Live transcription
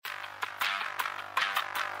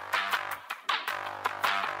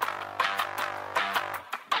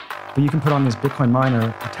but you can put on this Bitcoin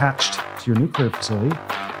miner attached to your nuclear facility.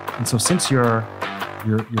 And so since your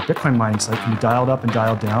Bitcoin mining site can be dialed up and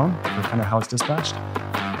dialed down for kind of how it's dispatched,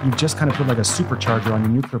 you've just kind of put like a supercharger on your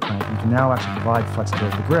nuclear plant. You can now actually provide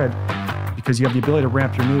flexibility to the grid because you have the ability to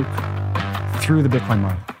ramp your nuke through the Bitcoin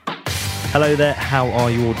mine. Hello there, how are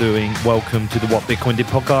you all doing? Welcome to the What Bitcoin Did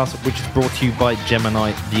podcast, which is brought to you by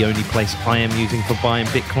Gemini, the only place I am using for buying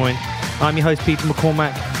Bitcoin. I'm your host, Peter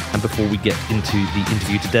McCormack, and before we get into the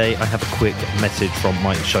interview today, I have a quick message from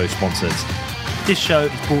my show sponsors. This show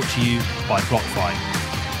is brought to you by BlockFi.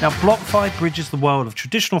 Now, BlockFi bridges the world of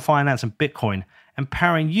traditional finance and Bitcoin,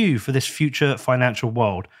 empowering you for this future financial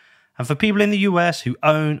world. And for people in the US who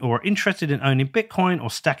own or are interested in owning Bitcoin or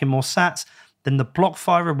stacking more sats, then the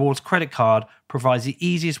BlockFi Rewards credit card provides the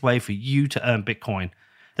easiest way for you to earn Bitcoin.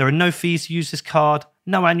 There are no fees to use this card,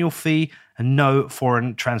 no annual fee, and no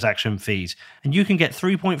foreign transaction fees. And you can get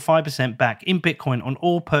 3.5% back in Bitcoin on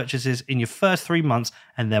all purchases in your first 3 months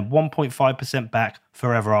and then 1.5% back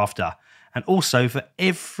forever after. And also, for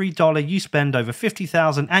every dollar you spend over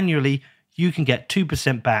 $50,000 annually, you can get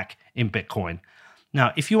 2% back in Bitcoin.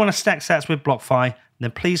 Now, if you want to stack sats with BlockFi,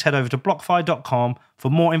 then please head over to blockfi.com for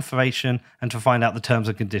more information and to find out the terms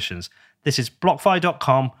and conditions. This is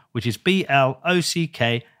blockfi.com, which is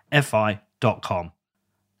blockfi.com.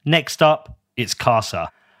 Next up, it's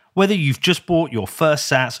Casa. Whether you've just bought your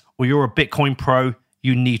first sats or you're a Bitcoin pro,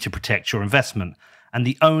 you need to protect your investment. And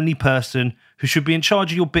the only person who should be in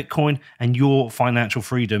charge of your Bitcoin and your financial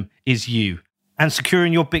freedom is you. And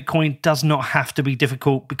securing your Bitcoin does not have to be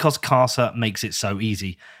difficult because Casa makes it so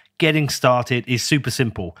easy. Getting started is super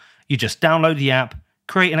simple. You just download the app,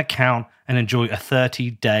 create an account, and enjoy a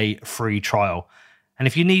 30-day free trial. And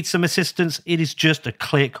if you need some assistance, it is just a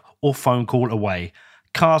click or phone call away.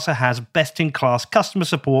 Casa has best-in-class customer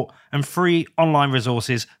support and free online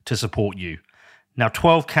resources to support you. Now,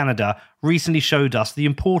 12 Canada recently showed us the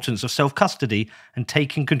importance of self-custody and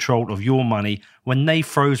taking control of your money when they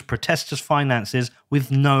froze protesters' finances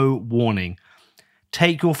with no warning.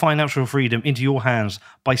 Take your financial freedom into your hands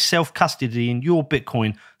by self-custodying your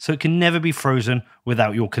Bitcoin so it can never be frozen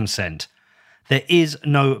without your consent. There is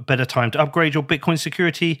no better time to upgrade your Bitcoin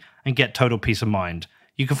security and get total peace of mind.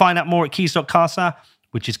 You can find out more at keys.casa,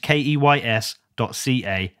 which is keys.casa.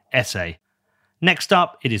 Next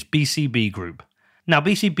up, it is BCB Group. Now,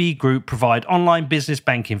 BCB Group provide online business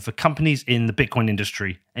banking for companies in the Bitcoin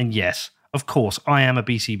industry. And yes, of course, I am a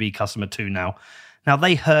BCB customer too now. Now,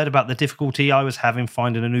 they heard about the difficulty I was having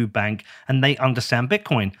finding a new bank, and they understand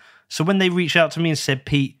Bitcoin. So when they reached out to me and said,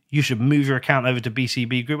 Pete, you should move your account over to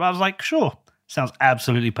BCB Group, I was like, sure, sounds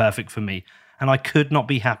absolutely perfect for me. And I could not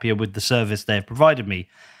be happier with the service they have provided me.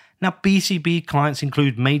 Now, BCB clients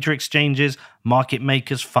include major exchanges, market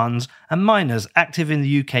makers, funds, and miners active in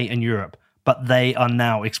the UK and Europe, but they are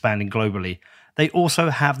now expanding globally. They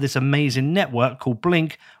also have this amazing network called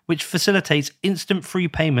Blink, which facilitates instant free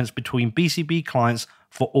payments between BCB clients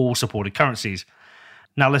for all supported currencies.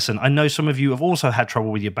 Now listen, I know some of you have also had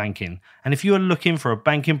trouble with your banking, and if you are looking for a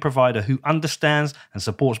banking provider who understands and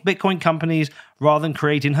supports Bitcoin companies rather than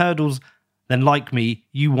creating hurdles, then like me,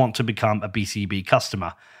 you want to become a BCB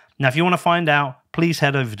customer. Now if you want to find out, please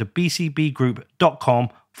head over to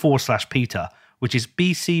bcbgroup.com/Peter, which is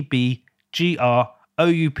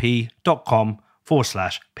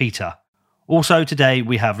bcbgroup.com/Peter. Also today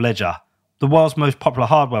we have Ledger, the world's most popular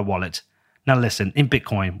hardware wallet. Now listen, in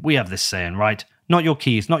Bitcoin, we have this saying, right? Not your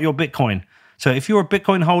keys, not your Bitcoin. So if you're a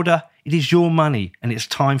Bitcoin holder, it is your money and it's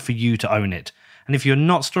time for you to own it. And if you're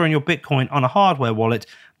not storing your Bitcoin on a hardware wallet,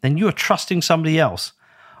 then you are trusting somebody else.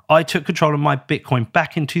 I took control of my Bitcoin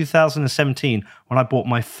back in 2017 when I bought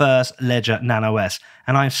my first Ledger Nano S,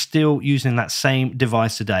 and I'm still using that same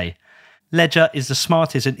device today. Ledger is the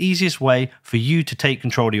smartest and easiest way for you to take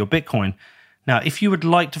control of your Bitcoin. Now, if you would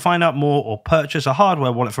like to find out more or purchase a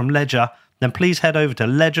hardware wallet from Ledger, then please head over to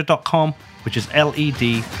ledger.com, which is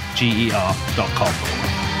ledger.com.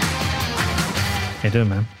 How you doing,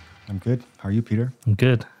 man? I'm good. How are you, Peter? I'm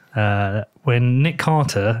good. When Nick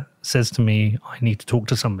Carter says to me, I need to talk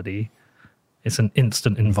to somebody, it's an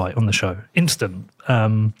instant invite on the show. Instant.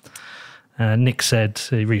 Nick said,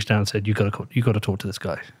 he reached out and said, you got to talk to this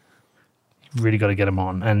guy. You really got to get him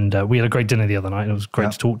on. And we had a great dinner the other night. It was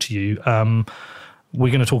great to talk to you.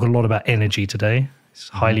 We're going to talk a lot about energy today. It's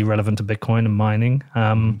highly relevant to Bitcoin and mining.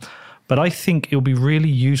 But I think it'll be really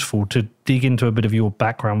useful to dig into a bit of your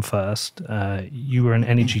background first. You were an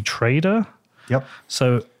energy trader. Yep.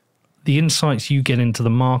 So the insights you get into the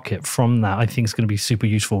market from that, I think is going to be super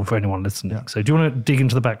useful for anyone listening. Yeah. So do you want to dig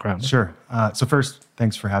into the background? Sure. So first,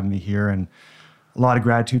 thanks for having me here. And a lot of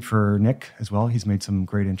gratitude for Nick as well. He's made some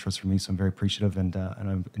great intros for me, so I'm very appreciative, and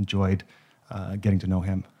I've enjoyed getting to know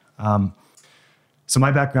him. So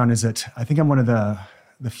my background is that I think I'm one of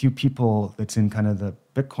the few people that's in kind of the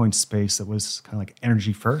Bitcoin space that was kind of like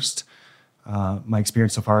energy first. My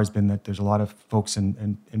experience so far has been that there's a lot of folks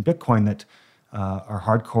in Bitcoin that are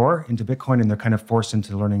hardcore into Bitcoin, and they're kind of forced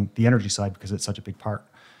into learning the energy side because it's such a big part.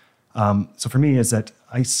 So for me is that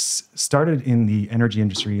I started in the energy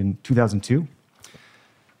industry in 2002,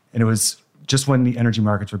 and it was just when the energy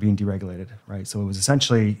markets were being deregulated, right? So it was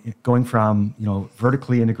essentially going from,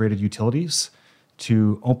 vertically integrated utilities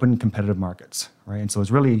to open competitive markets, right? And so it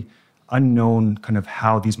was really unknown kind of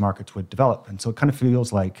how these markets would develop. And so it kind of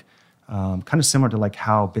feels like kind of similar to like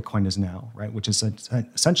how Bitcoin is now, right? Which is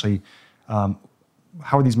essentially, how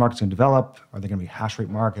are these markets going to develop? Are they going to be hash rate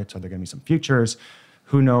markets? Are there going to be some futures?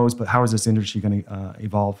 Who knows? But how is this industry going to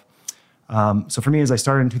evolve? So for me, as I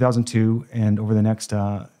started in 2002, and over the next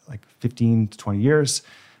 15 to 20 years,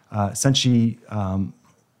 essentially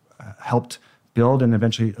helped build and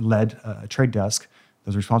eventually led a trade desk that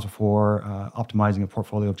was responsible for optimizing a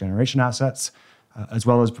portfolio of generation assets, as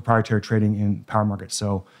well as proprietary trading in power markets.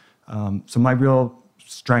 So my real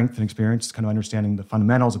strength and experience is kind of understanding the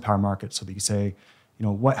fundamentals of power markets, so that you say,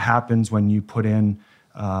 what happens when you put in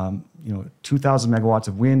 2,000 megawatts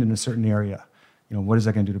of wind in a certain area? What is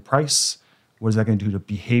that going to do to price? What is that going to do to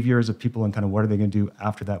behaviors of people, and kind of what are they going to do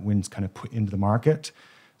after that wind's kind of put into the market?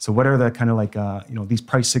 So what are the kind of like, these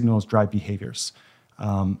price signals drive behaviors?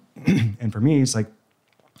 And for me, it's like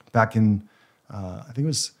back in, I think it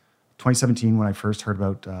was 2017 when I first heard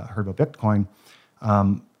about Bitcoin.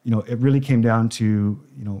 It really came down to,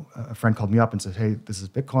 a friend called me up and said, "Hey, this is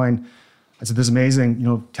Bitcoin." I said, "This is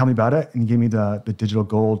amazing. Tell me about it." And he gave me the digital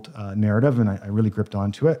gold narrative, and I really gripped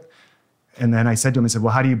onto it. And then I said to him, I said,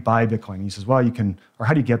 "Well, how do you buy Bitcoin?" And he says, "Well, you can," or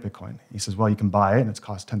 "How do you get Bitcoin?" He says, "Well, you can buy it, and it's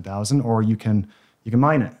cost 10,000, or you can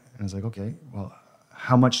mine it." And I was like, "Okay, well,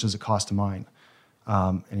 how much does it cost to mine?"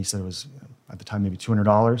 And he said it was, at the time, maybe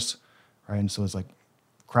 $200, right? And so it's like,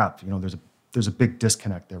 crap, there's a big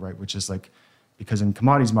disconnect there, right? Which is like, because in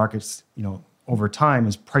commodities markets, over time,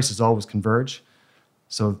 as prices always converge,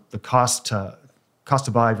 so the cost to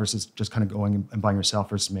buy versus just kind of going and buying yourself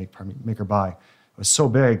versus make or buy was so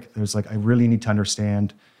big. There's like, I really need to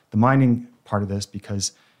understand the mining part of this,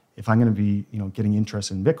 because if I'm going to be, getting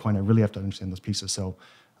interested in Bitcoin, I really have to understand those pieces. So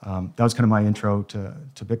that was kind of my intro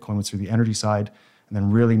to Bitcoin, was through the energy side, and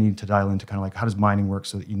then really need to dial into kind of like, how does mining work,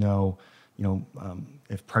 so that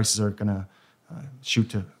if prices are going to shoot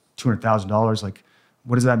to $200,000, like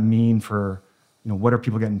what does that mean for, what are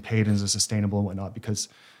people getting paid, and is it sustainable and whatnot? Because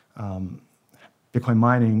Bitcoin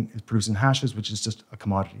mining is producing hashes, which is just a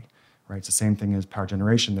commodity, right? It's the same thing as power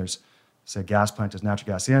generation. There's, say, a gas plant is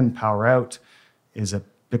natural gas in, power out. Is it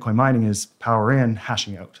Bitcoin mining is power in,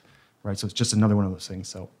 hashing out, right? So it's just another one of those things.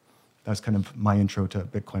 So that's kind of my intro to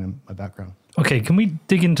Bitcoin and my background. Okay, can we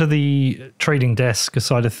dig into the trading desk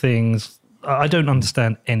side of things? I don't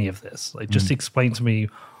understand any of this. Like, just explain to me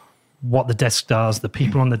what the desk does, the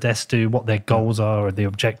people on the desk do, what their goals are, or the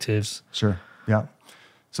objectives. Sure, yeah.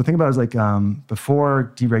 So think about it as like,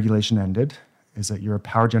 before deregulation ended, is that you're a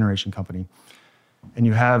power generation company, and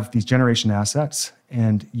you have these generation assets,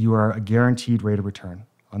 and you are a guaranteed rate of return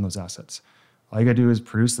on those assets. All you got to do is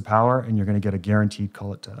produce the power, and you're going to get a guaranteed,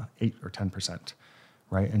 call it 8 or 10%,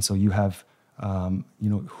 right? And so you have,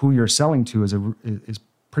 who you're selling to is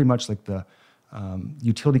pretty much like the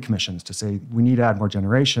utility commissions to say, we need to add more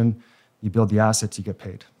generation. You build the assets, you get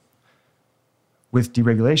paid. With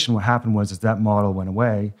deregulation, what happened was that model went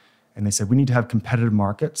away, and they said, we need to have competitive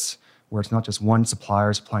markets where it's not just one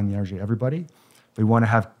supplier supplying the energy to everybody. We want to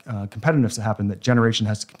have competitiveness to happen, that generation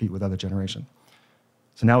has to compete with other generation.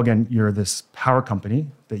 So now again, you're this power company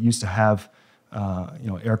that used to have,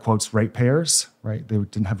 air quotes, ratepayers, right? They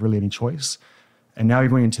didn't have really any choice. And now you're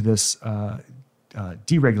going into this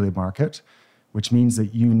deregulated market, which means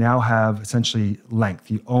that you now have essentially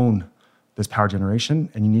length. You own this power generation,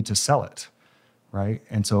 and you need to sell it, right?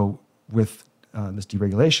 And so with this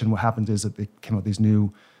deregulation, what happens is that they came up with these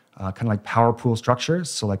new kind of like power pool structures.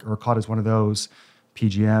 So like ERCOT is one of those,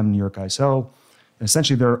 PJM, New York ISO. And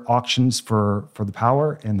essentially, there are auctions for the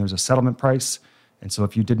power, and there's a settlement price. And so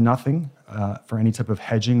if you did nothing for any type of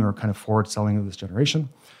hedging or kind of forward selling of this generation,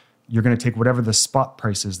 you're going to take whatever the spot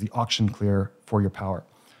price is, the auction clear for your power.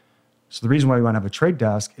 So the reason why we want to have a trade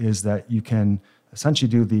desk is that you can essentially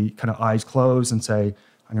do the kind of eyes closed and say,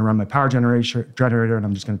 I'm going to run my power generator, and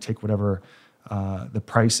I'm just going to take whatever the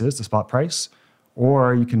price is, the spot price.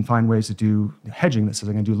 Or you can find ways to do hedging that says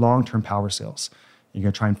I'm going to do long-term power sales. You're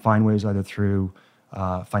going to try and find ways either through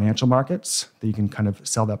financial markets that you can kind of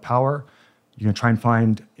sell that power. You're going to try and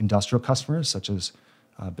find industrial customers, such as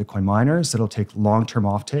Bitcoin miners, that'll take long-term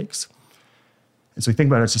offtakes. And so you think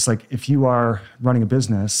about it, it's just like if you are running a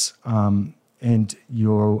business and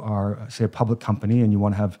you are, say, a public company and you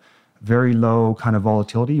want to have very low kind of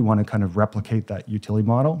volatility, you want to kind of replicate that utility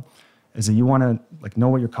model, is that you want to like know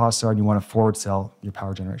what your costs are and you want to forward sell your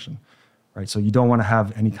power generation, right? So you don't want to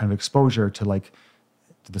have any kind of exposure to like,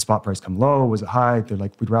 did the spot price come low? Was it high? They're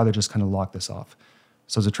like, we'd rather just kind of lock this off.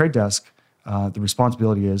 So as a trade desk, the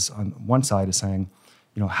responsibility is on one side is saying,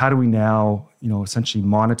 how do we now, essentially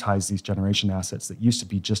monetize these generation assets that used to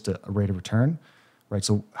be just a rate of return, right?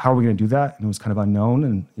 So how are we going to do that? And it was kind of unknown,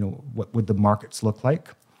 and what would the markets look like?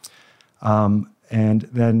 And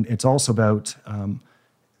then it's also about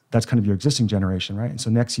that's kind of your existing generation, right? And so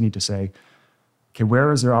next you need to say, okay,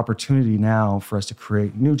 where is there opportunity now for us to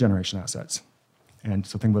create new generation assets? And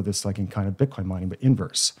so think about this like in kind of Bitcoin mining, but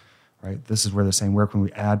inverse, right? This is where they're saying, where can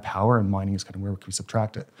we add power? And mining is kind of where can we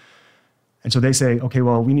subtract it? And so they say, okay,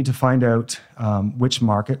 well, we need to find out which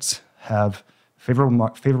markets have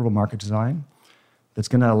favorable market design that's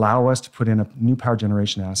going to allow us to put in a new power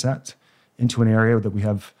generation asset into an area that we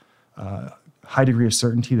have high degree of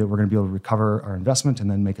certainty that we're going to be able to recover our investment and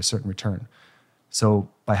then make a certain return. So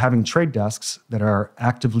by having trade desks that are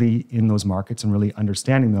actively in those markets and really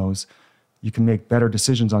understanding those, you can make better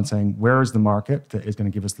decisions on saying, where is the market that is going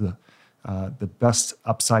to give us the best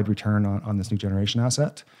upside return on this new generation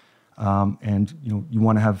asset? And you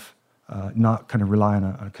want to have not kind of rely on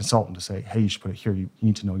a consultant to say, hey, you should put it here. You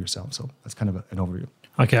need to know yourself. So that's kind of an overview.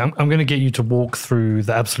 Okay, I'm going to get you to walk through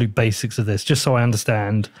the absolute basics of this, just so I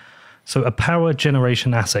understand. So a power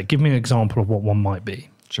generation asset, give me an example of what one might be.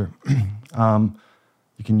 Sure.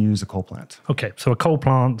 You can use a coal plant. Okay, so a coal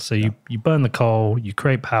plant, so you burn the coal, you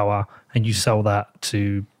create power, and you sell that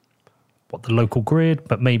to the local grid,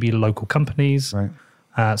 but maybe local companies.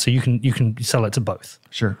 Right. So you can sell it to both.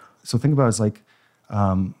 Sure. So think about it as like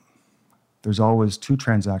there's always two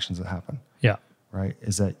transactions that happen. Yeah. Right?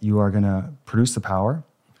 Is that you are going to produce the power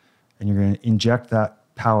and you're going to inject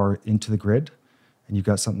that power into the grid, and you've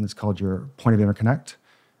got something that's called your point of interconnect,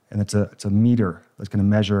 and it's a meter that's going to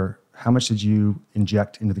measure how much did you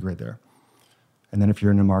inject into the grid there. And then if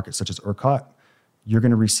you're in a market such as ERCOT, you're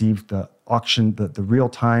going to receive the auction, the real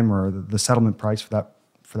time or the settlement price for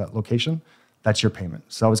that location. That's your payment.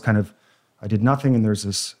 So that was kind of, I did nothing, and there's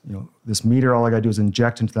this, this meter. All I got to do is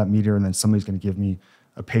inject into that meter, and then somebody's going to give me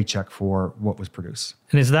a paycheck for what was produced.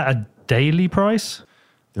 And is that a daily price?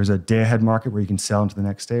 There's a day-ahead market where you can sell into the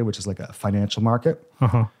next day, which is like a financial market.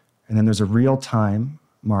 Uh-huh. And then there's a real-time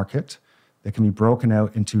market that can be broken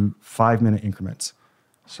out into 5-minute increments.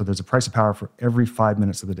 So there's a price of power for every 5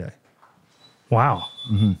 minutes of the day. Wow.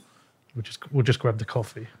 Mm-hmm. We'll just grab the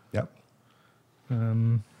coffee. Yep.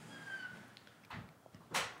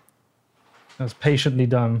 That's patiently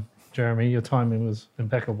done, Jeremy. Your timing was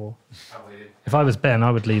impeccable. If I was Ben,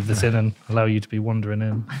 I would leave this in and allow you to be wandering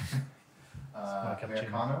in.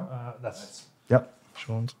 Americano? That's Yep.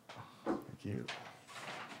 Sean's. Thank you.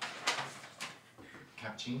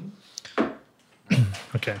 Cappuccino?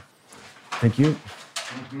 Okay. Thank you.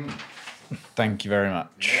 Thank you very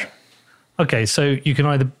much. Okay, so you can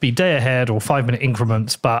either be day ahead or 5-minute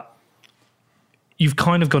increments, but you've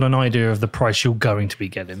kind of got an idea of the price you're going to be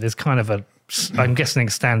getting. There's kind of I'm guessing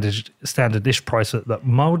standard-ish price that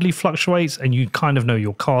mildly fluctuates, and you kind of know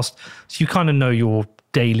your cost. So you kind of know your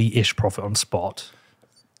daily-ish profit on spot.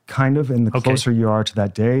 Kind of, and the closer you are to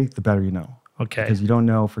that day, the better you know. Okay. Because you don't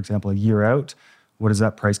know, for example, a year out, what is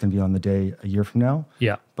that price going to be on the day a year from now?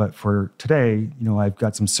 Yeah. But for today, I've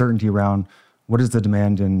got some certainty around what is the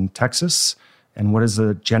demand in Texas and what is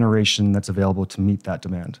the generation that's available to meet that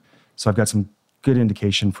demand. So I've got some good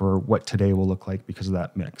indication for what today will look like because of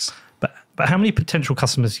that mix. But how many potential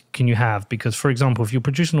customers can you have? Because, for example, if you're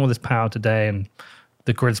producing all this power today and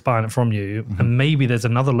the grid's buying it from you, and maybe there's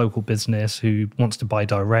another local business who wants to buy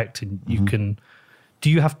direct, and you can, do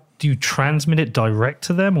you transmit it direct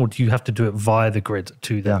to them, or do you have to do it via the grid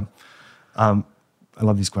to them? Yeah. I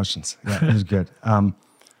love these questions. Yeah, this is good.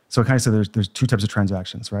 So kind of say there's two types of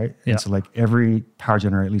transactions, right? Yeah. And so like every power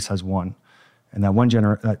generator at least has one. And that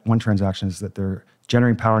one transaction is that they're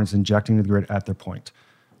generating power and it's injecting to the grid at their point.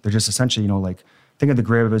 They're just essentially, think of the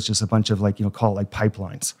grid as just a bunch of call it like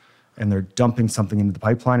pipelines. And they're dumping something into the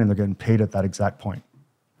pipeline and they're getting paid at that exact point,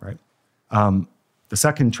 right? The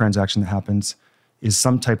second transaction that happens is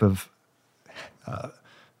some type of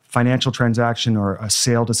financial transaction or a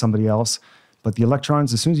sale to somebody else. But the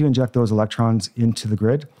electrons, as soon as you inject those electrons into the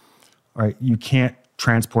grid, all right, you can't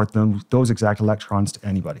transport those exact electrons to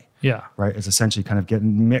anybody. Yeah. Right? It's essentially kind of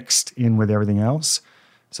getting mixed in with everything else.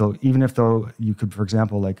 So even if though you could, for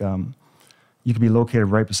example, you could be located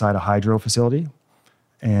right beside a hydro facility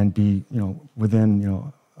and be,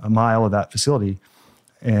 within, a mile of that facility.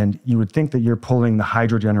 And you would think that you're pulling the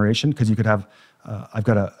hydro generation because you could have, I've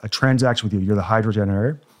got a transaction with you. You're the hydro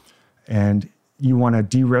generator, and you want to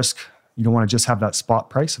de-risk. You don't want to just have that spot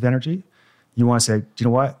price of energy. You want to say, do you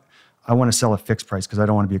know what? I want to sell a fixed price because I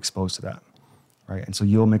don't want to be exposed to that, right? And so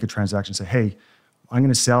you'll make a transaction and say, hey, I'm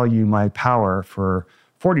going to sell you my power for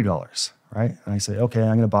 $40, right? And I say, okay,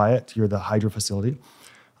 I'm going to buy it. You're the hydro facility.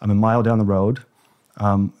 I'm a mile down the road.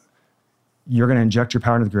 You're going to inject your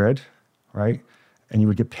power into the grid, right? And you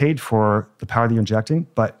would get paid for the power that you're injecting,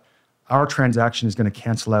 but our transaction is going to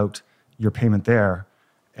cancel out your payment there,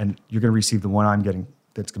 and you're going to receive the one I'm getting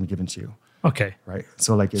that's going to be given to you. Okay. Right.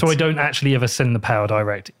 So so I don't actually ever send the power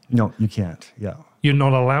direct. No, you can't. Yeah. You're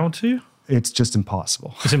not allowed to? It's just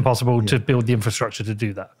impossible. It's impossible to build the infrastructure to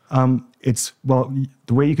do that. The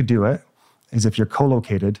way you could do it is if you're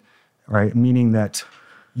co-located, right? Meaning that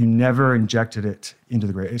you never injected it into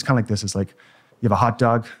the grid. It's kind of like this. It's like you have a hot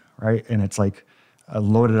dog, right? And it's like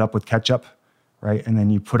loaded up with ketchup, right? And then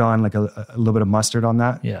you put on like a little bit of mustard on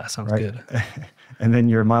that. Yeah, sounds right? good. And then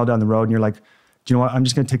you're a mile down the road and you're like, do you know what? I'm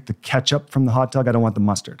just going to take the ketchup from the hot dog. I don't want the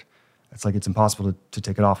mustard. It's like it's impossible to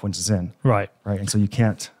take it off once it's in. Right. Right. And so you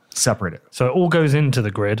can't separate it. So it all goes into the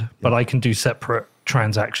grid, but I can do separate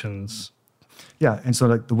transactions. Yeah. And so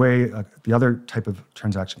like the way the other type of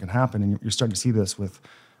transaction can happen, and you're starting to see this with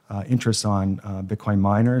interest on Bitcoin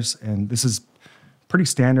miners, and this is pretty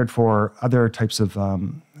standard for other types of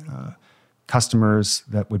customers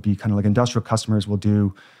that would be kind of like industrial customers will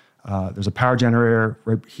do. There's a power generator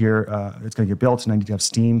right here. It's going to get built, and I need to have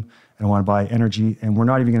steam, and I want to buy energy, and we're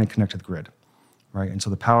not even going to connect to the grid, right? And so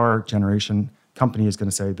the power generation company is going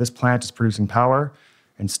to say, this plant is producing power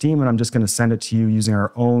and steam, and I'm just going to send it to you using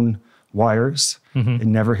our own wires and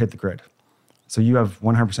never hit the grid. So you have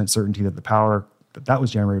 100% certainty that the power that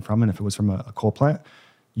was generated from, and if it was from a coal plant,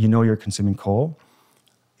 you know you're consuming coal.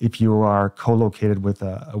 If you are co-located with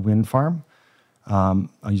a wind farm, I'll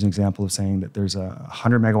use an example of saying that there's a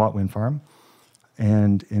 100 megawatt wind farm,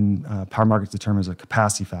 and in power markets, the term is a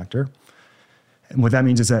capacity factor. And what that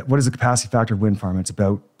means is that what is the capacity factor of wind farm? It's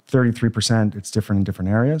about 33%. It's different in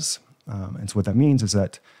different areas. And so what that means is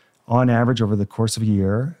that on average over the course of a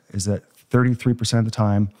year is that 33% of the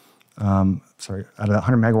time, out of that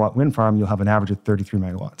 100 megawatt wind farm, you'll have an average of 33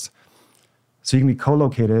 megawatts. So you can be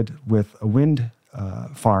co-located with a wind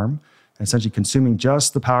farm and essentially consuming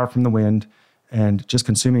just the power from the wind and just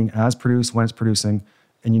consuming as produced when it's producing,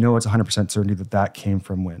 and you know it's 100% certainty that that came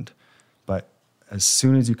from wind. But as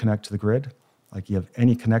soon as you connect to the grid, like you have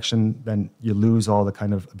any connection, then you lose all the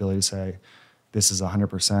kind of ability to say, this is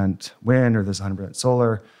 100% wind or this is 100%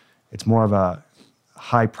 solar. It's more of a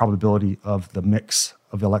high probability of the mix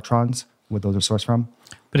of electrons where those are sourced from.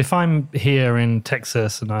 But if I'm here in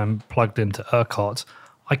Texas and I'm plugged into ERCOT,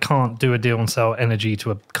 I can't do a deal and sell energy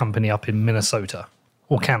to a company up in Minnesota,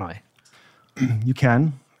 or can I? You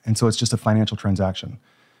can, and so it's just a financial transaction,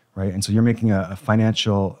 right? And so you're making a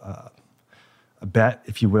financial a bet,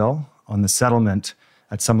 if you will, on the settlement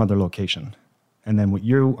at some other location. And then what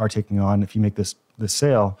you are taking on, if you make this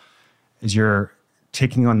sale, is you're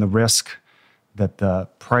taking on the risk that the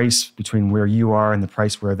price between where you are and the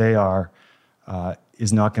price where they are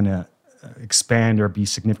is not going to expand or be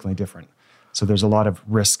significantly different. So there's a lot of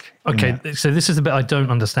risk. Okay, so this is the bit I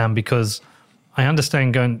don't understand, because I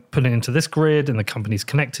understand putting it into this grid and the company's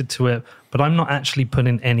connected to it, but I'm not actually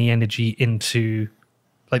putting any energy into,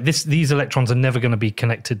 like these electrons are never going to be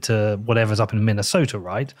connected to whatever's up in Minnesota,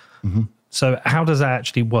 right? Mm-hmm. So how does that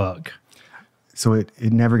actually work? So it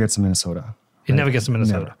never gets to Minnesota. It never gets to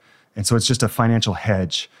Minnesota. Never. And so it's just a financial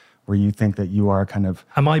hedge where you think that you are kind of...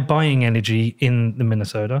 Am I buying energy in the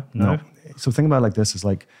Minnesota? No. So think about it like this, is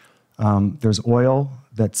like there's oil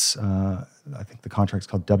that's... I think the contract's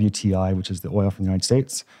called WTI, which is the oil from the United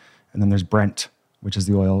States. And then there's Brent, which is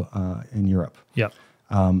the oil in Europe. Yep.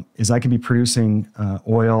 Is I can be producing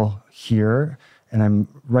oil here, and I'm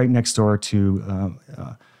right next door to,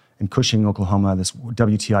 in Cushing, Oklahoma, this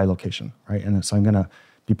WTI location, right? And so I'm going to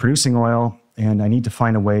be producing oil, and I need to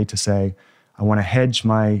find a way to say, I want to hedge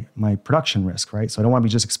my production risk, right? So I don't want to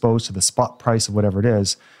be just exposed to the spot price of whatever it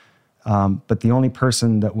is. But the only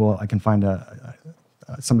person that I can find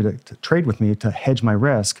somebody to trade with me to hedge my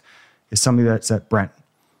risk is somebody that's at Brent,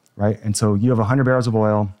 right? And so you have 100 barrels of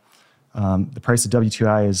oil. The price of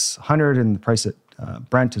WTI is 100 and the price at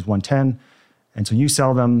Brent is 110. And so you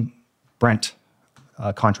sell them Brent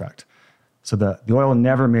contract. So the oil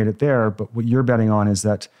never made it there, but what you're betting on is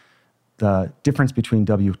that the difference between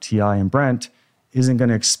WTI and Brent isn't going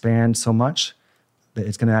to expand so much that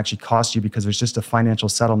it's going to actually cost you, because there's just a financial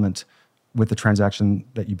settlement with the transaction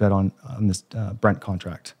that you bet on this Brent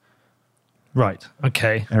contract. Right.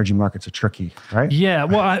 Okay. Energy markets are tricky, right? Yeah.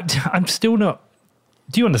 Well, I'm still not.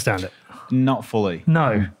 Do you understand it? Not fully.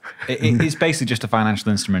 No. It's basically just a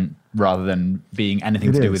financial instrument rather than being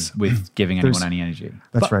anything to do with giving anyone any energy.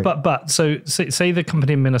 That's right. But so say the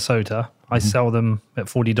company in Minnesota, I sell them at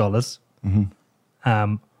 $40.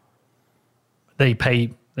 They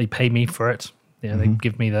pay me for it. Yeah, they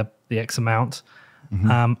give me the X amount.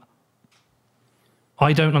 I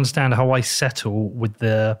don't understand how I settle with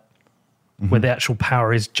where the actual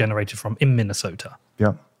power is generated from in Minnesota.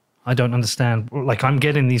 Yeah. I don't understand. Like, I'm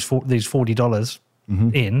getting these $40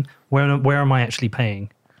 in. Where am I actually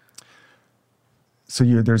paying? So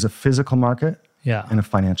there's a physical market Yeah. and a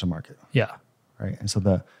financial market, Yeah. right? And so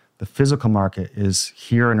the physical market is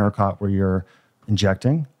here in ERCOT where you're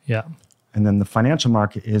injecting. Yeah. And then the financial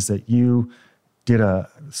market is that you did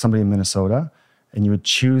somebody in Minnesota and you would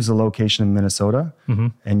choose a location in Minnesota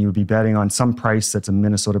and you would be betting on some price that's a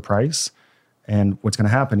Minnesota price. And what's going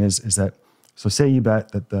to happen is that, so say you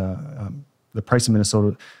bet that the price in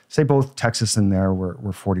Minnesota, say both Texas and there were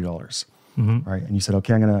 $40, right? And you said,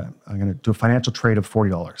 okay, I'm gonna do a financial trade of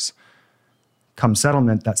 $40. Come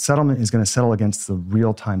settlement, that settlement is going to settle against the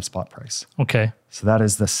real-time spot price. Okay. So that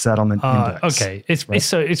is the settlement index. Okay.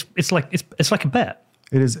 It's like a bet.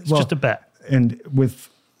 It is. It's just a bet. And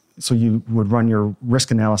so you would run your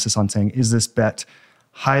risk analysis on saying, is this bet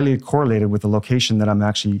highly correlated with the location that I'm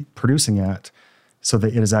actually producing at, so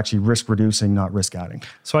that it is actually risk reducing, not risk adding?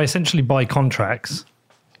 So I essentially buy contracts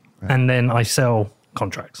and then I sell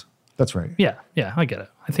contracts. That's right. Yeah. Yeah. I get it.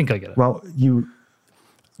 I think I get it. Well,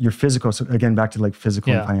 your physical, so again, back to like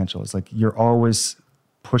physical and financial, it's like you're always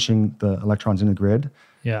pushing the electrons in the grid.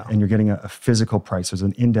 Yeah. And you're getting a physical price. There's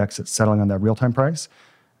an index that's settling on that real-time price.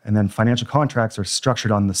 And then financial contracts are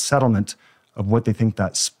structured on the settlement of what they think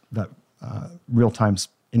that real-time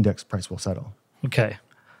index price will settle. Okay.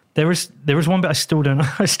 There is one bit I still don't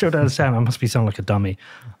understand. I must be sounding like a dummy.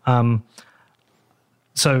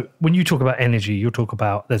 So when you talk about energy, you talk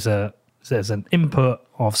about there's an input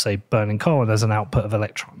of, say, burning coal, and there's an output of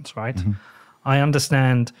electrons, right? I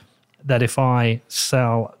understand that if I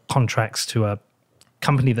sell contracts to a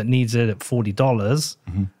company that needs it at $40,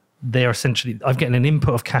 they're essentially, I'm getting an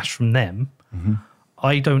input of cash from them.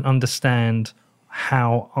 I don't understand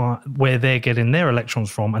where they're getting their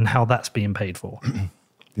electrons from and how that's being paid for.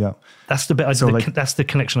 Yeah. That's the bit. That's the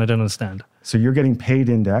connection I don't understand. So you're getting paid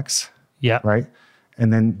index, Yeah. right?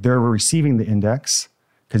 And then they're receiving the index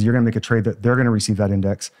because you're going to make a trade that they're going to receive that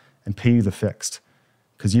index and pay you the fixed.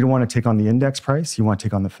 Because you don't want to take on the index price, you want to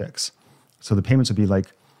take on the fix. So the payments would be like,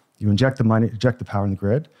 you inject the money, inject the power in the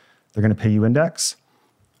grid, they're going to pay you index.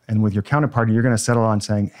 And with your counterparty, you're going to settle on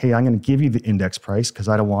saying, hey, I'm going to give you the index price because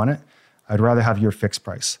I don't want it. I'd rather have your fixed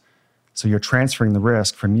price. So you're transferring the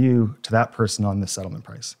risk from you to that person on the settlement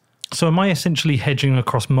price. So am I essentially hedging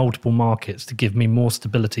across multiple markets to give me more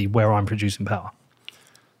stability where I'm producing power?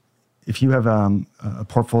 If you have a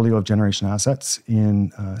portfolio of generation assets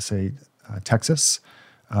in, say, Texas,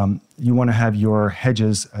 you want to have your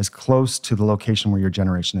hedges as close to the location where your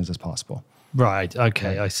generation is as possible. Right.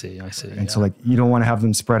 Okay. I see. And so like, you don't want to have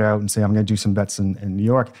them spread out and say, I'm going to do some bets in New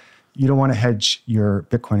York. You don't want to hedge your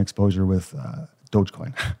Bitcoin exposure with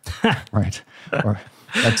Dogecoin, right? Or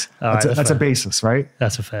that's a basis, right?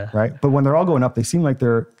 That's a fair. Right. But when they're all going up, they seem like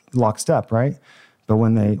they're lockstep, right? But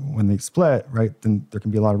when they split, right, then there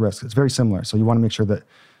can be a lot of risk. It's very similar. So you want to make sure that,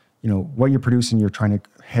 what you're producing, you're trying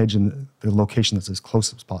to hedge in the location that's as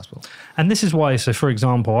close as possible. And this is why, so for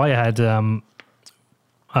example, I had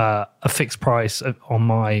a fixed price on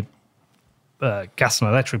my gas and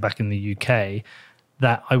electric back in the UK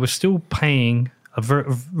that I was still paying a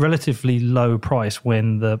relatively low price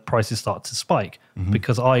when the prices start to spike,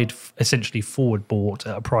 because I'd essentially forward bought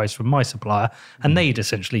at a price from my supplier and they'd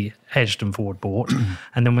essentially hedged and forward bought.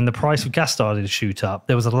 And then when the price of gas started to shoot up,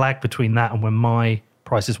 there was a lag between that and when my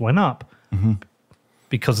prices went up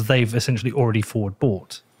because they've essentially already forward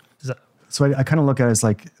bought. So I kind of look at it as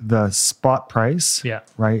like the spot price,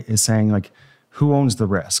 right, is saying like who owns the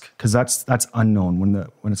risk, because that's unknown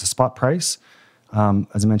when it's a spot price.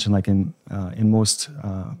 As I mentioned, like in most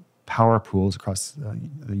power pools across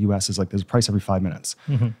the U.S. is like there's a price every 5 minutes,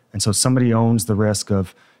 and so somebody owns the risk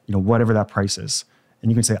of whatever that price is,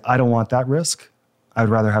 and you can say I don't want that risk, I'd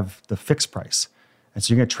rather have the fixed price, and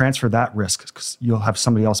so you're going to transfer that risk because you'll have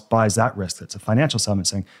somebody else buys that risk. That's a financial settlement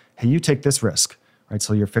saying, hey, you take this risk. Right,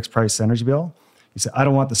 so your fixed price energy bill, you say, I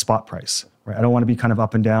don't want the spot price, right? I don't want to be kind of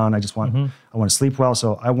up and down. I just want, I want to sleep well.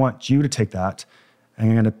 So I want you to take that, and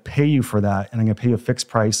I'm going to pay you for that, and I'm going to pay you a fixed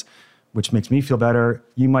price which makes me feel better.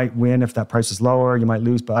 You might win if that price is lower. You might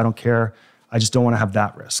lose, but I don't care. I just don't want to have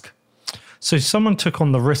that risk. So someone took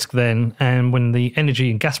on the risk then, and when the energy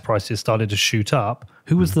and gas prices started to shoot up,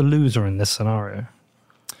 who was the loser in this scenario?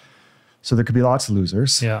 So there could be lots of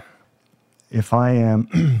losers. Yeah. If I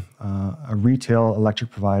am a retail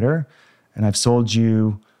electric provider and I've sold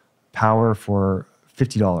you power for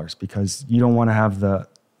 $50 because you don't want to have the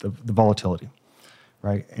volatility,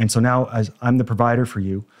 right? And so now as I'm the provider for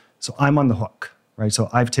you, so I'm on the hook, right? So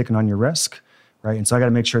I've taken on your risk, right? And so I got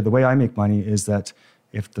to make sure the way I make money is that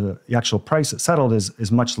if the actual price that's settled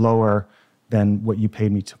is much lower than what you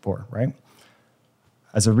paid me for, right?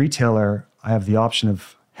 As a retailer, I have the option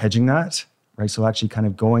of hedging that, right? So actually kind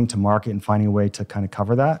of going to market and finding a way to kind of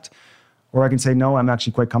cover that. Or I can say, no, I'm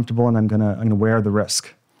actually quite comfortable and I'm gonna wear the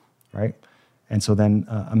risk, right? And so then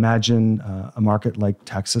imagine a market like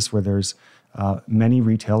Texas where there's many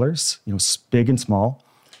retailers, big and small,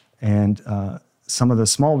 and some of the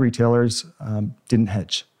small retailers didn't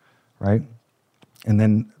hedge, right? And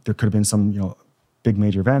then there could have been some, big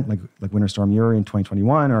major event like Winter Storm Uri in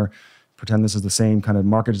 2021, or pretend this is the same kind of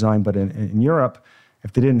market design, but in Europe,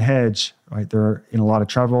 if they didn't hedge, right, they're in a lot of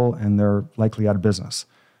trouble and they're likely out of business,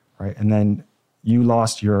 right? And then you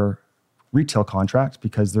lost your retail contract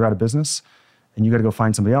because they're out of business, and you got to go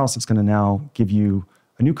find somebody else that's going to now give you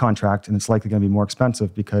a new contract, and it's likely going to be more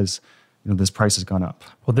expensive because this price has gone up.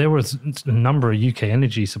 Well, there was a number of UK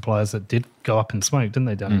energy suppliers that did go up in smoke, didn't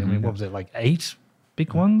they, Danny? I mean, what was it, like 8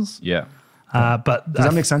 big ones? Yeah. But does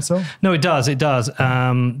that make sense though? No, it does. It does.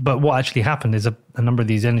 But what actually happened is a number of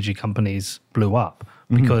these energy companies blew up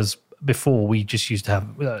because before we just used to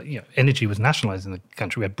have, energy was nationalized in the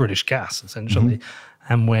country. We had British gas essentially.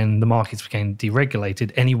 And when the markets became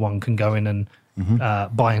deregulated, anyone can go in and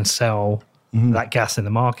buy and sell that gas in the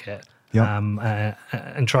market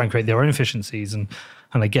and try and create their own efficiencies and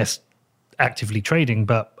I guess actively trading.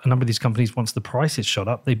 But a number of these companies, once the prices shot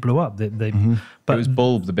up, they blew up. But it was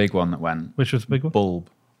Bulb, the big one that went. Which was the big one?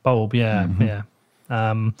 Bulb, yeah.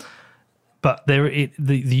 But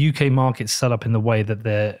the UK market's set up in the way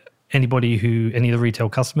that any of the retail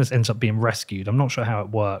customers ends up being rescued. I'm not sure how it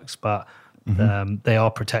works, but they are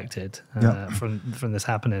protected from this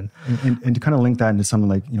happening. And to kind of link that into something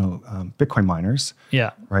like Bitcoin miners,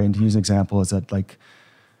 right? And to use an example is that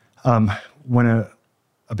when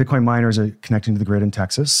a Bitcoin miner is connecting to the grid in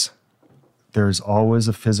Texas, there's always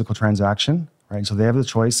a physical transaction, right? And so they have the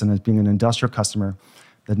choice, and as being an industrial customer,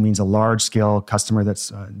 that means a large-scale customer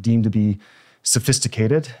that's deemed to be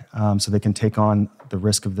sophisticated, so they can take on the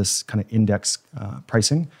risk of this kind of index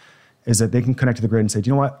pricing, is that they can connect to the grid and say, do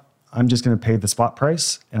you know what? I'm just going to pay the spot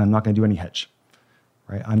price, and I'm not going to do any hedge,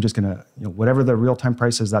 right? I'm just going to, whatever the real-time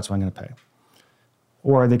price is, that's what I'm going to pay.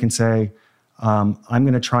 Or they can say, I'm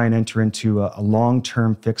going to try and enter into a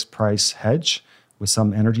long-term fixed price hedge with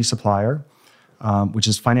some energy supplier, which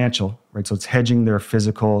is financial, right? So it's hedging their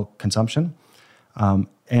physical consumption. And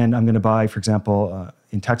I'm going to buy, for example,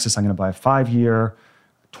 in Texas, I'm going to buy a 5-year,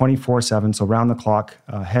 24/7, so round-the-clock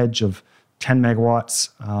hedge of 10 megawatts.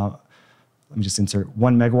 Let me just insert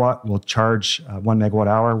 1 megawatt will charge 1 megawatt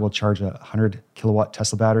hour will charge a 100 kilowatt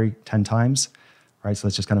Tesla battery 10 times. Right, so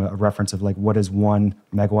that's just kind of a reference of what is 1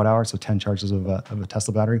 megawatt hour, so 10 charges of a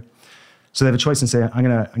Tesla battery. So they have a choice and say, I'm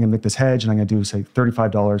gonna make this hedge, and I'm gonna do say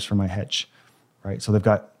 $35 for my hedge, right? So they've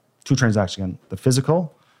got 2 transactions again: the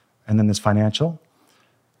physical, and then this financial.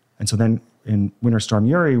 And so then in Winter Storm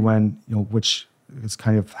Uri, when which is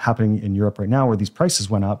kind of happening in Europe right now, where these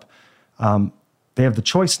prices went up, they have the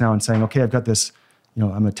choice now in saying, okay, I've got this,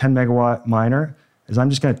 I'm a 10 megawatt miner,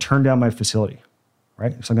 I'm just gonna turn down my facility,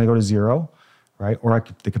 right? So I'm gonna go to 0. Right? Or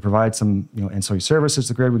they could provide some, ancillary services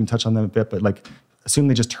to the grid. We can touch on them a bit, but assume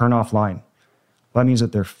they just turn offline. Well, that means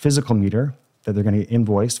that their physical meter that they're going to get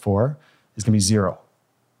invoiced for is going to be 0.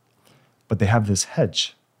 But they have this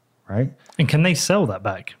hedge, right? And can they sell that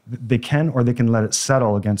back? They can, or they can let it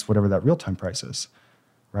settle against whatever that real-time price is,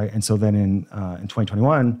 right? And so then in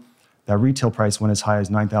 2021, that retail price went as high as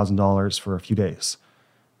 $9,000 for a few days,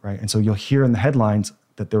 right? And so you'll hear in the headlines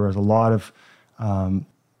that there was a lot of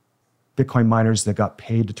Bitcoin miners that got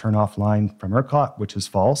paid to turn offline from ERCOT, which is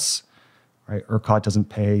false, right? ERCOT doesn't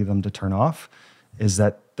pay them to turn off. Is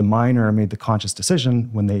that the miner made the conscious decision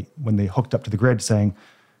when they hooked up to the grid saying,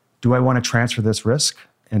 do I want to transfer this risk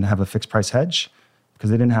and have a fixed price hedge? Because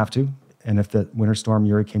they didn't have to. And if the Winter Storm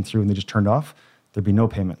Uri came through and they just turned off, there'd be no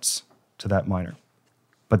payments to that miner.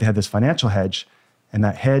 But they had this financial hedge, and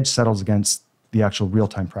that hedge settles against the actual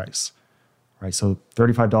real-time price, right? So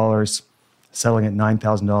 $35, selling at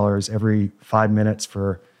 $9,000 every 5 minutes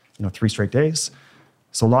for 3 straight days.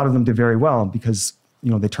 So a lot of them did very well because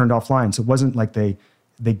they turned offline. So it wasn't like they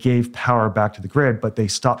they gave power back to the grid, but they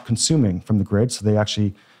stopped consuming from the grid. So they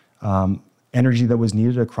actually, energy that was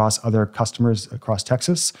needed across other customers across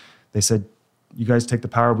Texas, they said, you guys take the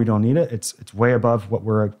power, we don't need it. It's way above what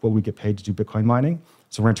we get paid to do Bitcoin mining.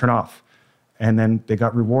 So we're gonna turn off. And then they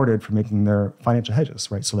got rewarded for making their financial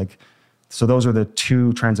hedges, right? So those are the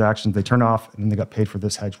two transactions. They turned off, and then they got paid for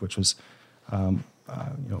this hedge, which was,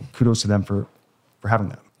 kudos to them for having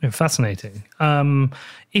that. Yeah, fascinating.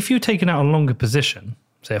 If you're taking out a longer position,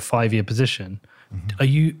 say a 5-year position, do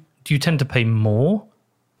you tend to pay more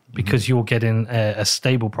because you're getting a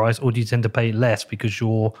stable price, or do you tend to pay less because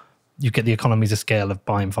you get the economies of scale of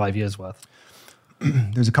buying 5 years worth?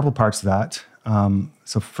 There's a couple parts to that.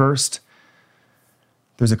 So first,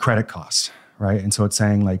 there's a credit cost, right? And so it's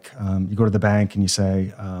saying like, you go to the bank and you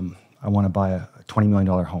say, I want to buy a $20 million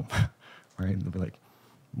home, right? And they'll be like,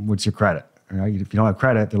 what's your credit? Right? If you don't have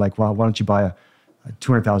credit, they're like, well, why don't you buy a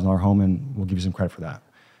 $200,000 home and we'll give you some credit for that,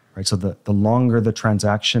 right? So the longer the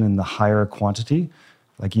transaction and the higher quantity,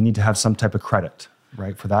 like you need to have some type of credit,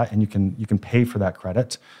 right, for that. And you can pay for that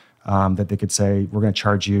credit, that they could say, we're going to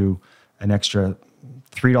charge you an extra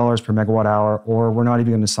 $3 per megawatt hour, or we're not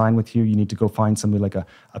even going to sign with you. You need to go find somebody like a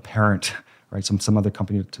parent, right? Some other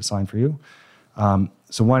company to sign for you.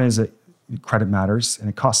 So one is that credit matters, and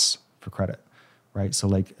it costs for credit, right? So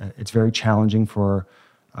like it's very challenging for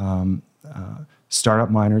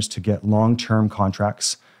startup miners to get long-term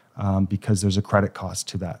contracts because there's a credit cost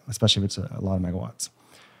to that, especially if it's a lot of megawatts.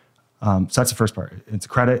 So that's the first part. It's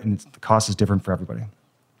credit, and the cost is different for everybody.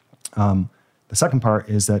 The second part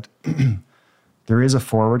is that there is a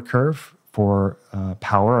forward curve for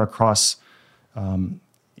power across,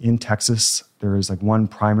 in Texas, there is like one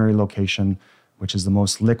primary location, which is the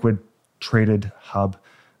most liquid traded hub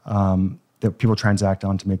that people transact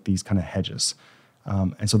on to make these kind of hedges.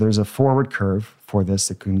 And so there's a forward curve for this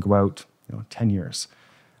that can go out 10 years.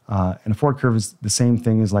 And a forward curve is the same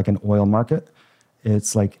thing as like an oil market.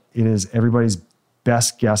 It's like it is everybody's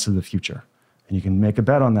best guess of the future. And you can make a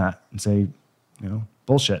bet on that and say,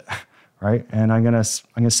 bullshit, right? And I'm gonna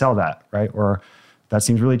sell that, right? Or that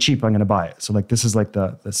seems really cheap, I'm gonna buy it. So like this is like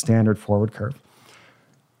the standard forward curve.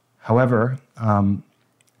 However,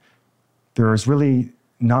 there is really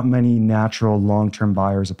not many natural long-term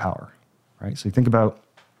buyers of power, right? So you think about,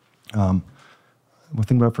 for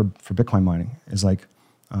Bitcoin mining is like,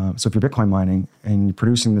 so if you're Bitcoin mining and you're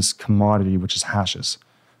producing this commodity, which is hashes,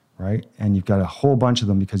 right? And you've got a whole bunch of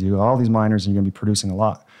them because you have all these miners and you're gonna be producing a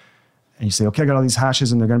lot. And you say, okay, I got all these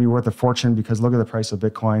hashes and they're gonna be worth a fortune because look at the price of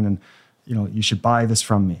Bitcoin and you should buy this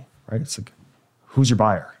from me, right? It's like, who's your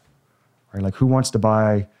buyer, right? Like who wants to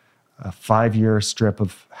buy a 5-year strip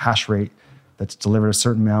of hash rate that's delivered a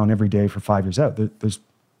certain amount every day for 5 years out? There's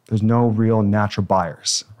no real natural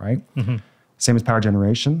buyers, right? Mm-hmm. Same as power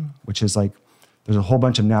generation, which is like, there's a whole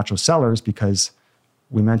bunch of natural sellers because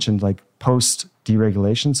we mentioned like post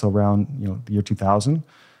deregulation, so around the year 2000,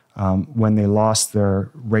 when they lost their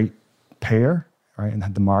rate payer, right, and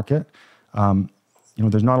had the market,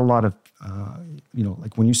 there's not a lot of,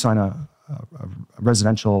 like when you sign a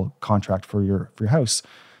residential contract for your house,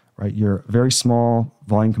 right, you're very small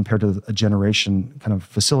volume compared to a generation kind of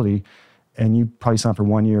facility, and you probably sign for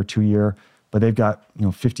 1 year, 2 year, but they've got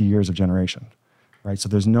 50 years of generation, right? So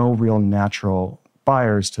there's no real natural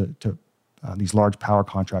buyers to these large power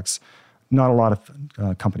contracts. Not a lot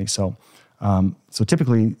of companies. So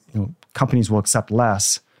typically, companies will accept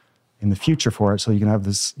less in the future for it. So you can have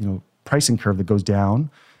this, pricing curve that goes down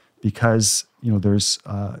because there's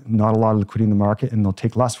not a lot of liquidity in the market, and they'll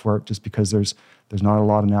take less for it just because there's not a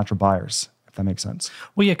lot of natural buyers. If that makes sense.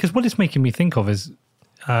 Well, yeah, because what it's making me think of is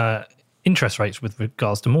interest rates with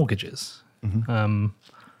regards to mortgages. Mm-hmm.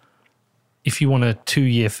 If you want a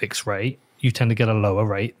 2-year fixed rate, you tend to get a lower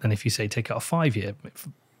rate than if you say take out a 5-year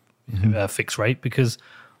fixed rate, because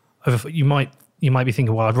you might be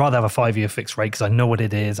thinking, well, I'd rather have a 5-year fixed rate because I know what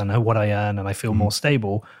it is, I know what I earn, and I feel more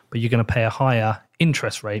stable. But you're going to pay a higher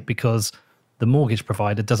interest rate because the mortgage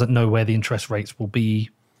provider doesn't know where the interest rates will be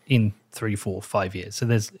in 3, 4, 5 years. So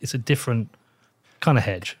it's a different kind of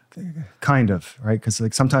hedge. Kind of, right? Because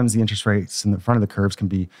like sometimes the interest rates in the front of the curves can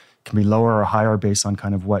be lower or higher based on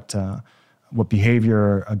kind of what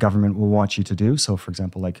behavior a government will want you to do. So, for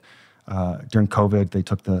example, like during COVID, they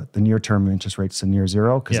took the near-term interest rates to near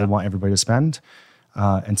zero because they want everybody to spend.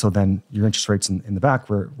 And so then your interest rates in the back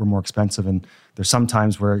were more expensive. And there's some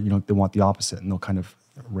times where they want the opposite, and they'll kind of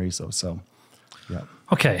raise those. So, yeah.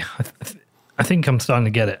 Okay, I think I'm starting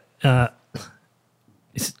to get it.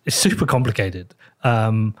 It's super complicated.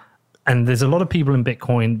 And there's a lot of people in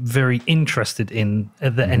Bitcoin very interested in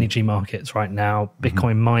the energy markets right now.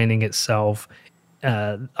 Bitcoin mining itself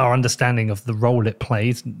our understanding of the role it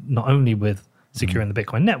plays, not only with securing the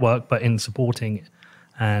Bitcoin network, but in supporting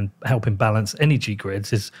and helping balance energy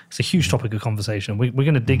grids it's a huge topic of conversation. We're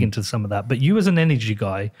going to dig into some of that. But you as an energy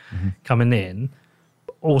guy coming in,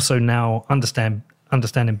 also now understanding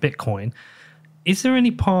Bitcoin, is there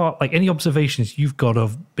any any observations you've got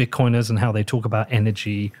of Bitcoiners and how they talk about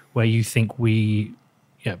energy where you think we,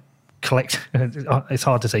 it's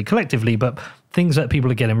hard to say collectively, but things that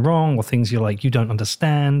people are getting wrong or things you're like, you don't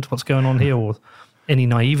understand what's going on here, or any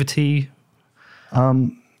naivety?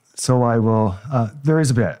 So I will, there is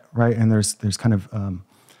a bit, right? And there's kind of,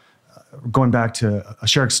 going back to a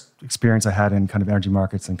shared experience I had in kind of energy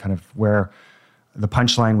markets, and kind of where the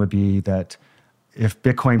punchline would be that if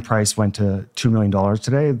Bitcoin price went to $2 million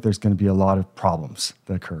today, there's going to be a lot of problems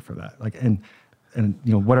that occur for that. Like, and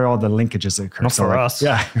what are all the linkages that occur? Not for us.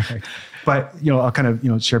 Yeah. Right. But, I'll kind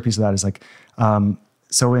of, share a piece of that is like,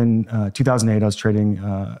 so in 2008, I was trading,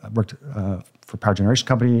 worked for a power generation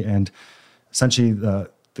company, and essentially the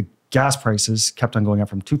gas prices kept on going up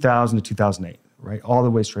from 2000 to 2008, right? All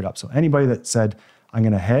the way straight up. So anybody that said, I'm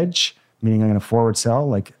going to hedge, meaning I'm going to forward sell,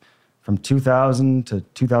 like from 2000 to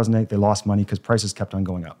 2008, they lost money because prices kept on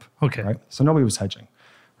going up. Okay. Right? So nobody was hedging,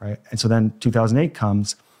 right? And so then 2008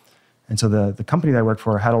 comes, and so the company that I worked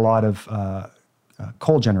for had a lot of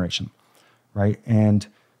coal generation, right? And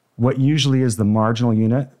what usually is the marginal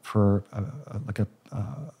unit for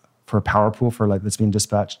for a power pool that's being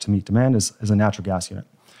dispatched to meet demand is a natural gas unit.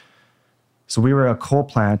 So we were a coal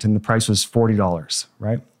plant, and the price was $40,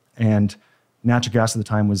 right? And natural gas at the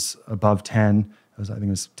time was above 10. I think it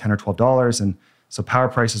was $10 or $12, and so power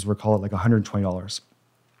prices were, call it like $120.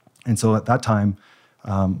 And so at that time,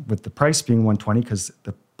 with the price being 120, because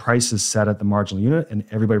the price is set at the marginal unit and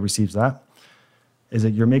everybody receives that, is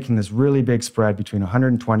that you're making this really big spread between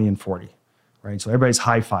 120 and 40, right? So everybody's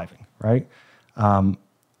high-fiving, right?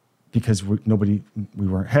 Because we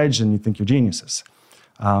weren't hedged, and you think you're geniuses.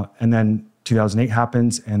 And then 2008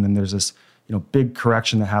 happens, and then there's this big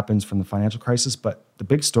correction that happens from the financial crisis. But the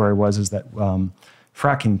big story is that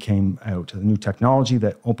fracking came out, a new technology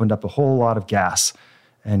that opened up a whole lot of gas,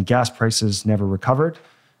 and gas prices never recovered.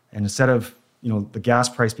 And instead of the gas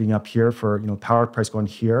price being up here for power price going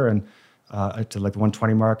here and to like the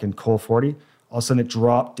 120 mark and coal 40, all of a sudden it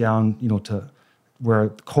dropped down to where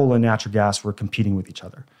coal and natural gas were competing with each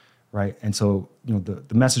other, right? And so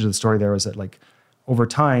the message of the story there is that like over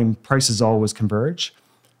time prices always converge.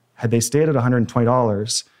 Had they stayed at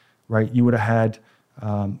 $120, right, you would have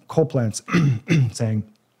had coal plants saying,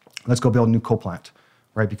 let's go build a new coal plant,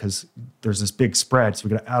 right? Because there's this big spread. So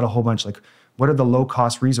we're going to add a whole bunch, like, what are the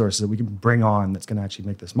low-cost resources that we can bring on that's going to actually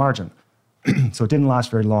make this margin? So it didn't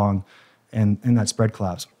last very long, and that spread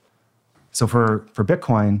collapsed. So for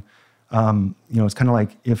Bitcoin, it's kind of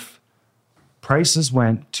like if prices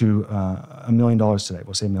went to $1 million today,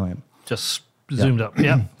 we'll say $1 million. Just zoomed up,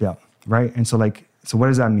 yeah. Yeah, right? And so what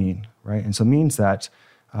does that mean, right? And so it means that,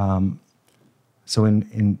 so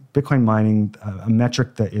in Bitcoin mining, a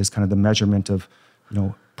metric that is kind of the measurement of,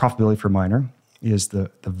 profitability for a miner is the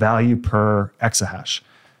value per exahash,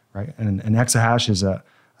 right? And an exahash is a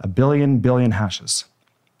billion hashes,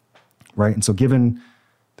 right? And so given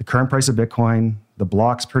the current price of Bitcoin, the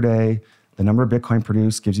blocks per day, the number of Bitcoin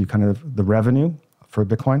produced gives you kind of the revenue for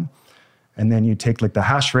Bitcoin. And then you take like the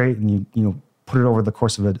hash rate and you put it over the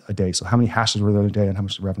course of a day. So how many hashes were there a day and how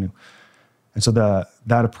much the revenue? And so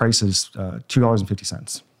that price is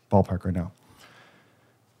 $2.50, ballpark right now.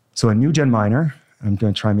 So a new gen miner, I'm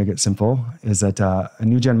going to try and make it simple, is that a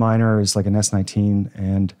new gen miner is like an S19,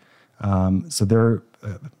 and so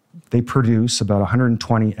they produce about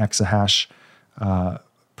 120 exahash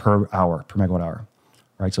per hour, per megawatt hour,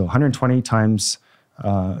 right? So 120 times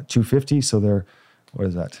 250, so they're, what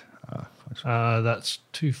is that? That's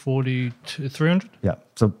 240 to 300? Yeah,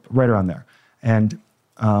 so right around there. And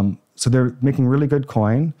so they're making really good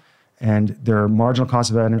coin, and their marginal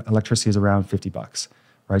cost of electricity is around $50,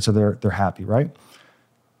 right? So they're happy, right?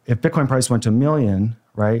 If Bitcoin price went to $1 million,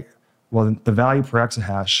 right? Well, the value per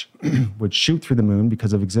exahash would shoot through the moon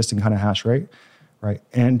because of existing kind of hash rate, right?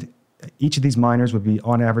 And each of these miners would be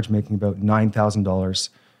on average making about $9,000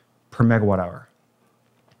 per megawatt hour,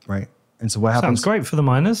 right? And so what happens? Sounds great for the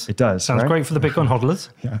miners. It does. Sounds great for the Bitcoin hodlers.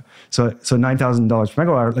 Yeah. So $9,000 per megawatt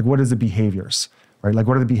hour, like what is the behaviors, right? Like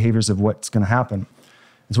what are the behaviors of what's going to happen?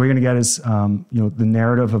 And so what you're going to get is, the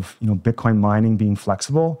narrative of, Bitcoin mining being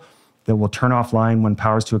flexible, that will turn offline when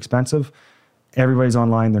power is too expensive. Everybody's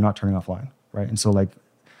online, they're not turning offline, right? And so like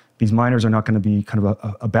these miners are not going to be kind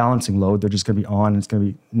of a balancing load. They're just going to be on, and it's going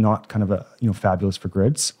to be not kind of fabulous for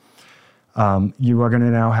grids. You are going to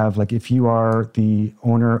now have, like, if you are the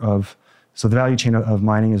owner of, So the value chain of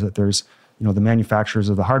mining is that there's, the manufacturers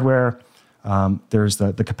of the hardware, there's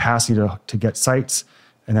the capacity to get sites,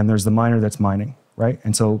 and then there's the miner that's mining, right?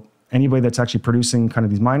 And so anybody that's actually producing kind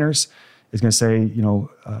of these miners is going to say,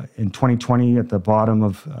 in 2020 at the bottom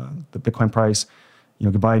of the Bitcoin price, you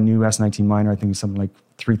could buy a new S19 miner, I think it's something like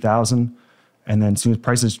 3,000. And then as soon as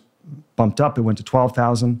prices bumped up, it went to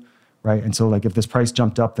 12,000, right? And so like if this price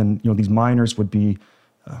jumped up, then, these miners would be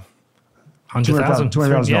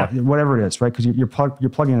 $200,000, whatever it is, right? Because you're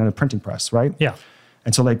plugging in a printing press, right? Yeah.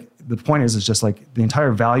 And so like the point is just like the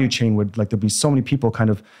entire value chain would like, there'd be so many people kind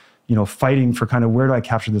of, fighting for kind of where do I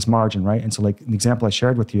capture this margin, right? And so like an example I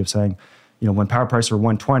shared with you of saying, when power prices were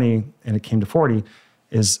 120 and it came to 40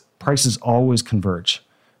 is prices always converge,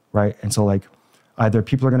 right? And so like either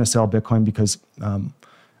people are going to sell Bitcoin because, and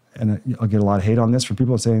I'll get a lot of hate on this from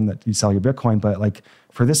people saying that you sell your Bitcoin, but like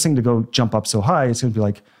for this thing to jump up so high, it's going to be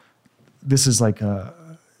like, this is like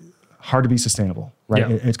hard to be sustainable, right?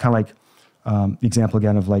 Yeah. It's kind of like the example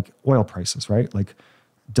again of like oil prices, right? Like,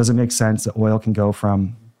 does it make sense that oil can go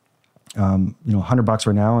from, $100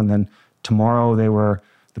 right now, and then tomorrow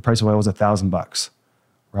the price of oil was $1,000,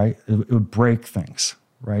 right? It would break things,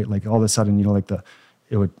 right? Like all of a sudden, it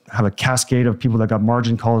would have a cascade of people that got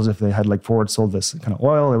margin calls if they had like forward sold this kind of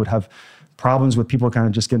oil. It would have problems with people kind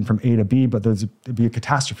of just getting from A to B, but it'd be a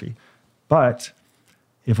catastrophe. But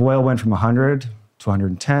if oil went from 100 to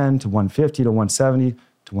 110 to 150 to 170 to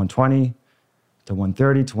 120 to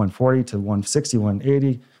 130 to 140 to 160,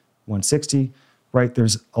 180, 160, right?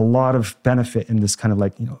 There's a lot of benefit in this kind of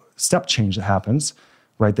like, step change that happens,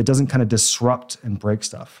 right? That doesn't kind of disrupt and break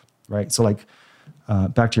stuff, right? So like,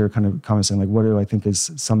 back to your kind of comment saying like, what do I think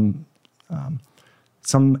is some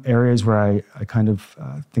areas where I kind of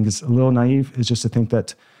think is a little naive is just to think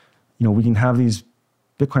that, we can have these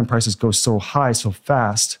Bitcoin prices go so high, so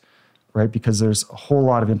fast, right? Because there's a whole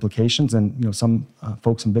lot of implications. And, some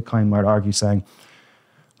folks in Bitcoin might argue saying,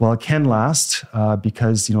 well, it can last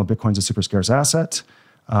because, Bitcoin's a super scarce asset.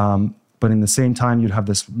 But in the same time, you'd have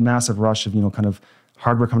this massive rush of, kind of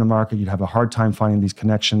hardware coming to market. You'd have a hard time finding these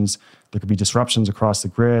connections. There could be disruptions across the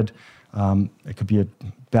grid. It could be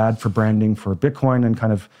bad for branding for Bitcoin, and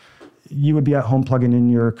kind of you would be at home plugging in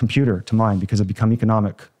your computer to mine because it'd become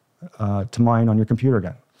economic to mine on your computer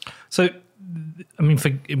again. So, I mean,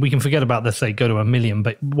 we can forget about this, say, go to 1 million,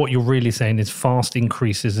 but what you're really saying is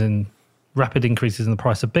rapid increases in the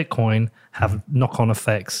price of Bitcoin have knock-on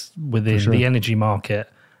effects within the energy market,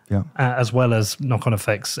 as well as knock-on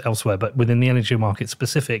effects elsewhere, but within the energy market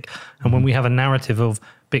specific. And when we have a narrative of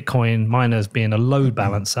Bitcoin miners being a load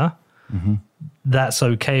balancer, that's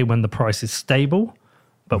okay when the price is stable.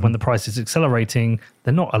 But when the price is accelerating,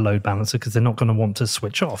 they're not a load balancer because they're not going to want to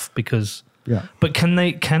switch off because. Yeah. But can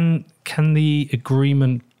the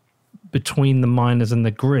agreement between the miners and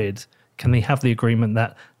the grid? Can they have the agreement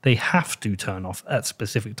that they have to turn off at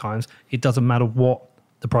specific times? It doesn't matter what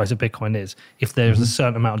the price of Bitcoin is. If there's a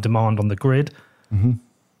certain amount of demand on the grid.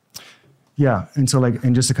 Yeah, and so like,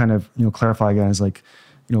 and just to kind of clarify again, is like,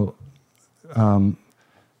 similar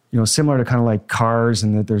to kind of like cars,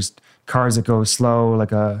 and that there's cars that go slow,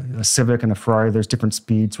 like a Civic and a Ferrari. There's different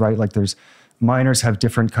speeds, right? Like miners have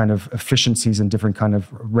different kind of efficiencies and different kind of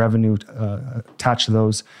revenue attached to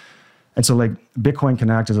those. And so like Bitcoin can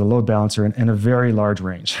act as a load balancer in a very large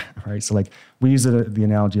range, right? So like we use the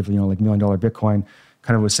analogy of, like $1 million Bitcoin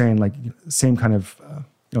kind of was saying like same kind of,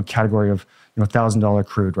 category of, $1,000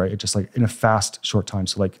 crude, right? It just like in a fast, short time.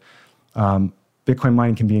 So like Bitcoin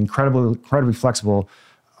mining can be incredibly flexible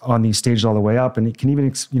on these stages all the way up. And it can even,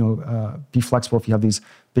 be flexible if you have these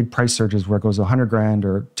big price surges where it goes $100,000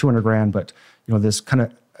 or $200,000, but, this kind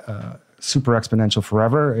of super exponential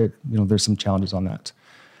forever, there's some challenges on that.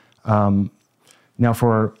 Now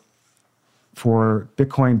for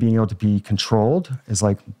Bitcoin being able to be controlled is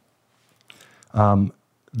like,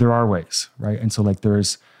 there are ways, right? And so like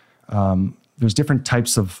there's different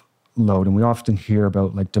types of load, and we often hear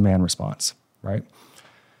about like demand response, right?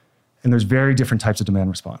 And there's very different types of demand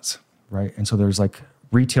response, right? And so there's like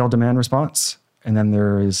retail demand response, and then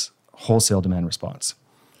there is wholesale demand response.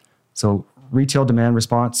 So retail demand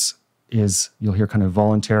response is, you'll hear kind of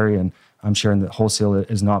voluntary, and I'm sharing that wholesale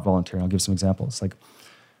is not voluntary. I'll give some examples. Like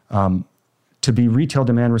to be retail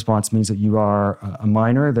demand response means that you are a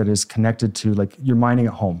miner that is connected to, like, you're mining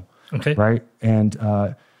at home, right? And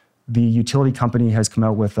the utility company has come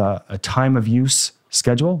out with a time of use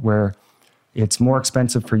schedule where it's more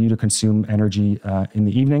expensive for you to consume energy in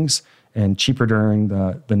the evenings and cheaper during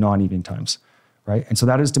the non-evening times, right? And so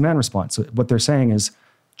that is demand response. So what they're saying is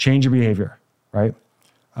change your behavior, right?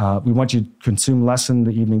 We want you to consume less in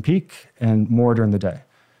the evening peak and more during the day,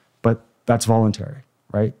 but that's voluntary,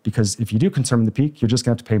 right? Because if you do consume the peak, you're just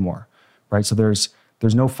going to have to pay more, right? So there's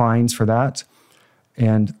no fines for that.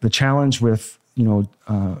 And the challenge with,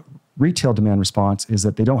 retail demand response is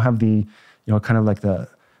that they don't have the, kind of like the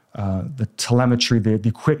telemetry, the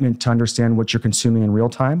equipment to understand what you're consuming in real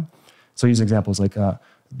time. So use examples like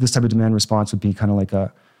this type of demand response would be kind of like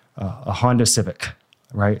a Honda Civic,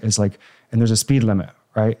 right? It's like, and there's a speed limit,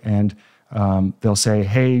 right? And they'll say,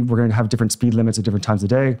 hey, we're going to have different speed limits at different times of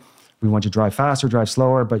the day. We want you to drive faster, drive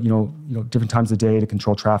slower, but different times of the day to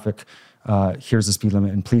control traffic. Here's the speed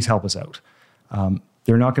limit, and please help us out.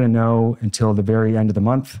 They're not going to know until the very end of the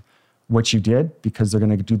month what you did, because they're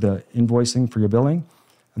going to do the invoicing for your billing,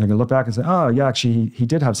 and they're going to look back and say, oh yeah, actually he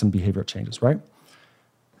did have some behavioral changes, right?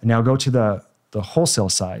 And now go to the wholesale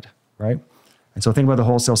side, right? And so think about the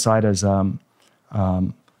wholesale side as a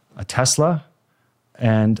Tesla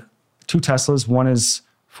and two Teslas. One is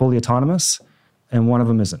fully autonomous and one of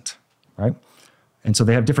them isn't, right? And so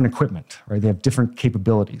they have different equipment, right? They have different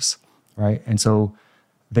capabilities, right? And so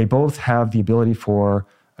they both have the ability for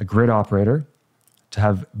a grid operator to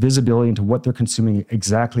have visibility into what they're consuming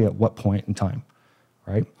exactly at what point in time,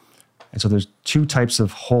 right? And so there's two types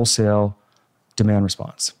of wholesale demand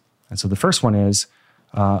response. And so the first one is,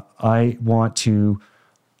 I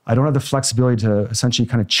don't have the flexibility to essentially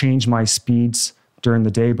kind of change my speeds during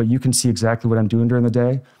the day, but you can see exactly what I'm doing during the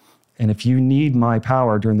day. And if you need my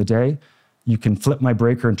power during the day, you can flip my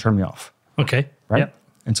breaker and turn me off. Okay. Right? Yep.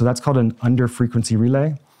 And so that's called an under-frequency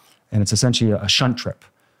relay. And it's essentially a shunt trip,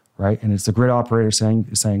 right? And it's the grid operator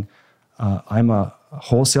saying, I'm a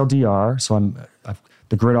wholesale DR, so I'm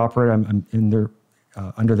the grid operator, I'm in their,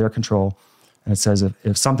 under their control. And it says,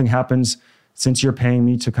 if something happens, since you're paying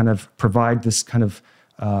me to kind of provide this kind of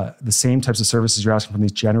the same types of services you're asking from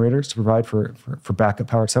these generators to provide for backup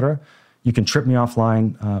power, et cetera, you can trip me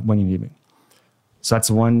offline when you need me. So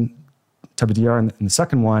that's one type of DR. And the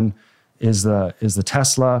second one is the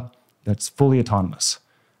Tesla that's fully autonomous,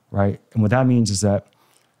 right? And what that means is that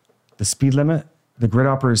the speed limit, the grid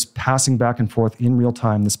operator is passing back and forth in real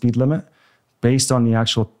time the speed limit based on the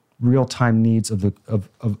actual real-time needs of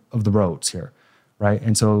the roads here, right?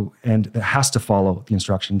 And it has to follow the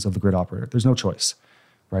instructions of the grid operator. There's no choice,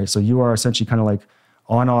 right? So you are essentially kind of like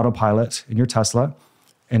on autopilot in your Tesla,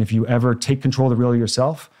 and if you ever take control of the relay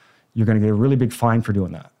yourself, you're going to get a really big fine for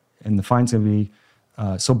doing that. And the fine's going to be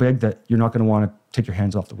so big that you're not going to want to take your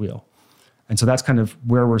hands off the wheel. And so that's kind of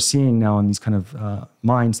where we're seeing now in these kind of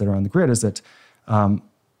mines that are on the grid is that, I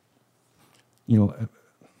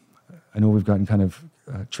know we've gotten kind of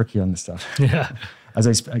tricky on this stuff. Yeah.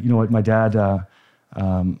 My dad,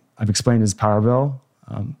 I've explained his power bill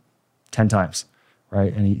 10 times,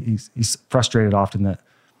 right? And he's frustrated often that,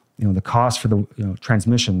 the cost for the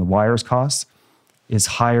transmission, the wires cost, is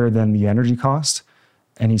higher than the energy cost,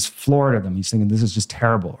 and he's floored at them. He's thinking this is just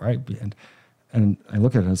terrible, right? And I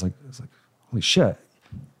look at it, and it's like, holy shit,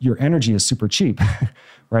 your energy is super cheap,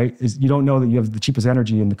 right? You don't know that you have the cheapest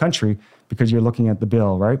energy in the country because you're looking at the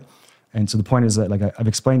bill, right? And so the point is that, like, I've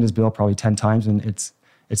explained his bill probably 10 times, and it's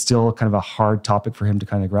still kind of a hard topic for him to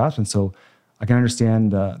kind of grasp. And so I can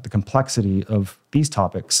understand the complexity of these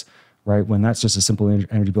topics, right? When that's just a simple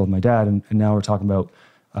energy bill with my dad, and now we're talking about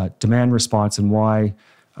demand response and why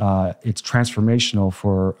it's transformational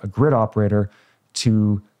for a grid operator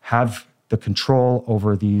to have the control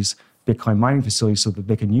over these Bitcoin mining facilities so that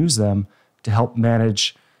they can use them to help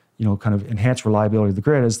manage, kind of enhance reliability of the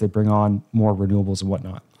grid as they bring on more renewables and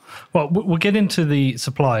whatnot. Well, we'll get into the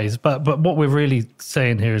supplies, but what we're really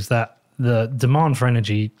saying here is that the demand for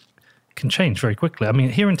energy can change very quickly. I mean,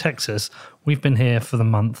 here in Texas, we've been here for the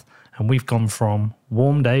month, and we've gone from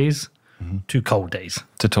warm days to cold days.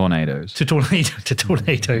 To tornadoes. To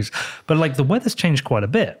tornadoes. But like the weather's changed quite a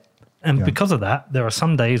bit. And because of that, there are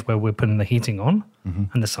some days where we're putting the heating on, and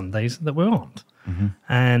there's some days that we aren't.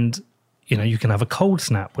 And, you can have a cold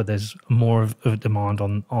snap where there's more of a demand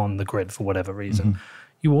on the grid for whatever reason.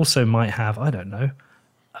 You also might have, I don't know,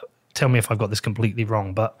 tell me if I've got this completely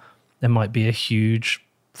wrong, but there might be a huge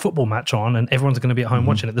football match on and everyone's going to be at home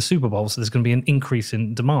watching it, the Super Bowl, so there's going to be an increase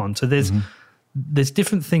in demand. So there's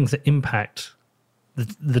different things that impact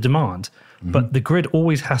the demand, but the grid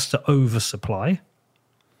always has to oversupply.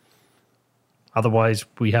 Otherwise,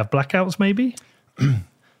 we have blackouts maybe?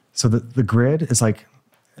 So the grid is like,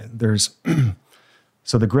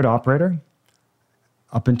 so the grid operator,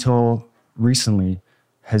 up until recently,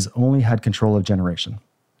 has only had control of generation.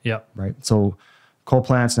 Yeah. Right? So coal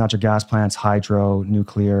plants, natural gas plants, hydro,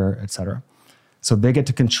 nuclear, et cetera. So they get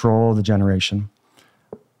to control the generation.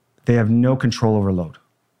 They have no control over load,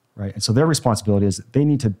 right? And so their responsibility is they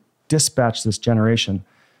need to dispatch this generation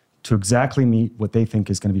to exactly meet what they think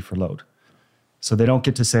is going to be for load. So they don't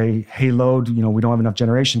get to say, hey, load, we don't have enough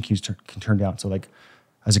generation queues can turn down. So like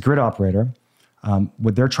as a grid operator,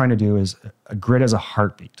 what they're trying to do is a grid has a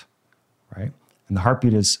heartbeat, right? And the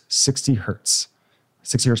heartbeat is 60 hertz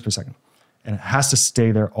per second. And it has to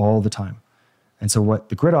stay there all the time. And so what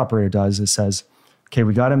the grid operator does is says, okay,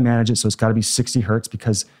 we got to manage it. So it's got to be 60 hertz,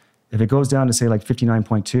 because if it goes down to say like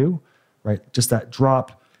 59.2, right, just that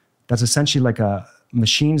drop, that's essentially like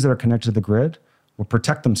machines that are connected to the grid will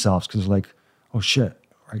protect themselves because they're like, oh shit,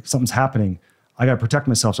 right, something's happening. I got to protect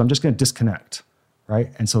myself. So I'm just going to disconnect,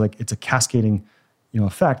 right? And so like it's a cascading,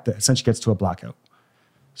 effect that essentially gets to a blackout.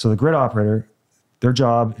 So the grid operator, their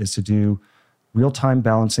job is to do real-time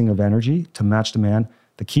balancing of energy to match demand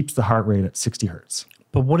that keeps the heart rate at 60 hertz.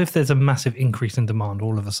 But what if there's a massive increase in demand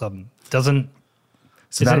all of a sudden? Is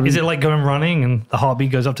it like going running and the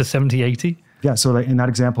heartbeat goes up to 70, 80? Yeah, so like in that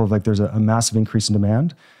example of like there's a massive increase in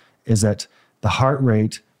demand, is that the heart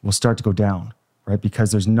rate will start to go down, right?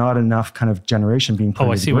 Because there's not enough kind of generation being put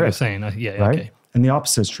into the grid. I see what you're saying. Yeah, right? Okay. And the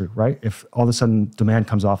opposite is true, right? If all of a sudden demand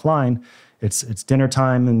comes offline, it's dinner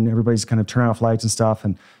time and everybody's kind of turning off lights and stuff,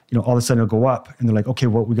 and all of a sudden it'll go up, and they're like, okay,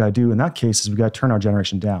 what we got to do in that case is we got to turn our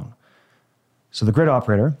generation down. So the grid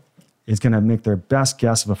operator is going to make their best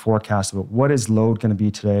guess of a forecast about what is load going to be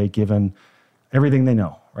today, given everything they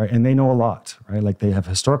know, right? And they know a lot, right? Like they have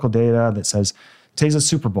historical data that says today's a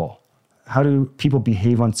Super Bowl. How do people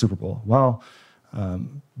behave on Super Bowl? Well,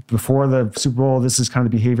 before the Super Bowl, this is kind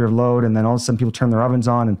of the behavior of load, and then all of a sudden people turn their ovens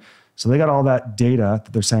on, and so they got all that data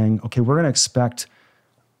that they're saying, okay, we're going to expect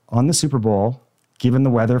on the Super Bowl, given the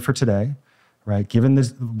weather for today, right? Given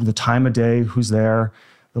the time of day, who's there,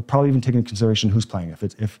 they'll probably even take into consideration who's playing.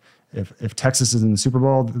 If Texas is in the Super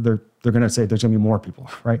Bowl, they're going to say there's going to be more people,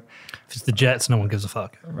 right? If it's the Jets, no one gives a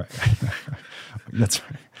fuck. Right. That's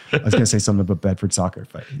right. I was going to say something about Bedford soccer,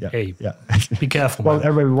 but yeah. Hey, yeah. Be careful. Well, man.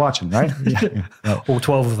 everybody be watching, right? Yeah. Right. All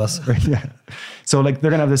 12 of us. Right, yeah. So like they're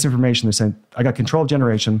going to have this information. They're saying, I got control of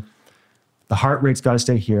generation. The heart rate's got to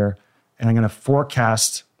stay here. And I'm going to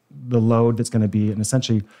forecast the load that's going to be. And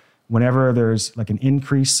essentially, whenever there's like an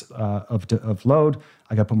increase of load,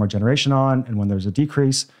 I got to put more generation on. And when there's a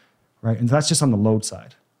decrease, right? And that's just on the load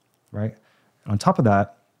side, right? And on top of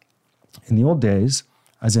that, in the old days,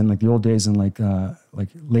 as in like the old days in like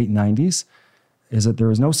late 90s, is that there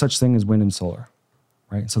was no such thing as wind and solar,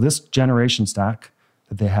 right? So this generation stack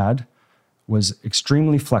that they had was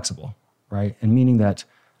extremely flexible, right? And meaning that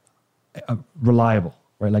reliable,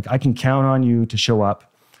 right? Like I can count on you to show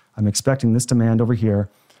up. I'm expecting this demand over here,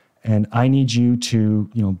 and I need you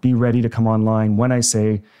to, be ready to come online when I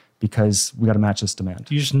say, because we got to match this demand.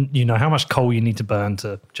 You know how much coal you need to burn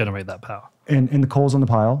to generate that power. And the coal's on the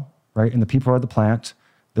pile, right? And the people are at the plant.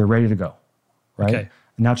 They're ready to go, right? Okay.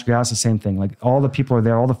 And natural gas, the same thing. Like all the people are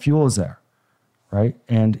there, all the fuel is there, right?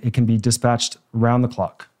 And it can be dispatched around the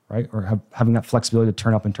clock, right? Or having that flexibility to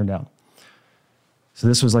turn up and turn down. So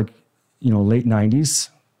this was like, late 90s,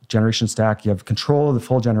 generation stack. You have control of the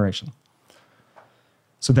full generation.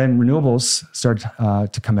 So then renewables started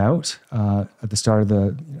to come out at the start of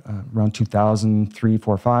the around 2003,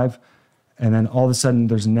 4, 5. And then all of a sudden,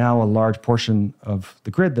 there's now a large portion of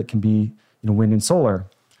the grid that can be wind and solar,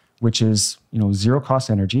 which is zero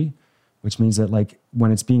cost energy, which means that like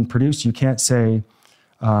when it's being produced, you can't say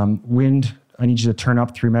wind, I need you to turn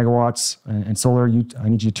up 3 megawatts, and solar, I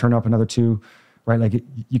need you to turn up another 2, right? Like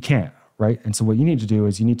you can't, right? And so what you need to do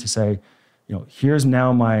is you need to say, here's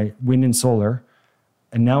now my wind and solar.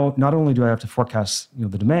 And now, not only do I have to forecast,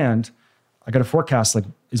 the demand, I got to forecast, like,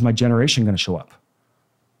 is my generation going to show up?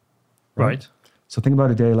 Right. So think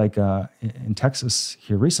about a day like in Texas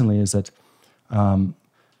here recently, is that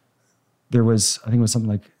there was, I think it was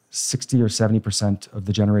something like 60 or 70% of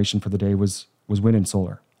the generation for the day was wind and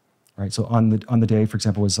solar, right? So on the day, for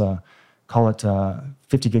example, was call it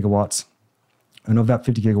 50 gigawatts. And of that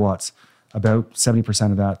 50 gigawatts, about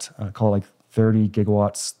 70% of that, call it like 30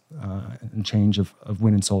 gigawatts and change of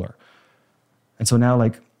wind and solar. And so now,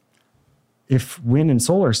 like, if wind and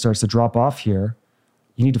solar starts to drop off here,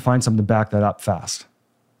 you need to find something to back that up fast,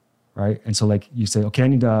 right? And so, like, you say, okay, I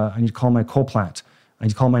need to call my coal plant. I need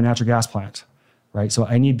to call my natural gas plant, right? So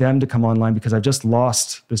I need them to come online because I've just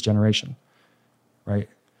lost this generation, right?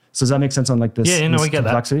 So does that make sense on like this? Yeah, this we get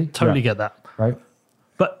complexity? that. Totally get that. Right.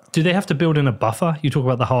 But do they have to build in a buffer? You talk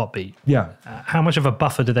about the heartbeat. Yeah. How much of a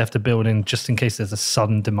buffer do they have to build in just in case there's a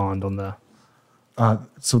sudden demand on the...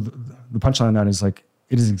 So the punchline on that is like,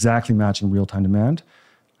 it is exactly matching real-time demand.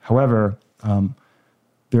 However,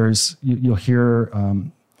 you'll hear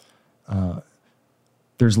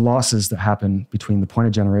there's losses that happen between the point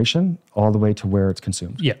of generation all the way to where it's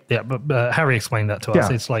consumed. Yeah. But Harry explained that to us.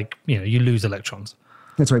 Yeah. It's like, you lose electrons.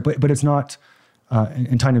 That's right. But it's not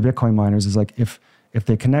in tiny Bitcoin miners is like if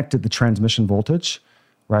they connected the transmission voltage,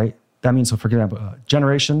 right? That means, so for example,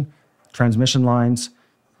 generation, transmission lines,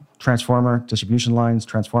 transformer, distribution lines,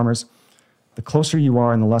 transformers. The closer you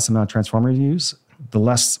are and the less amount of transformer you use, the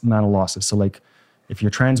less amount of losses. So like if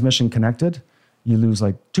you're transmission connected, you lose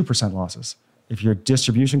like 2% losses. If you're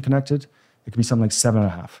distribution connected, it could be something like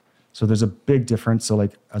 7.5. So there's a big difference. So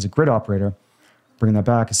like as a grid operator, bringing that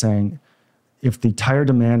back is saying, if the tire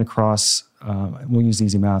demand across, we'll use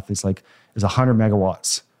easy math, is 100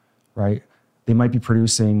 megawatts, right? They might be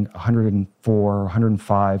producing 104,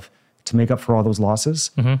 105 to make up for all those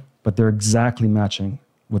losses, but they're exactly matching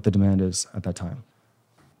what the demand is at that time.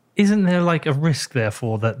 Isn't there like a risk,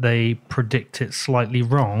 therefore, that they predict it slightly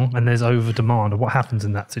wrong and there's over demand? Or what happens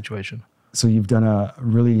in that situation? So you've done a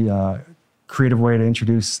really creative way to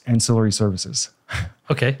introduce ancillary services.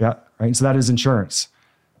 Okay. Yeah, right. So that is insurance,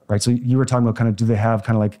 right? So you were talking about do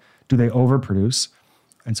they overproduce?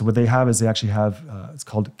 And so what they have is they actually have, it's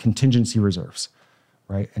called contingency reserves,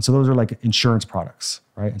 right? And so those are like insurance products,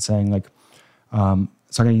 right? And saying like, so I'm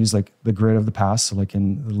going to use like the grid of the past, so like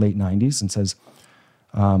in the late 90s, and says,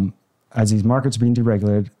 as these markets are being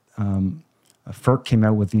deregulated, FERC came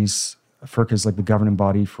out with these. FERC is like the governing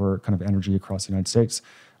body for kind of energy across the United States.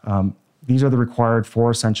 These are the required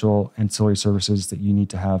 4 essential ancillary services that you need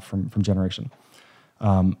to have from generation.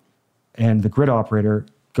 And the grid operator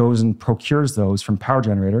goes and procures those from power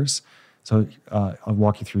generators. So I'll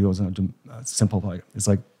walk you through those in a simple way. It's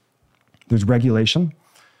like there's regulation.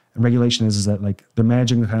 And regulation is that like they're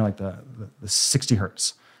managing kind of like the 60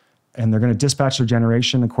 hertz. And they're going to dispatch their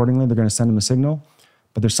generation accordingly. They're going to send them a signal.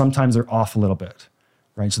 But there's sometimes they're off a little bit,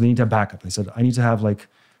 right? So they need to have backup. They said, I need to have like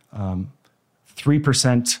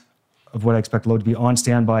 3% of what I expect load to be on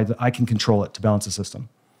standby that I can control it to balance the system.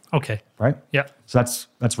 Okay. Right? Yeah. So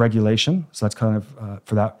that's regulation. So that's kind of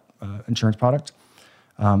for that insurance product.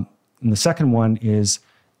 And the second one is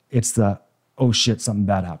it's the, oh shit, something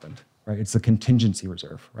bad happened, right? It's the contingency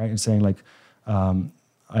reserve, right? It's saying like,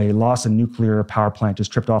 I lost a nuclear power plant, just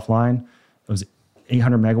tripped offline. It was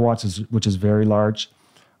 800 megawatts, which is very large.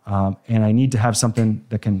 And I need to have something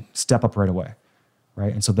that can step up right away,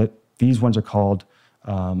 right? And so these ones are called,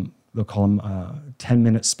 they'll call them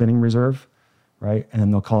 10-minute spinning reserve, right? And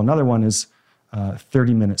then they'll call another one is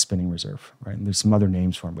 30-minute spinning reserve, right? And there's some other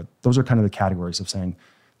names for them, but those are kind of the categories of saying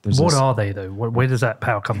there's What are they though? Where does that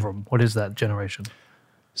power come from? What is that generation?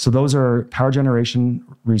 So those are power generation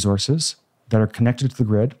resources that are connected to the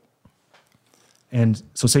grid. And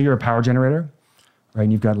so say you're a power generator, right?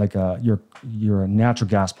 And you've got like you're a natural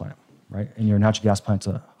gas plant, right? And your natural gas plant's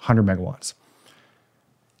 100 megawatts.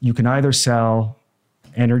 You can either sell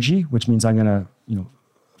energy, which means I'm going to,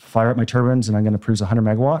 fire up my turbines and I'm going to produce 100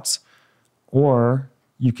 megawatts, or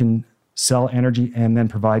you can sell energy and then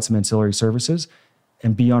provide some ancillary services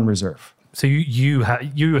and be on reserve. So you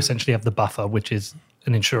essentially have the buffer, which is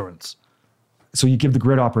an insurance. So you give the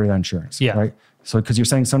grid operator that insurance, right? So because you're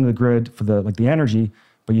saying some of the grid for the energy,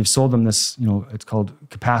 but you've sold them this, it's called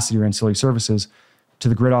capacity or ancillary services to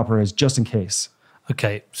the grid operators just in case.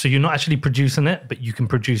 Okay, so you're not actually producing it, but you can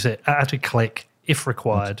produce it at a click if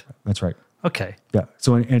required. That's right. Okay. Yeah.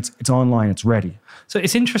 So it's online. It's ready. So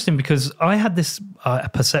it's interesting because I had this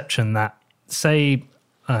perception that, say,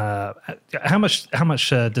 how much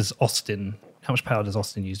does Austin? How much power does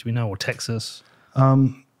Austin use? Do we know, or Texas?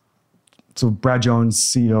 So Brad Jones,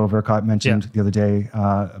 CEO of ERCOT, mentioned the other day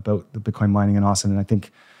about the Bitcoin mining in Austin, and I think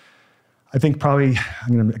probably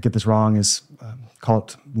I'm going to get this wrong. Is call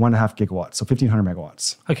it 1.5 gigawatts, so 1,500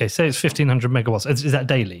 megawatts. Okay, say it's 1,500 megawatts. Is that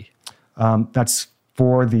daily? That's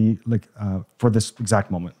for for this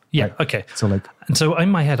exact moment. Yeah. Right? Okay. So so in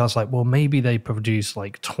my head, I was like, well, maybe they produce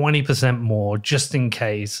like 20% more just in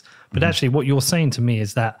case. But actually, what you're saying to me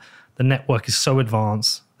is that the network is so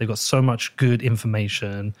advanced. They've got so much good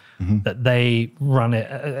information that they run it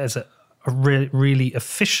as a really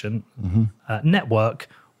efficient network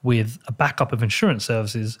with a backup of insurance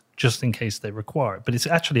services just in case they require it. But it's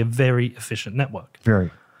actually a very efficient network. Very,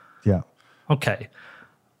 yeah. Okay.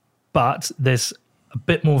 But there's a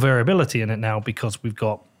bit more variability in it now because we've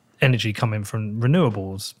got energy coming from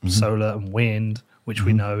renewables, solar and wind, which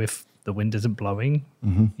we know if the wind isn't blowing,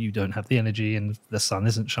 you don't have the energy, and the sun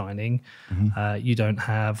isn't shining, you don't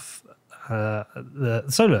have the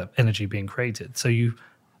solar energy being created. So you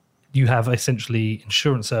have essentially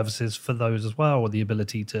insurance services for those as well, or the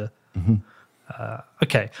ability to...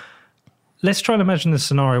 okay, let's try and imagine a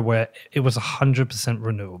scenario where it was 100%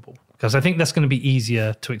 renewable, because I think that's going to be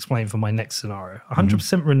easier to explain for my next scenario.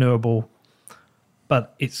 100% renewable,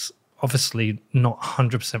 but it's obviously not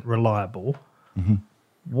 100% reliable.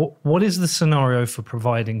 What is the scenario for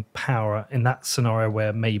providing power in that scenario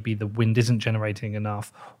where maybe the wind isn't generating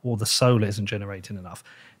enough or the solar isn't generating enough?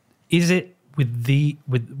 Is it with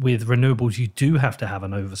renewables you do have to have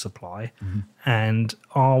an oversupply, and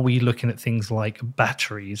are we looking at things like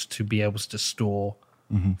batteries to be able to store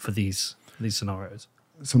for these scenarios?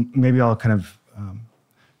 So maybe I'll kind of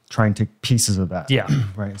try and take pieces of that. Yeah.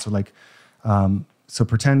 Right. So like, so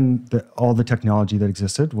pretend that all the technology that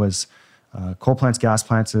existed was coal plants, gas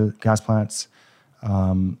plants, and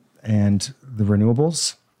the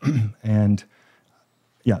renewables, and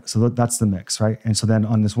so that's the mix, right? And so then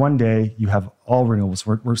on this one day, you have all renewables.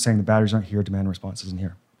 We're saying the batteries aren't here, demand response isn't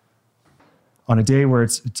here. On a day where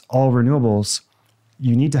it's all renewables,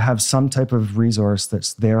 you need to have some type of resource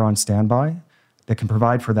that's there on standby that can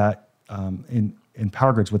provide for that. In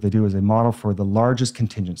power grids, what they do is they model for the largest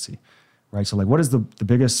contingency, right? So like, what is the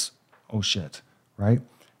biggest, oh shit, right?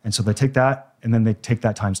 And so they take that and then they take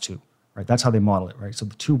that times 2, right? That's how they model it, right? So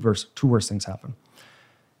the two worst things happen.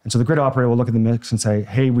 And so the grid operator will look at the mix and say,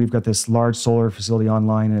 hey, we've got this large solar facility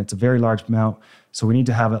online and it's a very large amount. So we need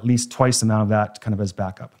to have at least twice the amount of that kind of as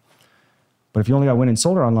backup. But if you only got wind and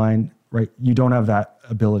solar online, right, you don't have that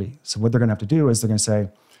ability. So what they're going to have to do is they're going to say,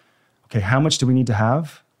 okay, how much do we need to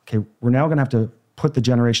have? Okay, we're now going to have to put the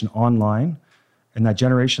generation online. And that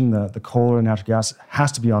generation, the coal or natural gas,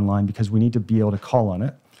 has to be online because we need to be able to call on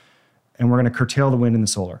it. And we're going to curtail the wind and the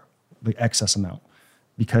solar, the excess amount,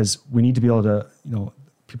 because we need to be able to,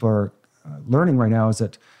 people are learning right now is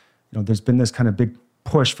that, there's been this kind of big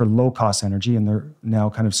push for low-cost energy, and they're now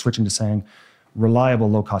kind of switching to saying reliable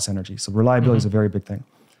low-cost energy. So reliability is a very big thing.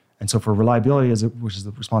 And so for reliability, which is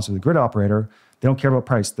the responsibility of the grid operator, they don't care about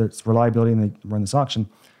price. It's reliability, and they run this auction.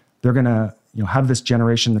 They're going to have this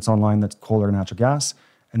generation that's online that's coal or natural gas,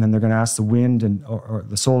 and then they're going to ask the wind or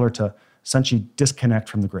the solar to essentially disconnect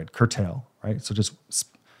from the grid, curtail, right? So just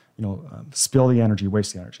spill the energy,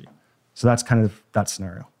 waste the energy. So that's kind of that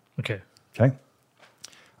scenario. Okay.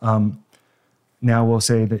 Now we'll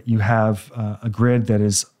say that you have a grid that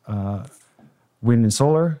is wind and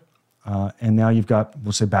solar, and now you've got,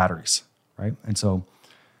 we'll say, batteries, right? And so,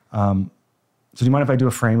 do you mind if I do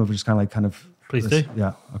a frame of just kind of? Please this? do.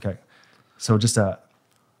 Yeah. Okay. So just I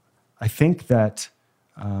think that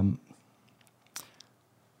I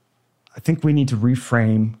think we need to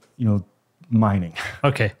reframe, mining.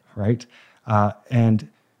 Okay. Right. And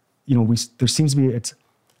there seems to be, it's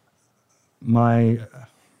my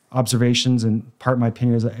observations and part of my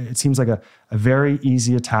opinion is that it seems like a very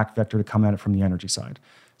easy attack vector to come at it from the energy side.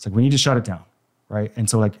 It's like we need to shut it down, right? And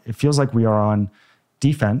so like it feels like we are on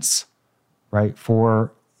defense, right?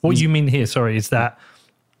 For what you mean here, sorry, is that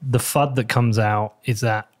the FUD that comes out is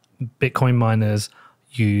that Bitcoin miners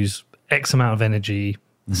use X amount of energy,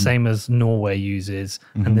 the same as Norway uses,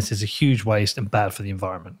 and this is a huge waste and bad for the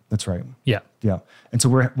environment. That's right. Yeah. Yeah. And so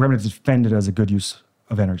we're going to defend it as a good use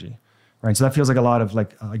of energy, right? So that feels like a lot of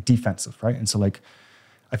like defensive, right? And so like,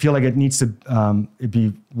 I feel like it needs to, it'd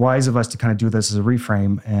be wise of us to kind of do this as a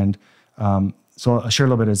reframe. And so I'll share a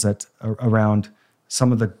little bit is that around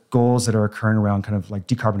some of the goals that are occurring around kind of like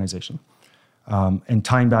decarbonization and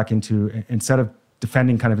tying back into, instead of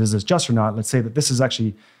defending kind of is this just or not, let's say that this is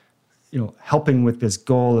actually, helping with this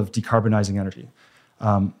goal of decarbonizing energy.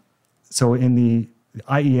 So in the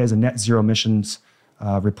IEA has a net zero emissions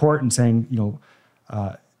report and saying,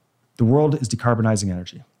 the world is decarbonizing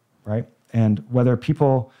energy, right? And whether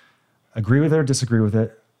people agree with it or disagree with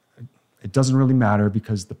it, it doesn't really matter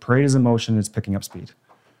because the parade is in motion and it's picking up speed,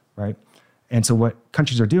 right? And so what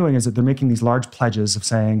countries are doing is that they're making these large pledges of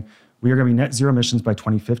saying, we are going to be net zero emissions by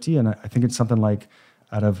 2050. And I think it's something like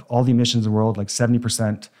out of all the emissions in the world, like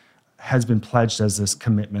 70% has been pledged as this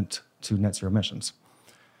commitment to net zero emissions.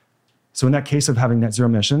 So in that case of having net zero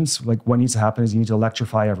emissions, like what needs to happen is you need to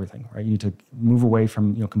electrify everything, right? You need to move away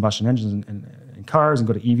from combustion engines in cars and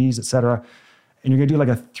go to EVs, et cetera. And you're going to do like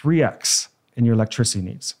a 3x in your electricity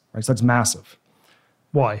needs, right? So that's massive.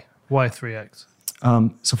 Why? Why 3x?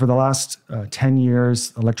 So for the last 10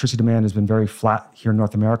 years, electricity demand has been very flat here in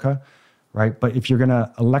North America, right? But if you're going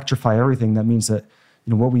to electrify everything, that means that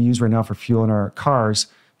what we use right now for fuel in our cars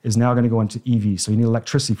is now going to go into EV. So you need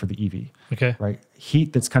electricity for the EV, okay, right?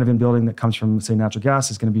 Heat that's kind of in building that comes from, say, natural gas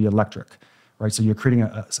is going to be electric, right? So you're creating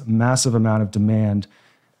a massive amount of demand,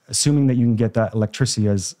 assuming that you can get that electricity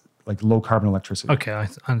as like low carbon electricity. Okay, I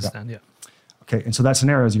understand, yeah. Okay, and so that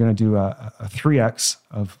scenario is you're going to do a 3x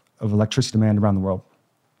of electricity demand around the world.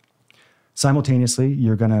 Simultaneously,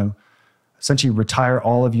 you're going to essentially retire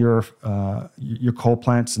all of your coal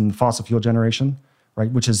plants and fossil fuel generation,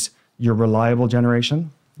 right? Which is your reliable generation,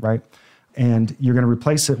 right? And you're going to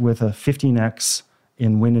replace it with a 15x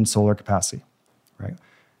in wind and solar capacity, right?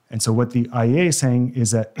 And so what the IEA is saying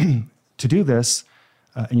is that to do this,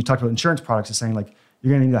 and you talked about insurance products, is saying like,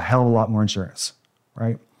 you're going to need a hell of a lot more insurance,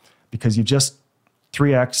 right? Because you've just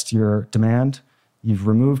 3x'd your demand. You've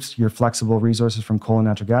removed your flexible resources from coal and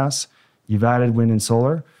natural gas. You've added wind and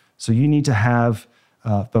solar. So you need to have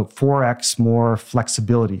about 4x more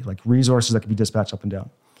flexibility, like resources that can be dispatched up and down.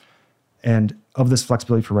 And of this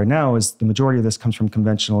flexibility for right now is the majority of this comes from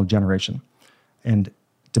conventional generation. And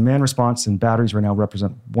demand response in batteries right now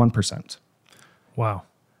represent 1%. Wow.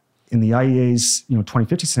 In the IEA's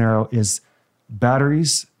 2050 scenario is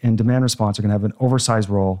batteries and demand response are going to have an oversized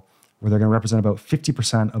role where they're going to represent about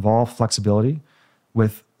 50% of all flexibility,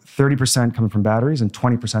 with 30% coming from batteries and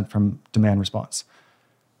 20% from demand response.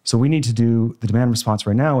 So we need to do the demand response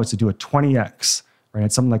right now is to do a 20x, right?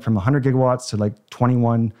 It's something like from 100 gigawatts to like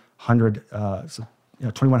 2,100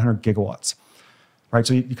 gigawatts, right?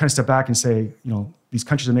 So you kind of step back and say, these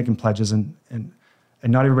countries are making pledges and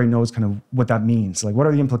not everybody knows kind of what that means. Like, what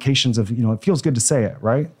are the implications of, it feels good to say it,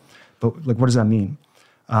 right? But like, what does that mean?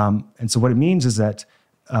 And so what it means is that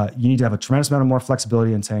you need to have a tremendous amount of more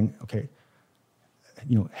flexibility in saying, okay,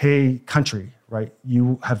 hey, country, right?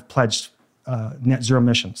 You have pledged net zero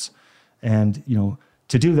emissions. And,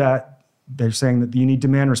 to do that, they're saying that you need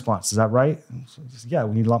demand response. Is that right? And so yeah,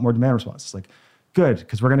 we need a lot more demand response. It's like, good,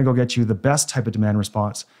 because we're going to go get you the best type of demand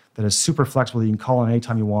response that is super flexible, that you can call on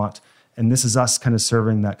anytime you want. And this is us kind of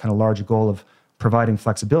serving that kind of larger goal of providing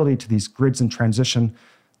flexibility to these grids in transition,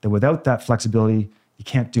 that without that flexibility, you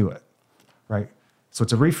can't do it, right? So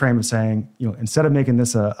it's a reframe of saying, instead of making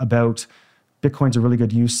this about Bitcoin's a really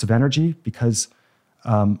good use of energy because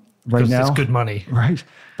right now it's good money, right?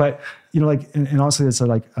 But and honestly, it's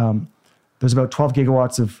like there's about 12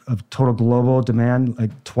 gigawatts of total global demand,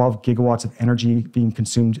 like 12 gigawatts of energy being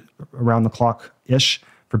consumed around the clock ish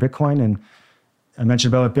for Bitcoin. And I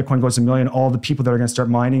mentioned about if Bitcoin goes to 1 million, all the people that are going to start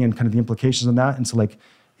mining and kind of the implications of that. And so like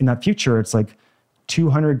in that future, it's like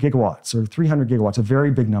 200 gigawatts or 300 gigawatts, a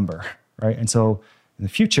very big number, right? And so in the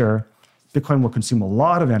future, Bitcoin will consume a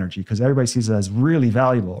lot of energy because everybody sees it as really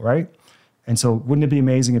valuable, right? And so wouldn't it be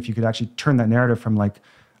amazing if you could actually turn that narrative from like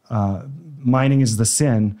mining is the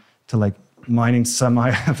sin to like mining semi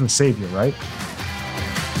of the savior, right?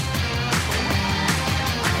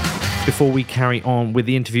 Before we carry on with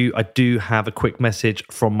the interview, I do have a quick message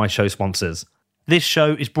from my show sponsors. This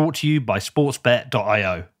show is brought to you by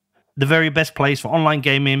sportsbet.io, the very best place for online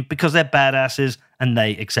gaming because they're badasses and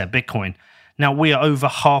they accept Bitcoin. Now, we are over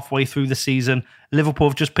halfway through the season. Liverpool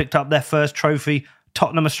have just picked up their first trophy.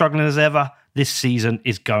 Tottenham are struggling as ever. This season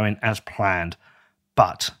is going as planned.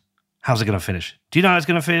 But how's it going to finish? Do you know how it's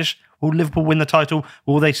going to finish? Will Liverpool win the title?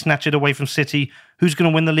 Will they snatch it away from City? Who's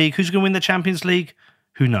going to win the league? Who's going to win the Champions League?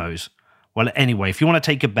 Who knows? Well, anyway, if you want to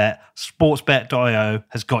take a bet, sportsbet.io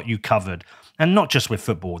has got you covered. And not just with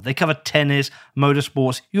football. They cover tennis,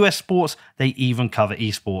 motorsports, US sports. They even cover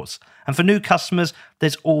esports. And for new customers,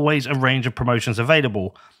 there's always a range of promotions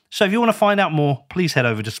available. So if you want to find out more, please head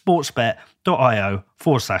over to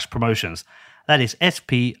sportsbet.io/promotions. That is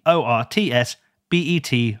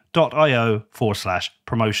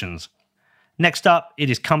sportsbet.io/promotions. Next up, it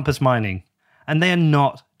is Compass Mining. And they are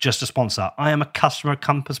not just a sponsor. I am a customer of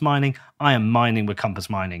Compass Mining. I am mining with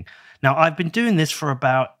Compass Mining. Now, I've been doing this for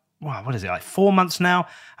about, like 4 months now,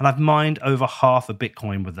 and I've mined over half a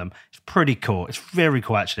Bitcoin with them. It's pretty cool. It's very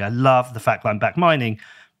cool, actually. I love the fact that I'm back mining,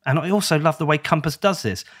 and I also love the way Compass does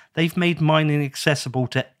this. They've made mining accessible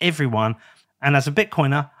to everyone, and as a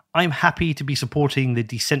Bitcoiner, I'm happy to be supporting the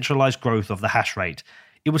decentralized growth of the hash rate.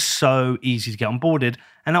 It was so easy to get onboarded,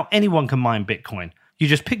 and now anyone can mine Bitcoin. You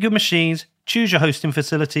just pick your machines, choose your hosting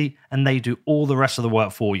facility, and they do all the rest of the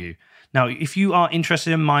work for you. Now, if you are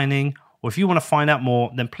interested in mining, or if you want to find out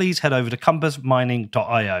more, then please head over to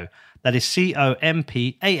compassmining.io. That is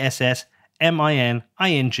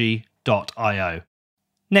COMPASSMINING.io.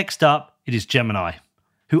 Next up, it is Gemini,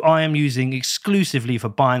 who I am using exclusively for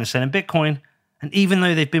buying and selling Bitcoin. And even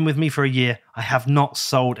though they've been with me for a year, I have not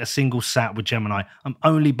sold a single sat with Gemini. I'm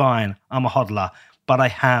only buying. I'm a hodler, but I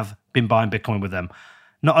have been buying Bitcoin with them.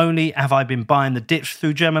 Not only have I been buying the dips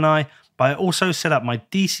through Gemini, but I also set up my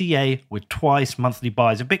DCA with twice monthly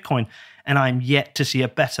buys of Bitcoin, and I'm yet to see a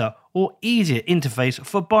better or easier interface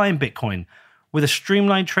for buying Bitcoin. With a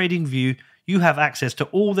streamlined trading view, you have access to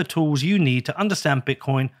all the tools you need to understand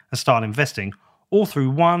Bitcoin and start investing, all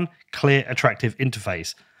through one clear, attractive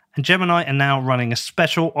interface. And Gemini are now running a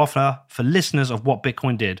special offer for listeners of What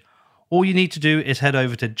Bitcoin Did. All you need to do is head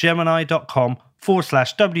over to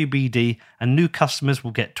gemini.com/WBD, and new customers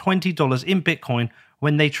will get $20 in Bitcoin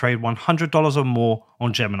when they trade $100 or more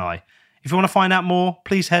on Gemini. If you want to find out more,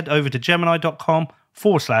 please head over to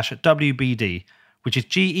gemini.com/WBD. which is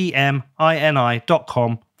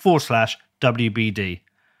gemini.com/WBD.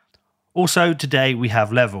 Also, today we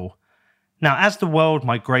have Level. Now, as the world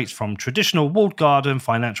migrates from traditional walled garden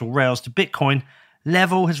financial rails to Bitcoin,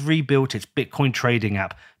 Level has rebuilt its Bitcoin trading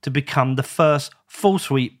app to become the first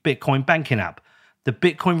full-suite Bitcoin banking app. The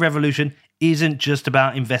Bitcoin revolution isn't just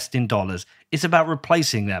about investing dollars, it's about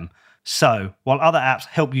replacing them. So, while other apps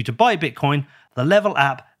help you to buy Bitcoin, the Level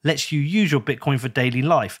app lets you use your Bitcoin for daily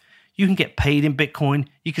life. You can get paid in Bitcoin,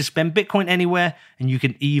 you can spend Bitcoin anywhere, and you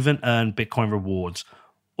can even earn Bitcoin rewards.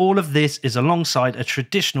 All of this is alongside a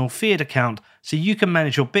traditional fiat account, so you can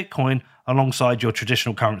manage your Bitcoin alongside your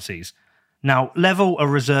traditional currencies. Now, Level are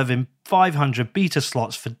reserving 500 beta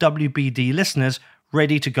slots for WBD listeners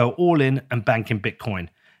ready to go all in and bank in Bitcoin.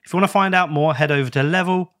 If you want to find out more, head over to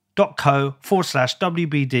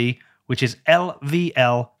level.co/WBD, which is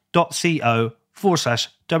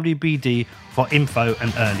lvl.co/WBD for info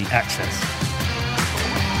and early access.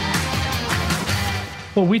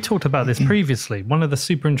 Well, we talked about this previously. One of the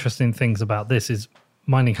super interesting things about this is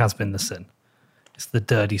mining has been the sin. It's the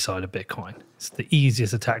dirty side of Bitcoin. It's the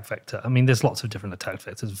easiest attack vector. I mean, there's lots of different attack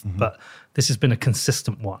vectors, but this has been a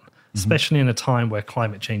consistent one, especially in a time where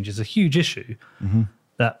climate change is a huge issue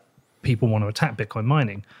that people want to attack Bitcoin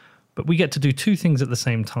mining. But we get to do two things at the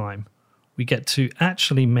same time. We get to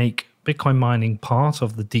actually make Bitcoin mining part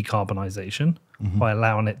of the decarbonization by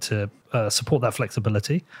allowing it to support that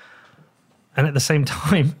flexibility. And at the same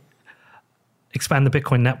time, expand the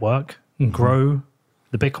Bitcoin network and grow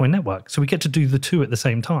the Bitcoin network. So we get to do the two at the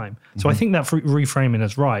same time. So I think that reframing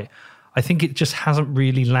is right. I think it just hasn't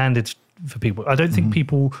really landed for people. I don't think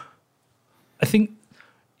people, I think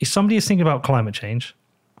if somebody is thinking about climate change,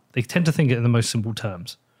 they tend to think it in the most simple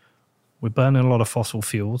terms. We're burning a lot of fossil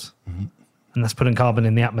fuels and that's putting carbon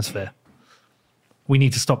in the atmosphere. We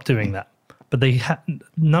need to stop doing that. But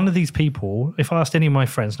none of these people, if I asked any of my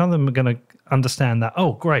friends, none of them are going to understand that,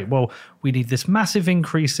 oh, great, well, we need this massive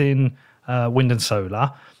increase in wind and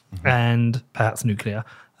solar and perhaps nuclear.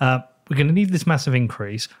 We're going to need this massive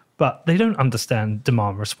increase, but they don't understand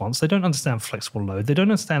demand response. They don't understand flexible load. They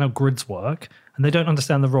don't understand how grids work, and they don't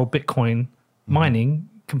understand the role Bitcoin mining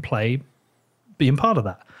can play being part of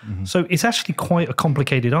that. So it's actually quite a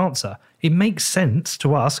complicated answer. It makes sense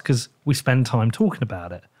to us because we spend time talking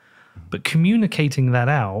about it. But communicating that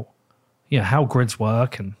out, how grids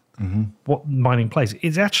work and what mining plays,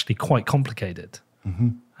 is actually quite complicated.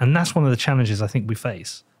 And that's one of the challenges I think we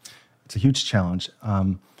face. It's a huge challenge.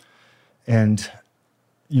 And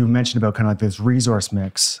you mentioned about kind of like this resource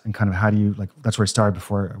mix and kind of how do you, like, that's where I started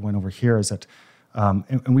before I went over here, is that,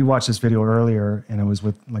 and we watched this video earlier, and it was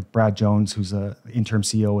with like Brad Jones, who's the interim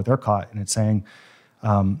CEO with ERCOT, and it's saying,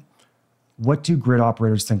 what do grid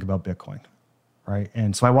operators think about Bitcoin? Right.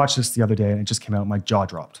 And so I watched this the other day and it just came out, my jaw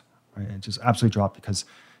dropped, right? It just absolutely dropped because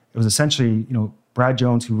it was essentially, Brad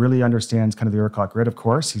Jones, who really understands kind of the ERCOT grid, of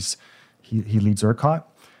course, he leads ERCOT.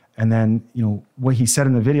 And then, what he said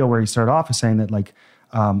in the video where he started off is saying that like,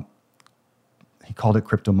 he called it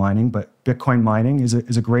crypto mining, but Bitcoin mining is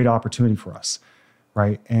a great opportunity for us,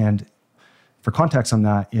 right? And for context on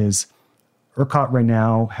that is ERCOT right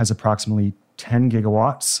now has approximately 10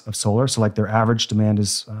 gigawatts of solar. So like their average demand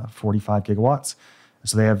is 45 gigawatts.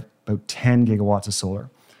 So they have about 10 gigawatts of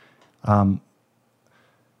solar.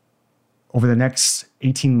 Over the next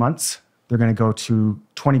 18 months, they're going to go to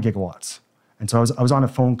 20 gigawatts. And so I was on a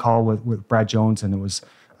phone call with Brad Jones, and it was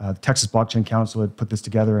the Texas Blockchain Council had put this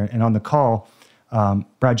together. And on the call,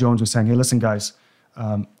 Brad Jones was saying, hey, listen, guys,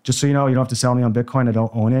 just so you know, you don't have to sell me on Bitcoin. I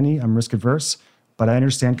don't own any. I'm risk averse. But I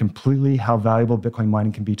understand completely how valuable Bitcoin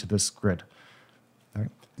mining can be to this grid. Right?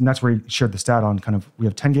 And that's where he shared the stat on kind of, we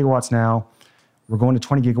have 10 gigawatts now. We're going to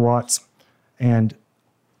 20 gigawatts. And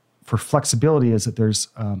for flexibility is that there's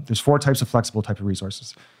four types of flexible type of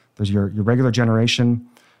resources. There's your regular generation.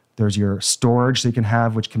 There's your storage that you can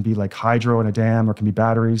have, which can be like hydro in a dam, or can be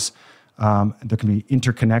batteries. There can be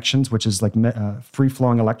interconnections, which is like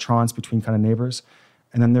free-flowing electrons between kind of neighbors.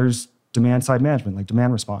 And then there's demand-side management, like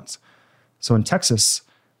demand response. So in Texas,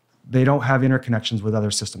 they don't have interconnections with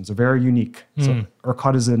other systems. They're very unique. So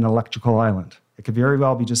ERCOT is an electrical island. It could very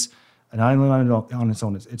well be just an island on its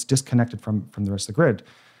own. It's disconnected from the rest of the grid,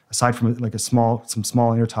 aside from like some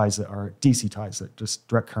small interties that are DC ties, that just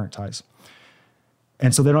direct current ties.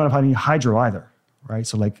 And so they don't have any hydro either, right?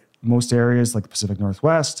 So like most areas, like the Pacific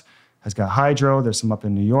Northwest, has got hydro. There's some up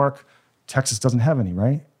in New York. Texas doesn't have any,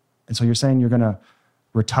 right? And so you're saying you're going to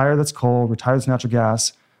retire this coal, retire this natural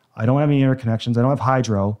gas. I don't have any interconnections. I don't have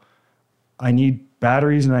hydro. I need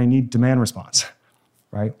batteries and I need demand response,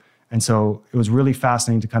 right? And so it was really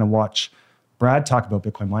fascinating to kind of watch Brad talk about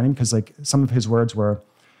Bitcoin mining, because like some of his words were,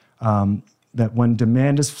 that when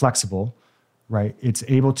demand is flexible, right, it's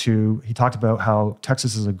able to, he talked about how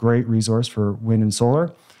Texas is a great resource for wind and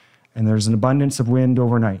solar, and there's an abundance of wind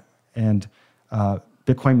overnight. And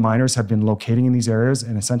Bitcoin miners have been locating in these areas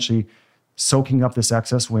and essentially soaking up this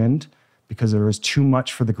excess wind because there was too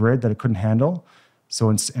much for the grid that it couldn't handle. So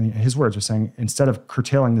and his words were saying, instead of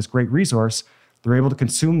curtailing this great resource, they're able to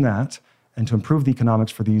consume that and to improve the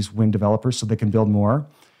economics for these wind developers so they can build more.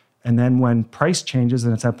 And then when price changes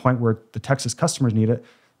and it's at a point where the Texas customers need it,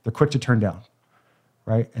 they're quick to turn down,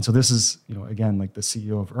 right? And so this is, again, like the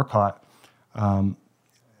CEO of ERCOT.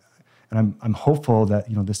 And I'm hopeful that,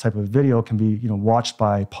 this type of video can be, watched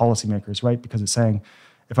by policymakers, right? Because it's saying,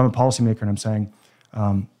 if I'm a policymaker and I'm saying,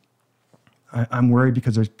 I'm worried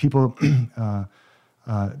because there's people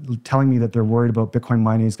telling me that they're worried about Bitcoin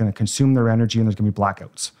mining is going to consume their energy and there's going to be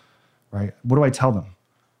blackouts, right? What do I tell them,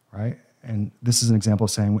 right? And this is an example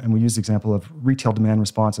of saying, and we use the example of retail demand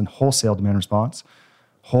response and wholesale demand response.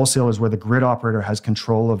 Wholesale is where the grid operator has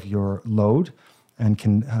control of your load and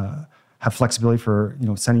can have flexibility for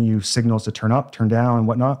sending you signals to turn up, turn down, and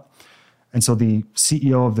whatnot. And so the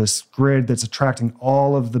CEO of this grid that's attracting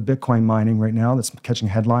all of the Bitcoin mining right now, that's catching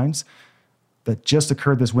headlines, that just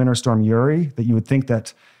occurred this winter storm Uri, that you would think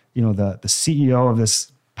that the CEO of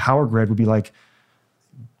this power grid would be like,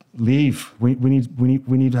 leave. We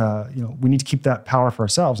need to keep that power for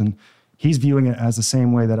ourselves. And he's viewing it as the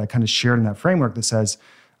same way that I kind of shared in that framework that says,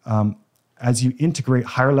 as you integrate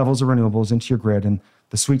higher levels of renewables into your grid, and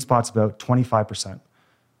the sweet spot's about 25%.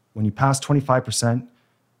 When you pass 25%,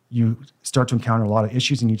 you start to encounter a lot of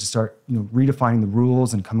issues and you need to start redefining the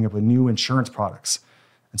rules and coming up with new insurance products.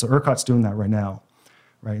 And so ERCOT's doing that right now,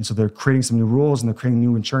 right? And so they're creating some new rules and they're creating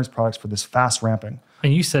new insurance products for this fast ramping.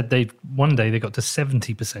 And you said one day they got to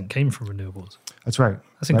 70% came from renewables. That's right.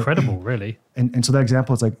 That's incredible, really. And so that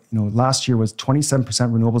example is like, last year was 27%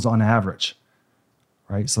 renewables on average,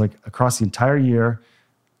 right? So like across the entire year,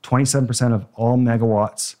 27% of all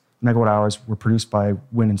megawatt hours were produced by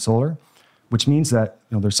wind and solar, which means that,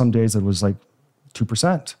 there's some days that it was like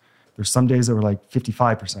 2%. There's some days that were like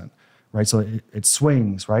 55%, right? So it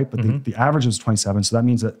swings, right? But the average was 27. So that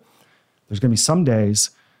means that there's going to be some days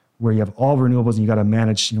where you have all renewables and you got to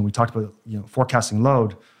manage, we talked about, forecasting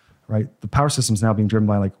load, right? The power system is now being driven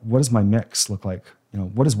by like, what does my mix look like?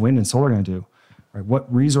 What is wind and solar going to do, right?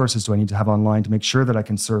 What resources do I need to have online to make sure that I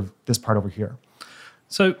can serve this part over here?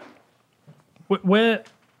 So where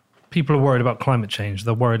people are worried about climate change,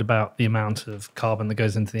 they're worried about the amount of carbon that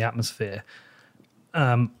goes into the atmosphere.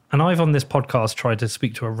 And I've on this podcast tried to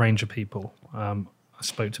speak to a range of people. I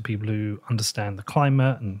spoke to people who understand the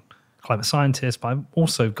climate and climate scientists, but I've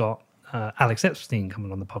also got Alex Epstein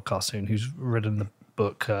coming on the podcast soon, who's written the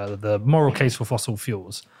book, The Moral Case for Fossil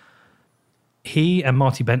Fuels. He and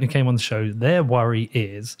Marty Bent, who came on the show, their worry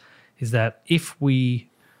is that if we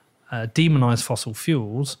demonize fossil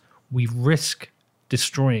fuels, we risk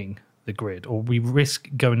destroying the grid, or we risk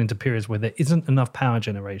going into periods where there isn't enough power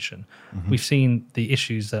generation. We've seen the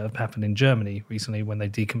issues that have happened in Germany recently when they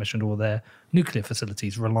decommissioned all their nuclear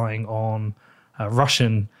facilities, relying on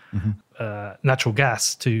Russian natural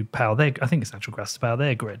gas to power their, I think it's natural gas to power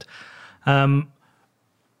their grid.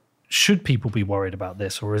 Should people be worried about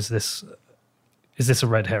this, or is this a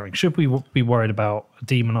red herring? Should we be worried about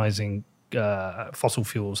demonizing fossil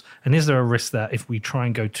fuels? And is there a risk that if we try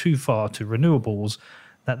and go too far to renewables,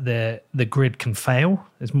 that the grid can fail,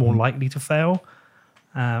 is more likely to fail?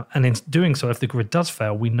 And in doing so, if the grid does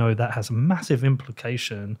fail, we know that has a massive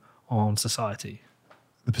implication on society.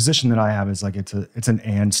 The position that I have is like it's an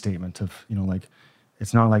and statement of,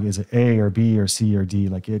 it's not like is it A or B or C or D,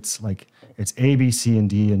 it's A, B, C, and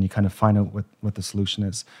D, and you kind of find out what the solution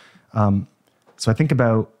is. So I think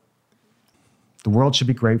about the world should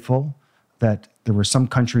be grateful that there were some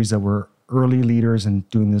countries that were early leaders in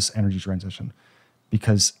doing this energy transition,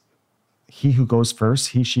 because he who goes first,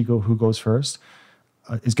 who goes first,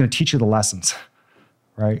 is going to teach you the lessons,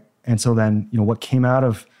 right? And so then, what came out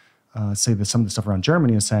of, say, some of the stuff around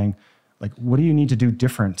Germany is saying, like, what do you need to do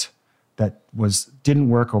different that didn't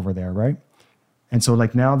work over there, right? And so,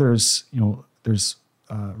 like, now there's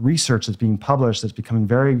research that's being published that's becoming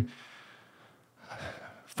very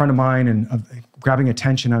front of mind and grabbing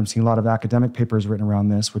attention. I'm seeing a lot of academic papers written around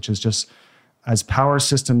this, which is just as power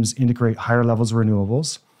systems integrate higher levels of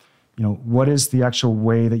renewables, what is the actual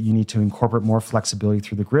way that you need to incorporate more flexibility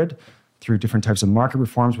through the grid, through different types of market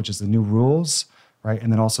reforms, which is the new rules, right?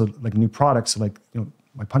 And then also like new products. So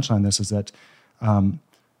my punchline on this is that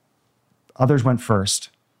others went first.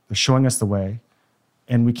 They're showing us the way,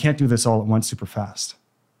 and we can't do this all at once super fast,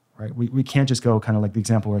 right? We can't just go kind of like the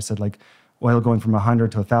example where I said like oil going from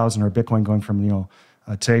 100 to 1,000 or Bitcoin going from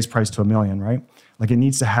today's price to $1 million, right? Like it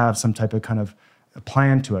needs to have some type of kind of a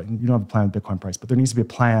plan to it. You don't have a plan with Bitcoin price, but there needs to be a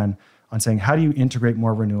plan on saying, how do you integrate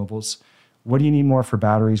more renewables? What do you need more for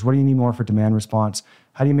batteries? What do you need more for demand response?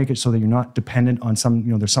 How do you make it so that you're not dependent on some,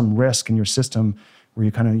 there's some risk in your system where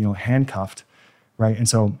you're kind of, handcuffed, right? And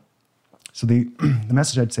so the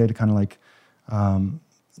message I'd say to kind of like, kind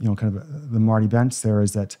of the Marty Bentz there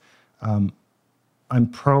is that I'm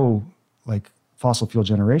pro like fossil fuel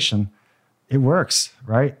generation. It works,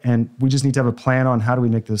 right? And we just need to have a plan on how do we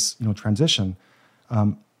make this, transition.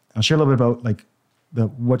 I'll share a little bit about like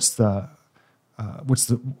what's the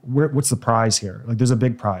prize here? Like there's a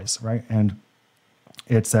big prize, right? And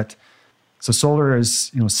it's that, so solar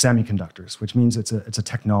is, semiconductors, which means it's a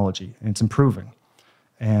technology and it's improving.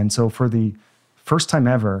 And so for the first time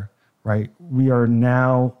ever, right, we are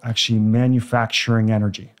now actually manufacturing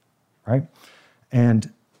energy, right?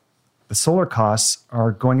 And the solar costs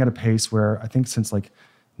are going at a pace where I think since like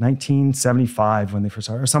 1975 when they first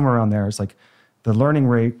started, or somewhere around there, it's like the learning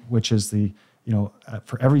rate, which is the,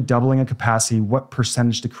 for every doubling of capacity, what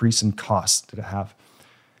percentage decrease in cost did it have?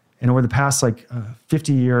 And over the past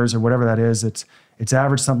 50 years or whatever that is, it's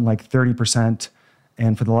averaged something like 30%.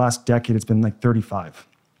 And for the last decade, it's been like 35.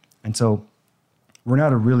 And so we're now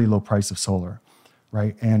at a really low price of solar,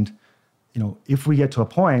 right? And, if we get to a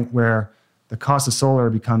point where the cost of solar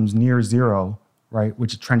becomes near zero, right,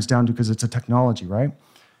 which it trends down to because it's a technology, right?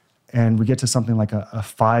 And we get to something like a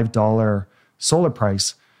 $5 solar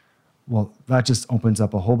price, well, that just opens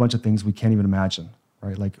up a whole bunch of things we can't even imagine,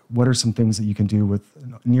 right? Like what are some things that you can do with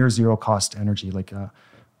near zero cost energy? Like I'm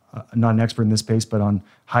not an expert in this space, but on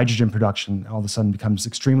hydrogen production, all of a sudden becomes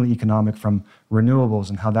extremely economic from renewables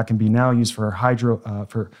and how that can be now used for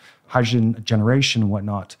hydrogen generation and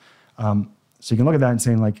whatnot. So you can look at that and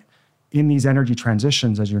saying like, in these energy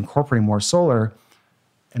transitions, as you're incorporating more solar,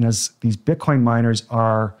 and as these Bitcoin miners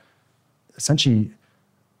are essentially,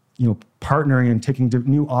 partnering and taking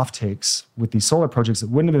new offtakes with these solar projects that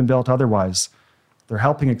wouldn't have been built otherwise, they're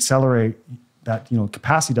helping accelerate that,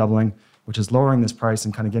 capacity doubling, which is lowering this price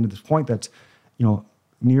and kind of getting to this point that,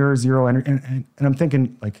 near zero energy. And I'm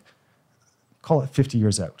thinking like, call it 50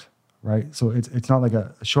 years out, right? So it's not like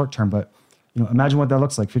a short term, but, imagine what that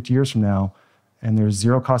looks like 50 years from now. And there's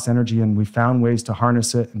zero cost energy, and we found ways to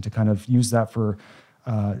harness it and to kind of use that for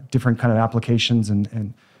different kind of applications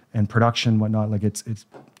and production, and whatnot. Like it's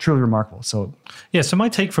truly remarkable. So yeah. So my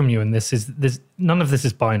take from you in this is none of this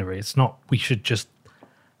is binary. It's not we should just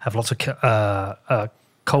have lots of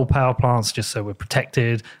coal power plants just so we're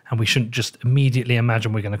protected, and we shouldn't just immediately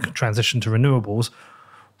imagine we're going to transition to renewables.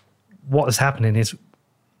 What is happening is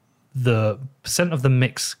the percent of the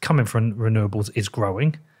mix coming from renewables is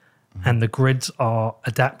growing. And the grids are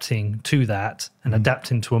adapting to that and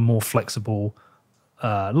adapting to a more flexible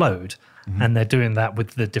load. And they're doing that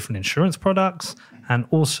with the different insurance products and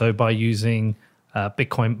also by using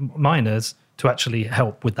Bitcoin miners to actually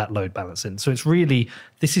help with that load balancing. So it's really,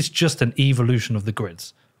 this is just an evolution of the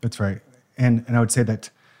grids. That's right. And I would say that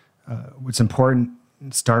what's important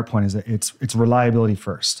start point is that it's reliability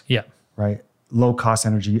first. Yeah. Right? Low cost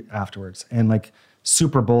energy afterwards. And like,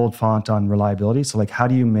 super bold font on reliability. So like, how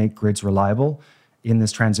do you make grids reliable in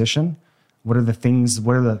this transition? What are the things,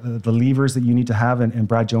 what are the levers that you need to have? And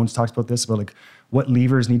Brad Jones talks about this, about like what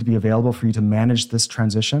levers need to be available for you to manage this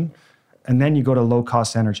transition. And then you go to low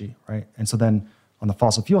cost energy, right? And so then on the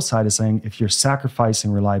fossil fuel side is saying, if you're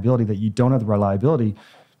sacrificing reliability, that you don't have the reliability,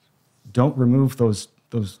 don't remove those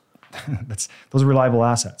those reliable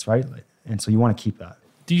assets, right? And so you want to keep that.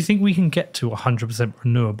 Do you think we can get to 100%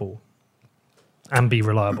 renewable and be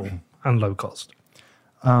reliable and low cost?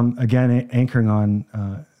 Again, anchoring on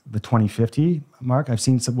the 2050 mark, I've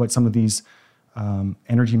seen what some of these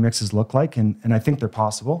energy mixes look like, and I think they're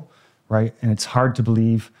possible, right? And it's hard to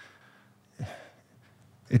believe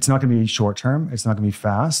it's not going to be short term, it's not going to be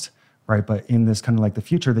fast, right? But in this kind of like the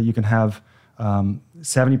future, that you can have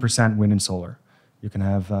 70% wind and solar, you can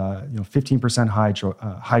have 15%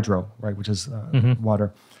 hydro, right, which is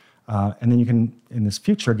water. And then you can, in this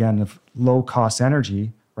future again of low cost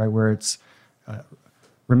energy, right, where it's,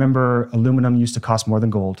 remember aluminum used to cost more than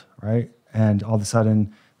gold, right? And all of a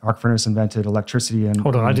sudden, arc furnace invented electricity. And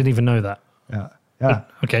hold on, I didn't even know that. Yeah.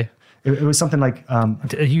 Okay. It was something like.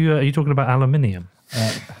 Are you talking about aluminium?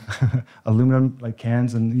 Aluminum, like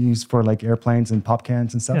cans, and used for like airplanes and pop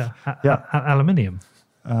cans and stuff. Yeah. Aluminium.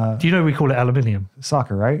 Do you know we call it aluminium?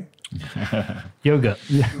 Soccer, right? Yogurt.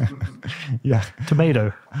 Yeah.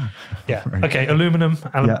 Tomato. Yeah. Right. Okay. Aluminum.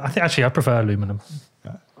 I think actually I prefer aluminum.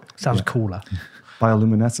 Sounds cooler.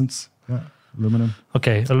 Bioluminescence. Yeah. Aluminum.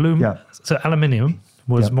 Okay. So aluminium.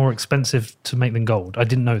 was Yep. more expensive to make than gold. I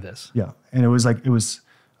didn't know this. Yeah, and what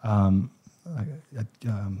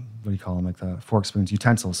do you call them? Like the fork, spoons,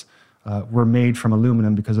 utensils were made from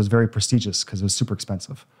aluminum because it was very prestigious because it was super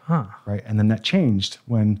expensive, right? And then that changed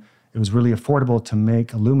when it was really affordable to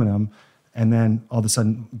make aluminum, and then all of a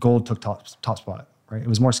sudden gold took top spot, right? It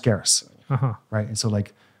was more scarce, right? And so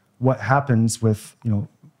like, what happens with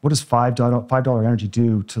what does $5 energy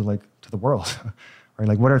do to the world, right?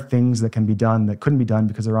 Like, what are things that can be done that couldn't be done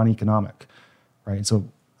because they're uneconomic, right? And so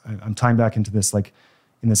I'm tying back into this like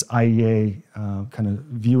in this IEA kind of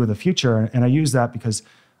view of the future, and I use that because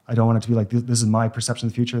I don't want it to be like this is my perception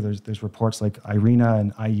of the future. There's reports like IRENA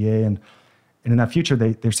and IEA, and in that future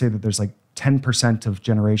they say that there's like 10% of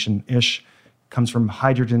generation-ish comes from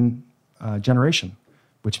hydrogen generation,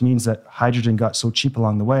 which means that hydrogen got so cheap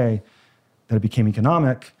along the way that it became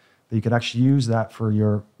economic that you could actually use that for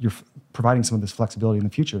your providing some of this flexibility in the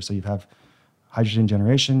future. So you have hydrogen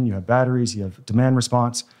generation, you have batteries, you have demand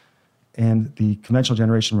response, and the conventional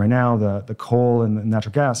generation right now, the coal and the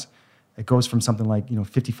natural gas, it goes from something like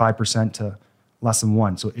 55% to less than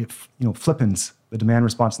 1. So it flippens the demand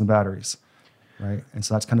response in the batteries, right? And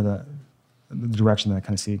so that's kind of the direction that I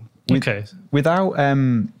kind of see. Okay. Without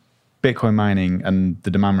Bitcoin mining and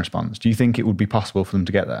the demand response, do you think it would be possible for them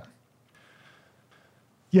to get there?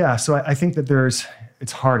 Yeah, so I think that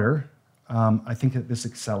it's harder. I think that this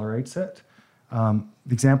accelerates it. The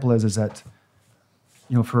example is that,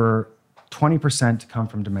 for 20% to come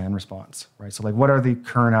from demand response, right? So like, what are the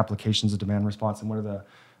current applications of demand response, and what are the,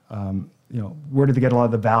 where do they get a lot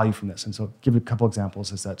of the value from this? And so give a couple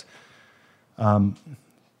examples is that, I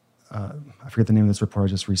forget the name of this report I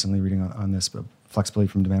was just recently reading on this, but flexibility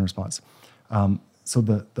from demand response. So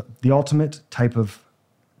the ultimate type of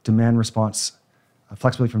demand response,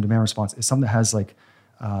 flexibility from demand response, is something that has like,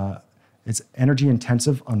 it's energy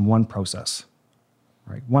intensive on one process,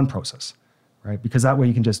 right? One process, right? Because that way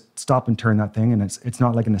you can just stop and turn that thing, and it's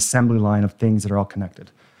not like an assembly line of things that are all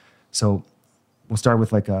connected. So we'll start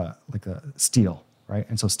with like a steel, right?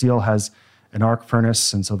 And so steel has an arc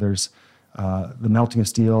furnace, and so there's the melting of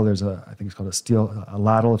steel. There's I think it's called a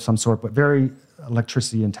ladle of some sort, but very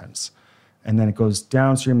electricity intense. And then it goes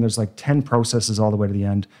downstream. There's like 10 processes all the way to the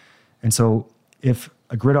end. And so if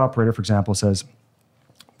a grid operator, for example, says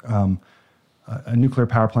a nuclear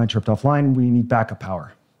power plant tripped offline, we need backup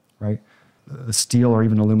power, right? The steel or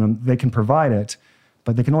even aluminum, they can provide it,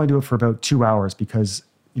 but they can only do it for about 2 hours because,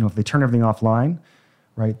 if they turn everything offline,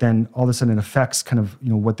 right, then all of a sudden it affects kind of,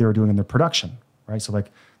 what they were doing in their production, right? So like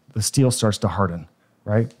the steel starts to harden,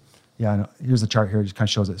 right? Yeah, I know. Here's the chart here. It just kind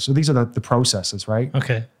of shows it. So these are the processes, right?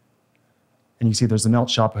 Okay. And you see there's the melt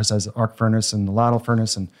shop that has the arc furnace and the ladle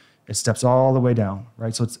furnace, and it steps all the way down,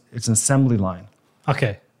 right? So it's an assembly line.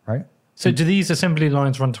 Okay. Right? So do these assembly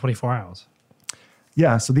lines run 24 hours?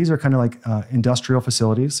 Yeah, so these are kind of like industrial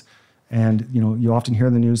facilities. And, you often hear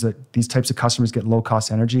in the news that these types of customers get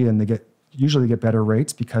low-cost energy, and they usually get better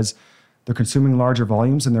rates because they're consuming larger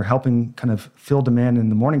volumes, and they're helping kind of fill demand in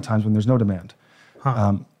the morning times when there's no demand.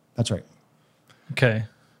 That's right. Okay.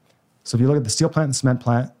 So if you look at the steel plant and cement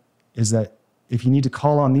plant, is that if you need to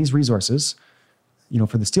call on these resources,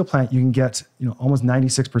 for the steel plant, you can get, almost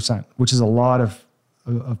 96%, which is a lot of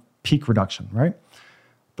peak reduction, right?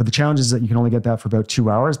 But the challenge is that you can only get that for about 2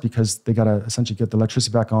 hours because they got to essentially get the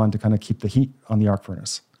electricity back on to kind of keep the heat on the arc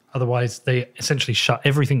furnace. Otherwise, they essentially shut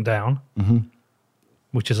everything down,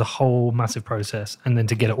 which is a whole massive process. And then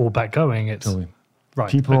to get it all back going, it's Totally. right.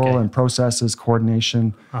 People and processes,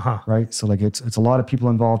 coordination, right? So like it's a lot of people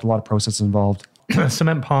involved, a lot of processes involved.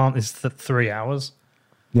 Cement plant is 3 hours.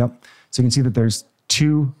 Yep. So you can see that there's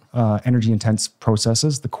 2 energy intense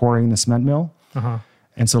processes, the quarry and the cement mill.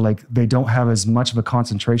 And so like they don't have as much of a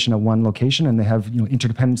concentration at one location, and they have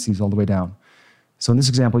interdependencies all the way down. So in this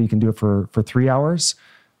example, you can do it for 3 hours,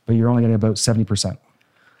 but you're only getting about 70%.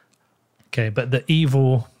 Okay, but the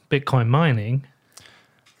evil Bitcoin mining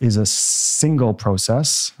is a single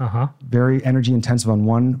process, very energy intensive on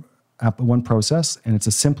one process, and it's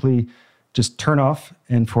a simply just turn off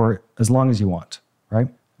and for as long as you want, right?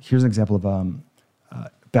 Here's an example of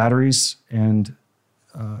batteries and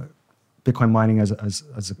Bitcoin mining as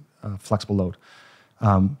a flexible load.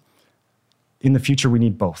 In the future, we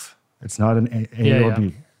need both. It's not an A or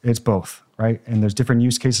B. It's both, right? And there's different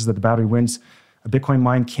use cases that the battery wins. A Bitcoin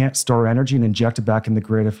mine can't store energy and inject it back in the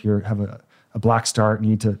grid if you have a black start and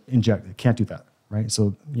you need to inject. It can't do that, right?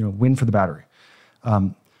 So, win for the battery.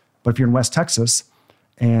 But if you're in West Texas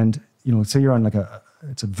and, say you're on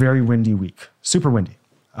it's a very windy week, super windy.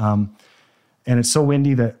 And it's so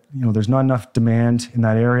windy that, there's not enough demand in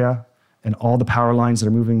that area, and all the power lines that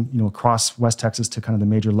are moving, across West Texas to kind of the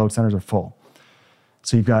major load centers are full.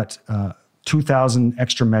 So you've got 2,000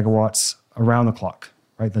 extra megawatts around the clock,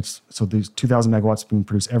 right? So there's 2,000 megawatts being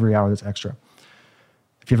produced every hour that's extra.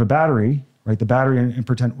 If you have a battery, right, the battery, and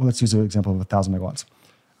pretend, well, let's use an example of 1,000 megawatts.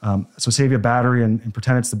 So say you have a battery and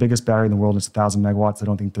pretend it's the biggest battery in the world, it's 1,000 megawatts. I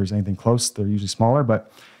don't think there's anything close. They're usually smaller,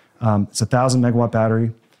 but it's a 1,000 megawatt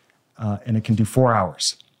battery and it can do 4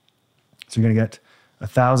 hours. So you're going to get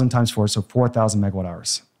 1,000 times 4, so 4,000 megawatt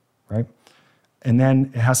hours, right? And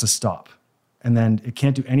then it has to stop. And then it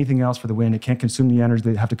can't do anything else for the wind. It can't consume the energy.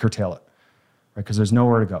 They have to curtail it, right? Because there's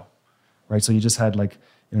nowhere to go, right? So you just had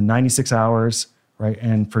 96 hours, right?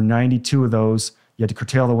 And for 92 of those, you had to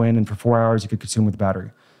curtail the wind, and for 4 hours, you could consume with the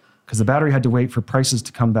battery. Because the battery had to wait for prices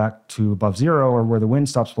to come back to above zero or where the wind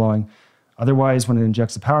stops blowing. Otherwise, when it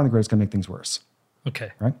injects the power in the grid, it's going to make things worse.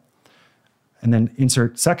 Okay. Right? And then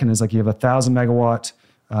insert second is you have a 1,000 megawatt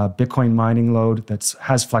Bitcoin mining load that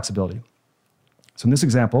has flexibility. So in this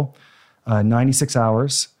example, 96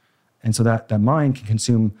 hours, and so that mine can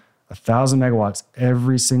consume 1,000 megawatts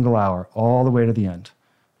every single hour, all the way to the end,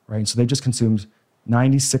 right? And so they just consumed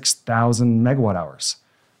 96,000 megawatt hours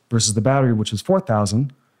versus the battery, which was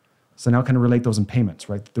 4,000. So now kind of relate those in payments,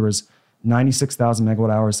 right? There was 96,000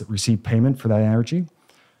 megawatt hours that received payment for that energy.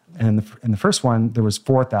 And in the first one, there was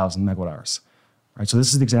 4,000 megawatt hours, right? So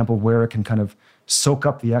this is the example where it can kind of soak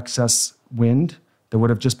up the excess wind that would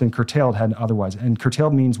have just been curtailed had otherwise. And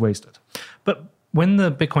curtailed means wasted. But when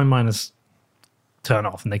the Bitcoin miners turn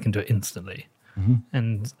off and they can do it instantly,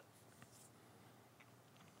 and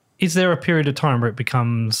is there a period of time where it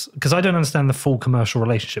becomes, because I don't understand the full commercial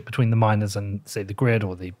relationship between the miners and say the grid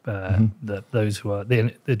or the those who are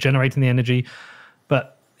they're generating the energy,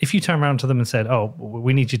 but if you turn around to them and said, "Oh,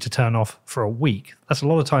 we need you to turn off for a week," that's a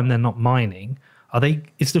lot of time they're not mining.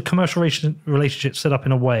 Is the commercial relationship set up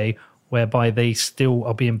in a way whereby they still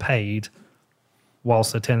are being paid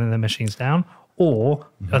whilst they're turning their machines down, or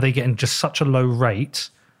are they getting just such a low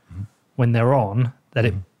rate when they're on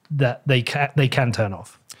that that they can turn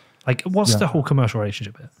off? What's the whole commercial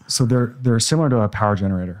relationship here? So they're similar to a power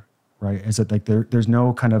generator, right? Is that there's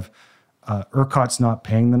no kind of ERCOT's not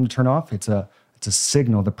paying them to turn off. It's a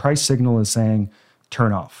signal. The price signal is saying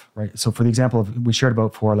turn off, right? So for the example we shared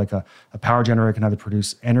about before, a power generator can either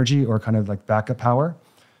produce energy or kind of backup power,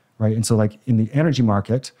 right? And so in the energy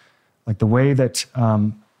market, the way that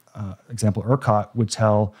example ERCOT would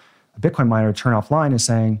tell a Bitcoin miner to turn offline is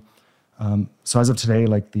saying, so as of today,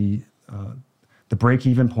 the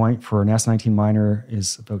break-even point for an S19 miner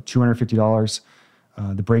is about $250.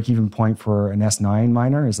 The break-even point for an S9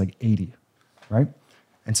 miner is $80, right?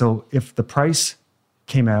 And so if the price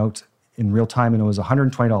came out in real time and it was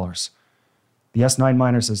 $120, the S9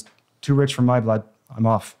 miner says, too rich for my blood, I'm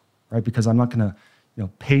off, right? Because I'm not going to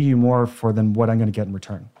pay you more than what I'm going to get in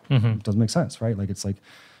return. It doesn't make sense, right?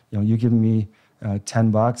 You give me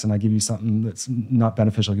 $10 and I give you something that's not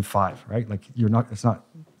beneficial, I give $5, right? It's not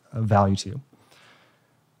a value to you.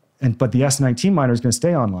 But the S19 miner is going to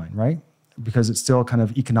stay online, right? Because it's still kind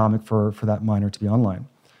of economic for that miner to be online.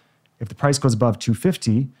 If the price goes above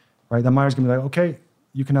 $250, right, that miner's going to be okay,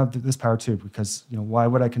 you can have this power too, because why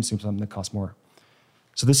would I consume something that costs more?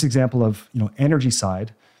 So this example of energy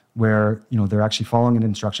side, where they're actually following an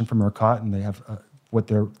instruction from ERCOT and they have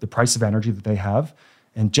the price of energy that they have,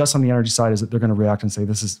 and just on the energy side is that they're going to react and say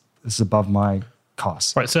this is above my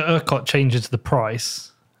costs. Right. So ERCOT changes the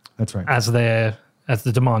price. That's right. As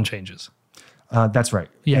the demand changes. That's right.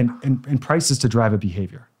 Yeah. And price is to drive a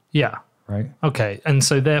behavior. Yeah. Right. Okay. And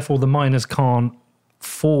so therefore the miners can't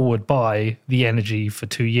forward buy the energy for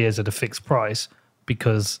 2 years at a fixed price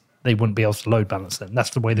because they wouldn't be able to load balance them.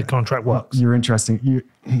 That's the way the contract works. You're interesting.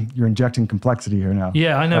 You're injecting complexity here now.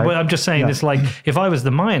 Yeah, I know. Right? But I'm just saying it's if I was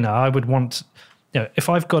the miner, I would want, if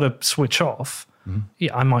I've got to switch off,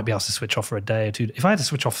 I might be able to switch off for a day or two. If I had to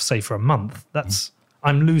switch off, say, for a month, that's...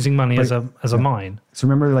 I'm losing money as a mine. So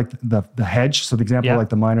remember the hedge? So the example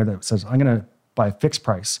the miner that says, I'm going to buy a fixed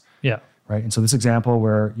price. Yeah. Right. And so this example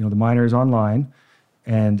where, the miner is online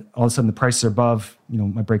and all of a sudden the prices are above,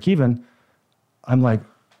 my break even, I'm like,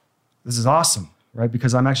 this is awesome, right?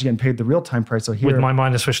 Because I'm actually getting paid the real time price. So here, with my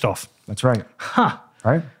miner switched off. That's right. Huh.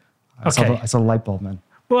 Right? I Okay. saw the light bulb, man.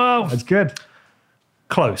 Well, That's good.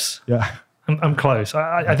 close. Yeah. I'm close.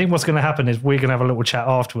 I think what's going to happen is we're going to have a little chat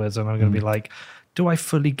afterwards and I'm going to be like, do I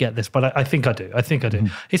fully get this? But I think I do. I think I do.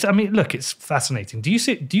 Look, it's fascinating. Do you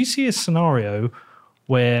see a scenario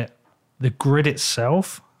where the grid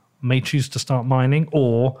itself may choose to start mining,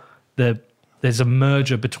 or there's a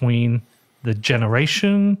merger between the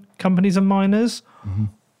generation companies and miners,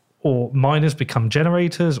 or miners become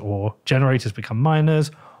generators, or generators become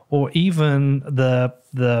miners, or even the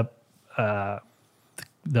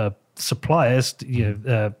suppliers,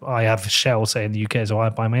 I have Shell, say in the UK, so I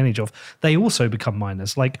buy my energy off. They also become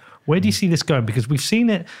miners. Like, where do you see this going? Because we've seen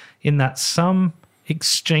it in that some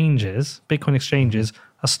exchanges, Bitcoin exchanges,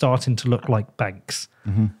 are starting to look like banks,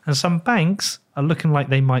 and some banks are looking like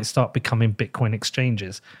they might start becoming Bitcoin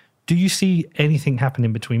exchanges. Do you see anything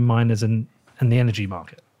happening between miners and the energy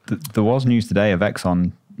market? There was news today of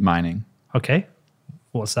Exxon mining. Okay,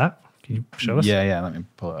 what's that? Can you show us? Yeah. Let me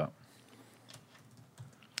pull it up.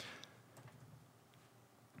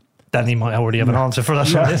 Danny might already have an answer for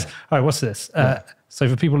us on this. All right, what's this? So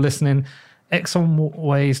for people listening,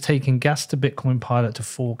 ExxonMobil is taking gas to Bitcoin pilot to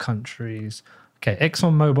 4 countries. Okay,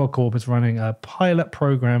 ExxonMobil Corp is running a pilot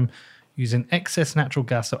program using excess natural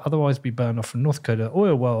gas that otherwise be burned off from North Dakota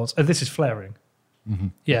oil wells. Oh, this is flaring.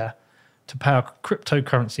 Yeah. To power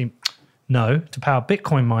cryptocurrency. No, to power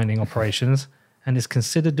Bitcoin mining operations, and is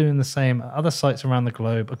considered doing the same at other sites around the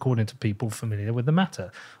globe, according to people familiar with the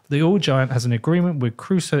matter. The oil giant has an agreement with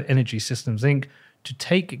Crusoe Energy Systems, Inc. to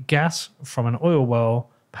take gas from an oil well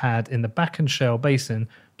pad in the Bakken Shale Basin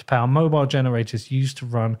to power mobile generators used to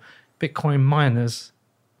run Bitcoin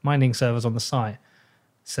mining servers on the site,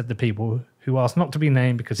 said the people who asked not to be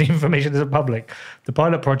named because the information isn't public. The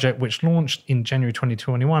pilot project, which launched in January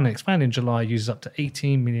 2021 and expanded in July, uses up to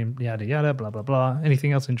 18 million, yada, yada, blah, blah, blah.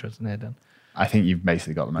 Anything else interesting there, Dan? I think you've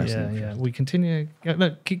basically got the most of it. Yeah. We continue.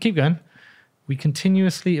 Look, keep going. We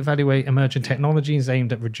continuously evaluate emerging technologies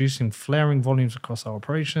aimed at reducing flaring volumes across our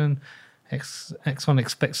operation. Exxon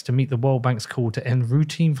expects to meet the World Bank's call to end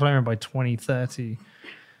routine flaring by 2030.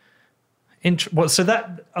 So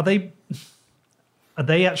that are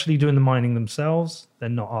they actually doing the mining themselves? They're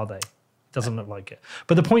not, are they? Doesn't look like it.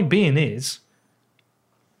 But the point being is,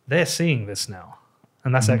 they're seeing this now,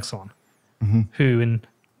 and that's Exxon, who in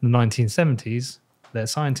the 1970s, their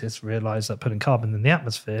scientists realized that putting carbon in the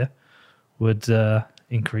atmosphere would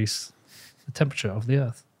increase the temperature of the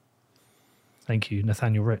Earth. Thank you,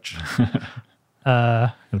 Nathaniel Rich.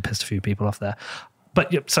 I'm going to piss a few people off there.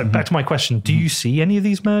 But so back to my question. Do you see any of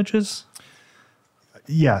these mergers?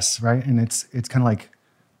 Yes, right. And it's kind of like,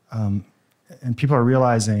 and people are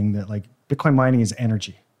realizing that like Bitcoin mining is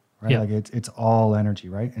energy, right? Like it's all energy,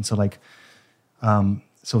 right? And so like,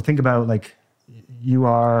 so think about like you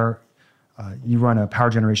run a power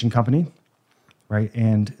generation company, right?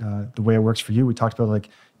 And the way it works for you, we talked about like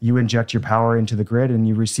you inject your power into the grid and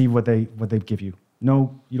you receive what they give you.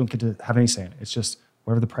 No, you don't get to have any say in it. It's just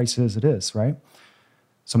whatever the price is, it is, right?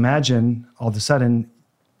 So imagine all of a sudden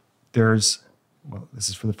this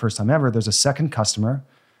is for the first time ever, there's a second customer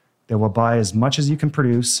that will buy as much as you can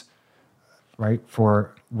produce, right?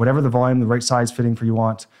 For whatever the volume, the right size fitting for you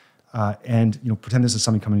want, and pretend this is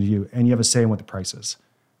somebody coming to you, and you have a say in what the price is,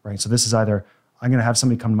 right? So this is either I'm going to have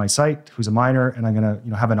somebody come to my site who's a miner, and I'm going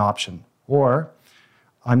to have an option, or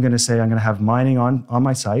I'm going to say I'm going to have mining on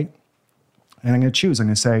my site, and I'm going to choose. I'm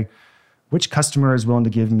going to say which customer is willing to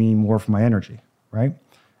give me more for my energy, right?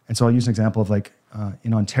 And so I'll use an example of like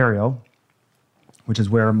in Ontario, which is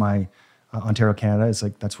where my Ontario, Canada is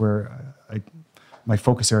like, that's where my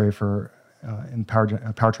focus area for in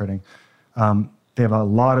power trading. They have a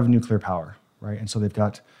lot of nuclear power, right? And so they've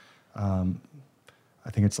got, I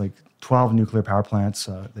think it's like 12 nuclear power plants.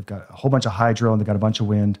 They've got a whole bunch of hydro and they've got a bunch of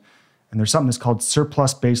wind. And there's something that's called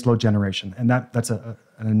surplus baseload generation. And that's an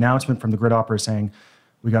announcement from the grid operator saying,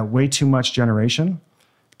 we got way too much generation,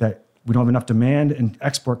 that we don't have enough demand and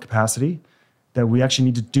export capacity, that we actually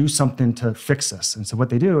need to do something to fix this. And so what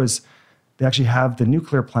they do is they actually have the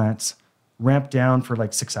nuclear plants ramp down for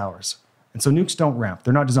like 6 hours. And so nukes don't ramp.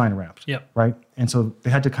 They're not designed to ramp, right? And so they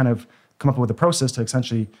had to kind of come up with a process to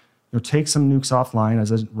essentially take some nukes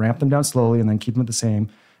offline, ramp them down slowly and then keep them at the same,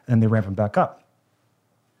 and they ramp them back up.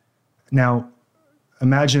 Now,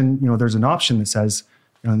 imagine there's an option that says,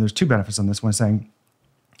 there's two benefits on this one, saying,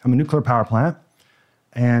 I'm a nuclear power plant,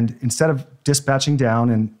 and instead of dispatching down,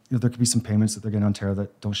 and there could be some payments that they're getting in Ontario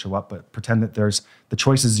that don't show up, but pretend that the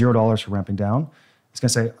choice is $0 for ramping down. It's going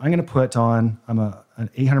to say, I'm going to put on, I'm an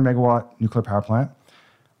 800 megawatt nuclear power plant.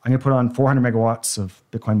 I'm going to put on 400 megawatts of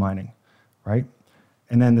Bitcoin mining, right?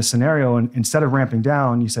 And then the scenario, and instead of ramping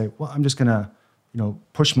down, you say, well, I'm just going to,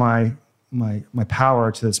 push my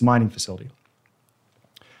power to this mining facility.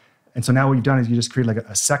 And so now what you've done is you just create like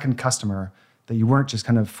a second customer that you weren't just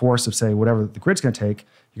kind of forced to say, whatever the grid's going to take,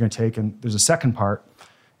 you're going to take. And there's a second part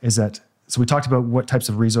is that, so we talked about what types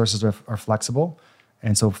of resources are flexible.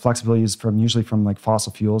 And so flexibility is usually from like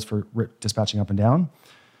fossil fuels for dispatching up and down.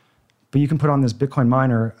 But you can put on this Bitcoin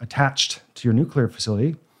miner attached to your nuclear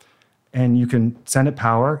facility, and you can send it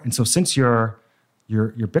power. And so since your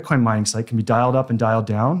Bitcoin mining site can be dialed up and dialed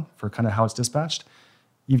down for kind of how it's dispatched,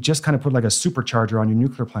 you've just kind of put like a supercharger on your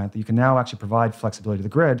nuclear plant that you can now actually provide flexibility to the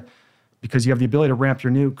grid because you have the ability to ramp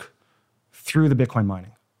your nuke through the Bitcoin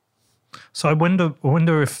mining. So I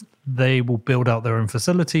wonder if they will build out their own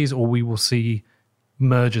facilities or we will see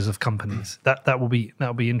mergers of companies. That will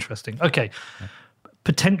be interesting. Okay.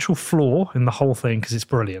 Potential flaw in the whole thing, because it's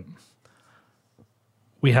brilliant.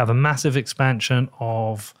 We have a massive expansion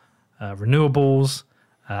of renewables,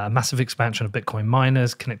 a massive expansion of Bitcoin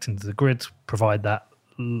miners connecting to the grid, provide that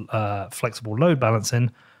flexible load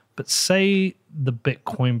balancing. But say the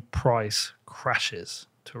Bitcoin price crashes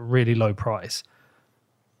to a really low price.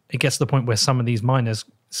 It gets to the point where some of these miners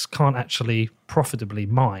can't actually profitably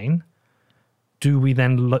mine. Do we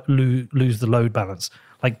then lose the load balance?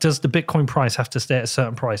 Like, does the Bitcoin price have to stay at a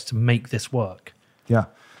certain price to make this work? Yeah.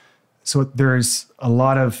 So there's a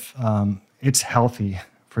lot of, it's healthy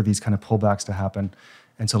for these kind of pullbacks to happen.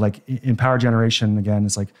 And so like in power generation, again,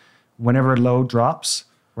 it's like whenever load drops,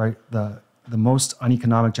 right, the most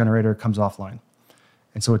uneconomic generator comes offline.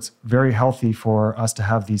 And so it's very healthy for us to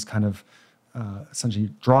have these kind of essentially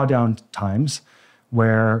drawdown times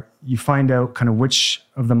where you find out kind of which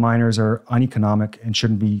of the miners are uneconomic and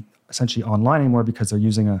shouldn't be essentially online anymore because they're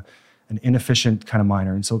using an inefficient kind of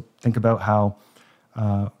miner. And so think about how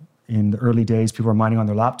in the early days, people were mining on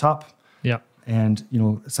their laptop. Yeah. And,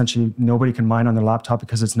 essentially nobody can mine on their laptop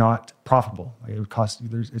because it's not profitable. Like it would cost,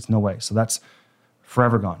 it's no way. So that's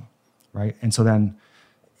forever gone, right? And so then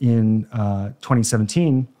in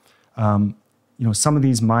 2017, some of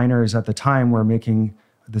these miners at the time were making,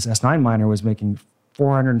 this S9 miner was making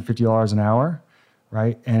 $450 an hour,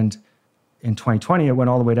 right? And in 2020, it went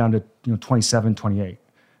all the way down to 27, 28,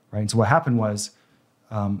 right? And so what happened was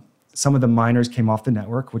some of the miners came off the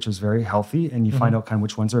network, which was very healthy, and you find out kind of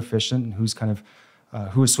which ones are efficient and who's kind of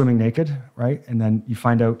who is swimming naked, right? And then you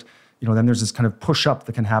find out, then there's this kind of push up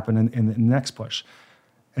that can happen in the next push.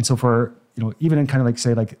 And so for even in kind of like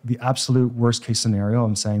say like the absolute worst case scenario,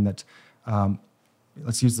 I'm saying that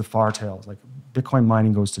let's use the far tails, like Bitcoin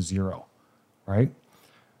mining goes to zero, right?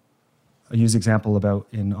 I use the example about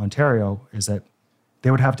in Ontario is that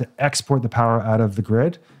they would have to export the power out of the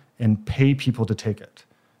grid and pay people to take it,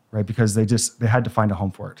 right? Because they had to find a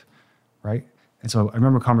home for it, right? And so I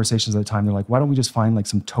remember conversations at the time, they're like, why don't we just find like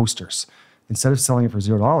some toasters? Instead of selling it for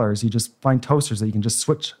 $0, you just find toasters that you can just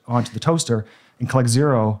switch onto the toaster and collect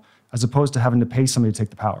zero as opposed to having to pay somebody to take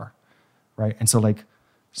the power, right? And so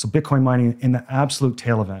Bitcoin mining in the absolute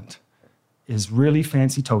tail event is really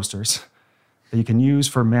fancy toasters that you can use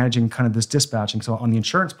for managing kind of this dispatching. So on the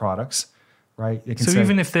insurance products, right? It can so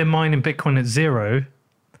even if they're mining Bitcoin at zero,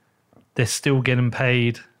 they're still getting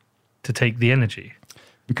paid to take the energy.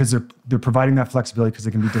 Because they're providing that flexibility because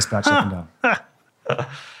they can be dispatched up and down.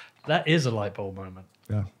 That is a light bulb moment.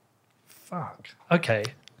 Yeah. Fuck. Okay.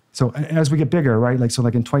 So as we get bigger, right? Like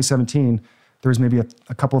in 2017, there was maybe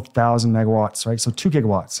a couple of thousand megawatts, right? So 2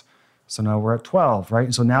 gigawatts. So now we're at 12, right?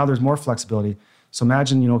 And so now there's more flexibility. So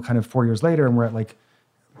imagine, kind of 4 years later, and we're at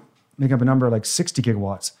making up a number like 60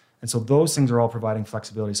 gigawatts. And so those things are all providing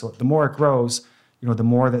flexibility. So the more it grows, the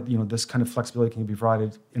more that, this kind of flexibility can be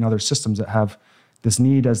provided in other systems that have this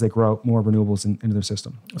need as they grow more renewables into their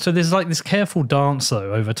system. So there's like this careful dance,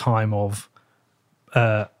 though, over time of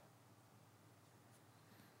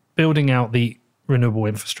building out the renewable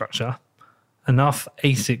infrastructure, enough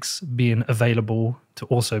ASICs being available to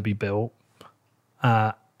also be built,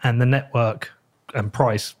 and the network and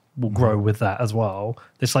price will grow with that as well.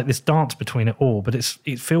 There's like this dance between it all, but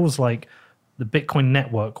it feels like the Bitcoin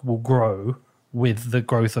network will grow with the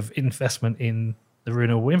growth of investment in the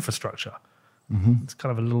renewable infrastructure. Mm-hmm. It's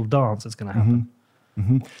kind of a little dance that's going to happen.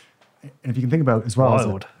 Mm-hmm. And if you can think about it as well,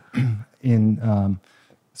 wild. In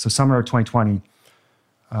summer of 2020,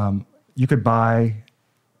 you could buy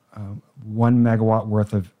 1 megawatt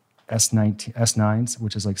worth of S9s,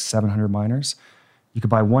 which is like 700 miners. You could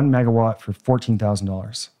buy 1 megawatt for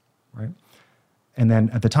 $14,000, right? And then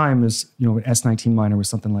at the time, an S19 miner was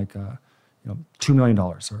something like $2 million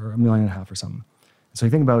or $1.5 million or something. So you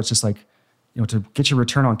think about it, it's just like, to get your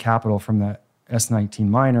return on capital from that S19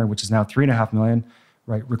 miner, which is now $3.5 million,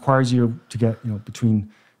 right, requires you to get between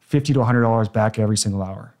 $50 to $100 back every single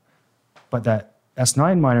hour. But that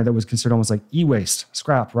S9 miner that was considered almost like e-waste,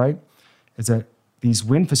 scrap, right, is that these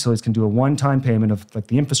wind facilities can do a one-time payment of like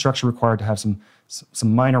the infrastructure required to have some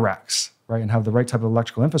miner racks, right, and have the right type of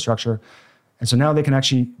electrical infrastructure. And so now they can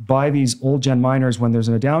actually buy these old gen miners when there's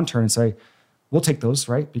a downturn and say, we'll take those,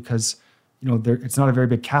 right, because it's not a very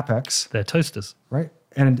big capex. They're toasters, right?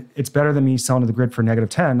 And it's better than me selling to the grid for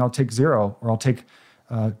 -10. I'll take 0, or I'll take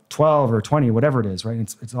 12 or 20, whatever it is, right?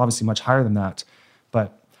 It's obviously much higher than that,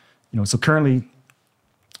 but so currently,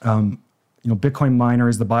 Bitcoin miner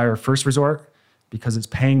is the buyer of first resort because it's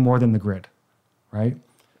paying more than the grid, right?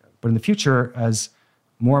 But in the future, as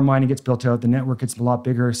more mining gets built out, the network gets a lot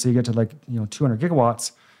bigger, so you get to 200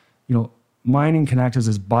 gigawatts, mining can act as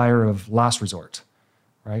this buyer of last resort,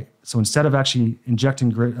 right? So instead of actually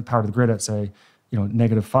injecting power to the grid at, say,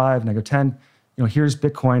 -5, -10, here's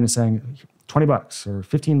Bitcoin and saying $20 or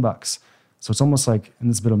 $15. So it's almost like, and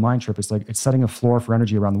this is a bit of a mind trip, it's like it's setting a floor for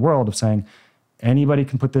energy around the world of saying anybody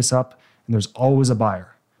can put this up and there's always a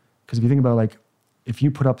buyer. Because if you think about if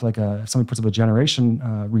you put up if somebody puts up a generation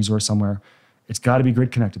resource somewhere, it's got to be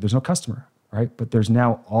grid connected. There's no customer, right? But there's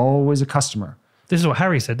now always a customer. This is what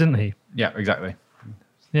Harry said, didn't he? Yeah, exactly.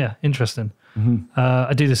 Yeah, interesting.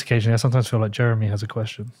 I do this occasionally. I sometimes feel like Jeremy has a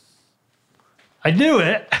question. I knew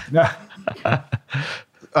it.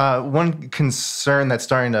 One concern that's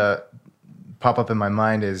starting to pop up in my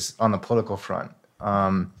mind is on the political front.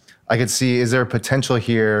 I could see, is there a potential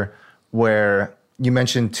here where you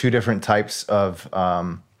mentioned two different types of,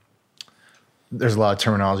 there's a lot of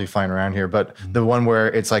terminology flying around here, but the one where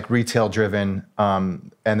it's like retail driven,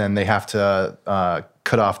 and then they have to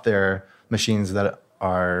cut off their machines that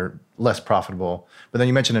are less profitable. But then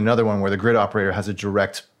you mentioned another one where the grid operator has a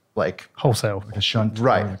direct wholesale, like a shunt.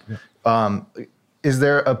 Right. Is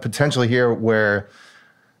there a potential here where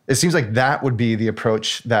it seems like that would be the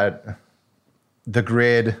approach that the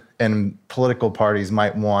grid and political parties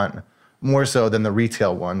might want more so than the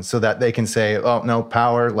retail one, so that they can say, oh, no,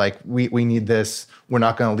 power, we need this. We're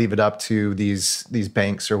not going to leave it up to these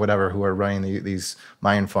banks or whatever who are running these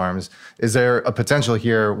mining farms. Is there a potential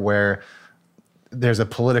here where there's a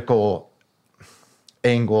political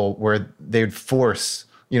angle where they would force,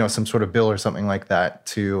 some sort of bill or something like that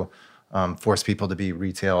to force people to be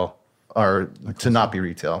retail or to not be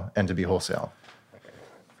retail and to be wholesale?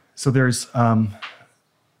 So there's,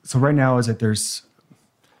 so right now is that there's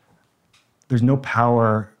no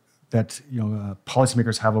power that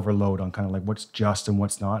policymakers have over load on kind of what's just and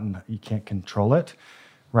what's not, and you can't control it,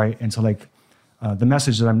 right? And so the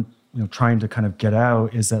message that I'm trying to kind of get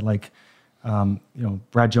out is that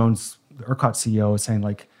Brad Jones, the ERCOT CEO, is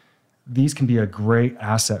saying these can be a great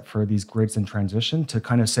asset for these grids in transition to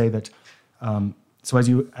kind of say that. So as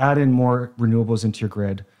you add in more renewables into your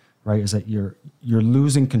grid, right, is that you're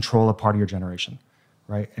losing control of part of your generation,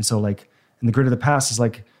 right? And so in the grid of the past is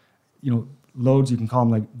loads, you can call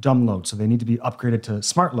them dumb loads. So they need to be upgraded to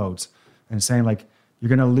smart loads. And it's saying you're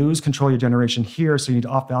going to lose control of your generation here, so you need to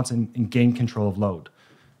off balance and gain control of load,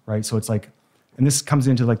 right? So it's and this comes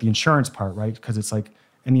into the insurance part, right? Because it's and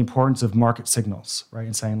the importance of market signals, right?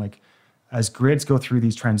 And saying as grids go through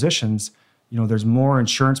these transitions, there's more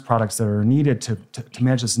insurance products that are needed to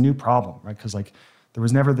manage this new problem, right? Because there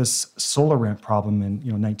was never this solar ramp problem in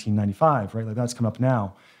 1995, right? That's come up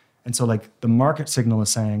now, and so the market signal is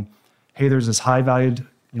saying, hey, there's this high valued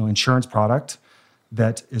insurance product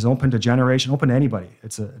that is open to generation, open to anybody.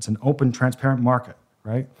 It's an open, transparent market,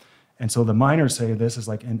 right? And so the miners say this is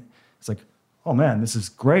oh man, this is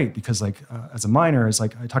great because as a miner, it's I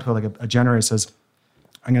talked about a generator says,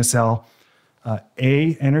 I'm going to sell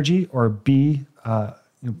A, energy, or B,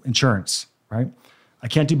 insurance, right? I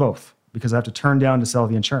can't do both because I have to turn down to sell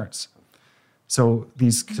the insurance. So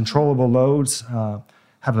these controllable loads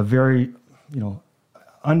have a very,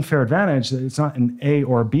 unfair advantage. It's not an A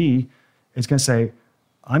or B. It's going to say,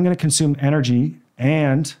 I'm going to consume energy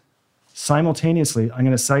and simultaneously, I'm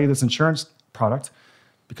going to sell you this insurance product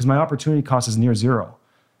because my opportunity cost is near zero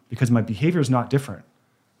because my behavior is not different,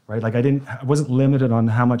 right? I wasn't limited on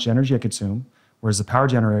how much energy I consume, whereas the power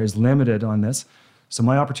generator is limited on this. So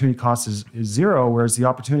my opportunity cost is zero, whereas the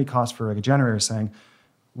opportunity cost for a generator is saying,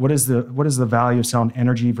 what is the value of selling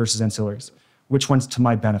energy versus ancillaries? Which one's to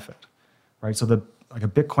my benefit, right? So a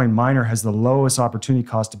Bitcoin miner has the lowest opportunity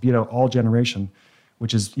cost to beat out all generation,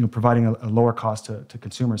 which is providing a lower cost to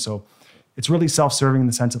consumers. So it's really self-serving in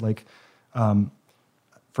the sense that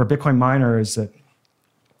for a Bitcoin miner is that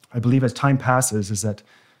I believe as time passes is that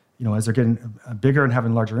as they're getting bigger and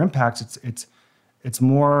having larger impacts, it's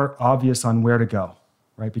more obvious on where to go,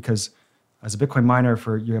 right? Because as a Bitcoin miner,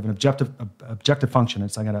 you have an objective function.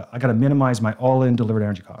 It's I gotta minimize my all-in delivered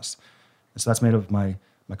energy costs. And so that's made of my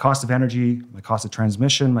cost of energy, my cost of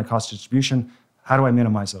transmission, my cost of distribution. How do I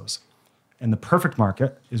minimize those? And the perfect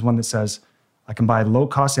market is one that says I can buy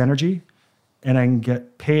low-cost energy and I can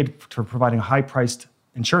get paid for providing a high-priced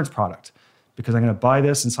insurance product because I'm going to buy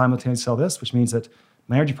this and simultaneously sell this, which means that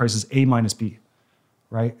my energy price is A minus B,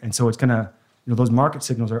 right? And so it's going to, those market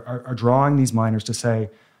signals are drawing these miners to say,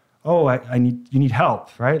 oh, you need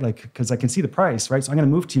help, right? Because I can see the price, right? So I'm going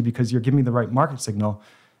to move to you because you're giving me the right market signal.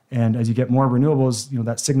 And as you get more renewables,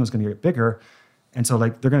 that signal is going to get bigger. And so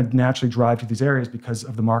like they're going to naturally drive to these areas because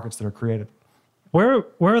of the markets that are created. Where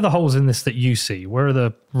are the holes in this that you see? Where are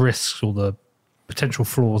the risks or the potential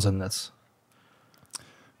flaws in this?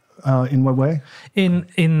 In what way?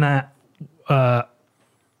 In that,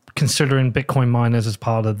 considering Bitcoin miners as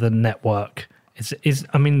part of the network,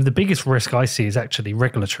 I mean, the biggest risk I see is actually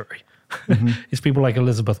regulatory. It's people like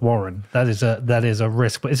Elizabeth Warren. That is a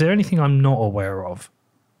risk. But is there anything I'm not aware of?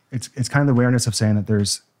 It's kind of the awareness of saying that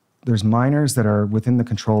there's miners that are within the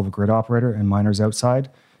control of a grid operator and miners outside.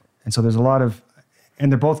 And so there's a lot of,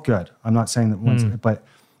 and they're both good. I'm not saying that one's, but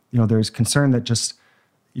there's concern that just,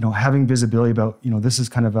 having visibility about, this is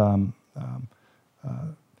kind of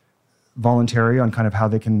voluntary on kind of how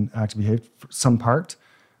they can act and behave for some part,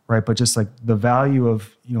 right? But just like the value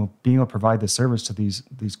of, being able to provide this service to these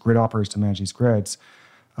grid operators to manage these grids.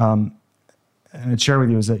 And I'd share with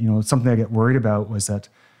you is that, something I get worried about was that,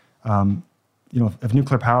 if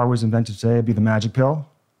nuclear power was invented today, it'd be the magic pill,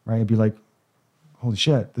 right? It'd be like, holy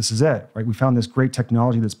shit, this is it, right? We found this great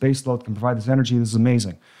technology that's base load, can provide this energy. This is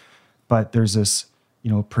amazing. But there's this,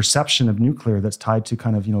 perception of nuclear that's tied to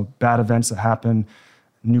kind of, bad events that happen,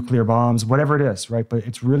 nuclear bombs, whatever it is, right? But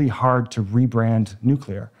it's really hard to rebrand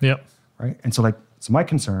nuclear. Yep. Right. And so so my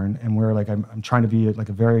concern, and where like I'm trying to be like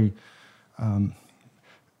a very,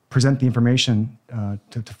 present the information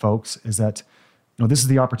to folks is that, this is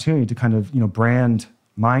the opportunity to kind of, brand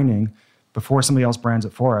mining before somebody else brands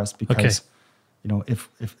it for us. Because,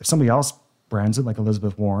 if somebody else brands it, like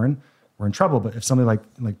Elizabeth Warren, we're in trouble. But if somebody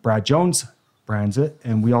like Brad Jones brands it,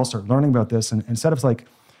 and we all start learning about this, and instead of for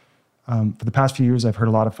the past few years, I've heard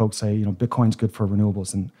a lot of folks say, Bitcoin's good for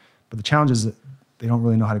renewables, but the challenge is that they don't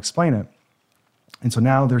really know how to explain it. And so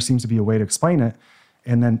now there seems to be a way to explain it,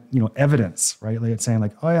 and then evidence, right? Like it's saying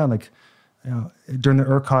like, oh yeah, like during the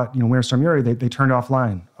ERCOT, Winter Storm Uri, they turned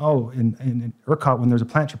offline. Oh, in ERCOT, when there's a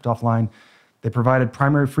plant tripped offline, they provided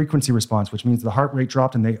primary frequency response, which means the heart rate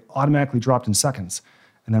dropped and they automatically dropped in seconds,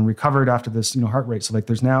 and then recovered after this heart rate. So like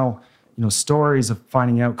there's now stories of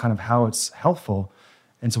finding out kind of how it's helpful.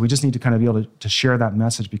 And so we just need to kind of be able to share that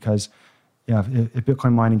message, because if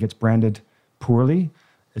Bitcoin mining gets branded poorly,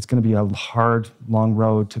 it's going to be a hard, long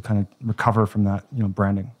road to kind of recover from that,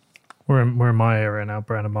 branding. We're in my area now,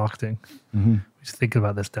 brand and marketing. We just think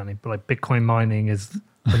about this, Danny, but like Bitcoin mining is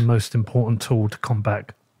the most important tool to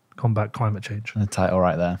combat climate change. The title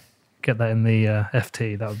right there. Get that in the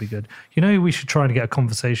FT. That would be good. Who we should try to get a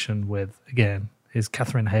conversation with again is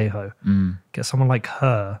Katharine Hayhoe. Get someone like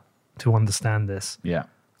her to understand this. Yeah.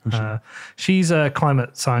 She's a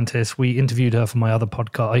climate scientist. We interviewed her for my other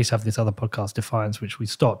podcast. I used to have this other podcast, Defiance, which we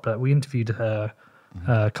stopped, but we interviewed her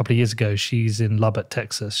a couple of years ago. She's in Lubbock,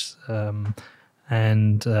 Texas.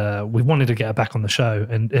 And we wanted to get her back on the show.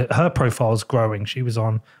 And her profile's growing. Was she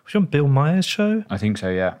on Bill Meyer's show? I think so,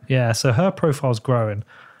 yeah. Yeah, so her profile's growing.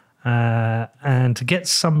 And to get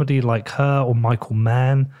somebody like her or Michael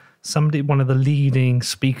Mann, one of the leading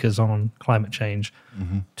speakers on climate change,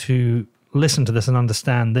 to listen to this and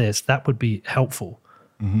understand this, that would be helpful,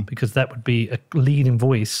 because that would be a leading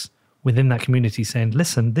voice within that community saying,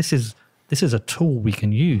 listen, this is a tool we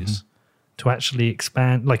can use to actually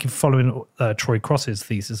expand, like following Troy Cross's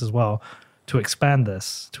thesis as well, to expand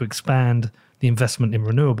the investment in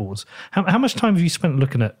renewables. How much time have you spent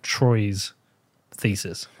looking at Troy's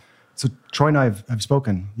thesis? So Troy and I have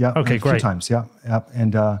spoken, okay, a great. few times,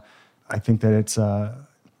 and I think that it's,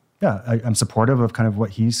 I'm supportive of kind of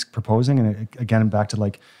what he's proposing, and again, back to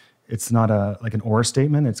like, it's not like an or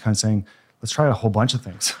statement. It's kind of saying, let's try a whole bunch of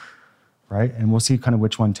things, right? And we'll see kind of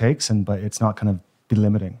which one takes, but it's not kind of be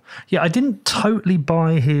limiting. Yeah, I didn't totally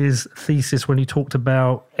buy his thesis when he talked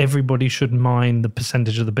about everybody should mine the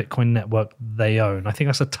percentage of the Bitcoin network they own. I think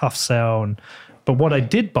that's a tough sell, but what I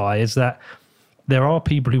did buy is that there are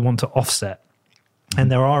people who want to offset,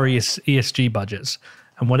 and there are ESG budgets,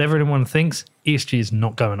 and whatever anyone thinks, ESG is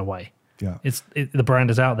not going away. Yeah, the brand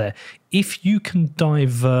is out there. If you can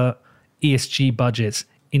divert ESG budgets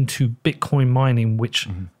into Bitcoin mining, which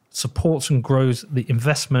supports and grows the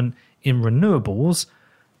investment in renewables,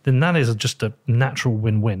 then that is just a natural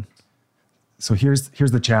win-win. So here's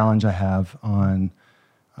the challenge I have on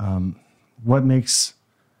what makes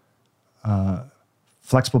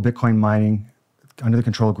flexible Bitcoin mining under the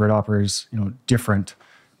control of grid operators, different.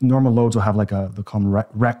 Normal loads will have like they call them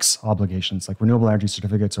RECs obligations, like renewable energy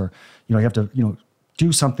certificates, or you have to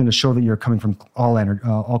do something to show that you're coming from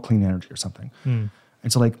all clean energy or something.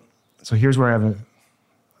 And so here's where I have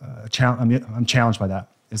a challenge. I'm challenged by that.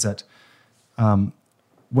 Is that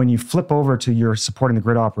when you flip over to you're supporting the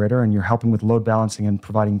grid operator and you're helping with load balancing and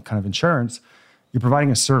providing kind of insurance, you're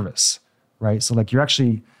providing a service, right? So like you're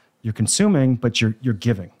consuming, but you're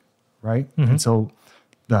giving, right? And so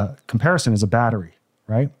the comparison is a battery,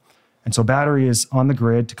 right? And so battery is on the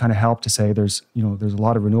grid to kind of help to say there's a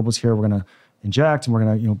lot of renewables here we're going to inject, and we're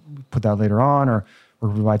going to put that later on, or we're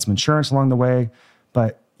going to provide some insurance along the way.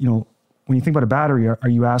 But when you think about a battery, are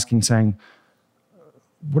you asking, saying,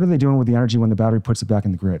 what are they doing with the energy when the battery puts it back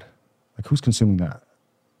in the grid? Like, who's consuming that,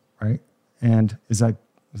 right? And is that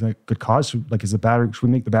good cause? Should we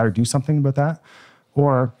make the battery do something about that?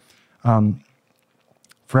 Or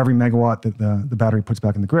for every megawatt that the battery puts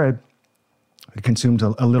back in the grid, it consumes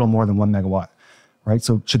a little more than 1 megawatt, right?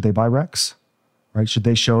 So should they buy RECs, right? Should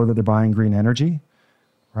they show that they're buying green energy,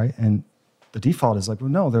 right? And the default is like, well,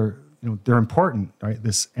 no, they're important, right?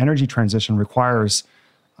 This energy transition requires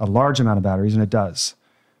a large amount of batteries, and it does,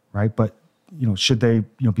 right? But should they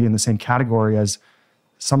be in the same category as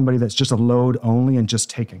somebody that's just a load only and just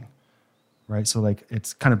taking, right? So like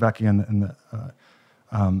it's kind of back in the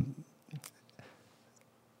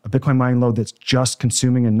a Bitcoin mining load that's just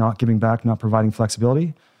consuming and not giving back, not providing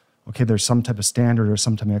flexibility. Okay, there's some type of standard or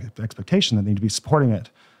some type of expectation that they need to be supporting it.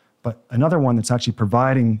 But another one that's actually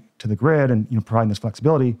providing to the grid and providing this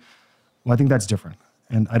flexibility, well, I think that's different.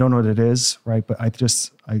 And I don't know what it is, right? But I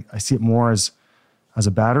see it more as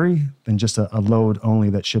a battery than just a load only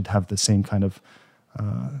that should have the same kind of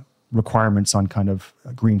requirements on kind of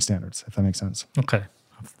green standards, if that makes sense. Okay,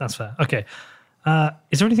 that's fair. Okay.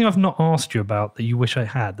 Is there anything I've not asked you about that you wish I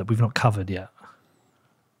had that we've not covered yet?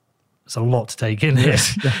 It's a lot to take in here.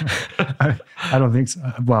 I don't think so.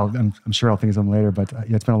 Well, I'm sure I'll think of them later, but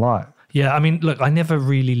it's been a lot. Yeah, I mean, look, I never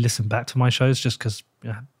really listen back to my shows just because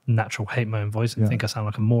natural hate my own voice and think I sound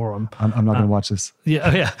like a moron. I'm not going to watch this.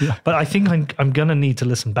 Yeah. But I think I'm going to need to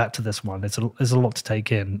listen back to this one. There's a lot to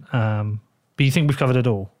take in. But you think we've covered it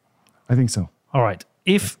all? I think so. All right.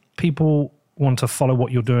 If people want to follow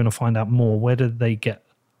what you're doing or find out more, where do they get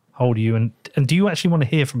hold of you? And do you actually want to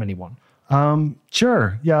hear from anyone?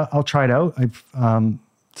 Sure. Yeah, I'll try it out.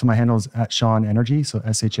 So my handle is at Shaun Energy, so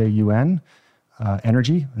SHAUN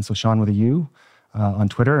Energy, and so Shaun with a U on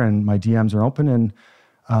Twitter, and my DMs are open. And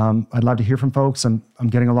I'd love to hear from folks. I'm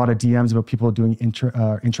getting a lot of DMs about people doing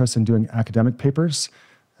interest in doing academic papers.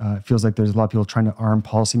 It feels like there's a lot of people trying to arm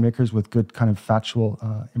policymakers with good kind of factual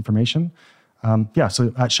information.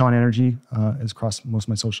 So at Shaun Energy is across most of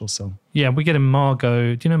my socials. So yeah, we're getting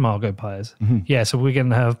Margot. Do you know Margot Pyers? Mm-hmm. Yeah, so we're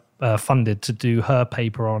getting her funded to do her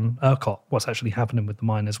paper on ERCOT, what's actually happening with the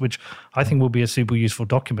miners, which I think will be a super useful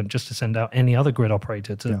document just to send out any other grid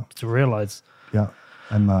operator to realize. Yeah,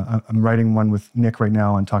 I'm writing one with Nick right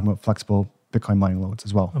now on talking about flexible Bitcoin mining loads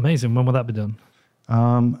as well. Amazing. When will that be done?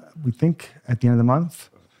 We think at the end of the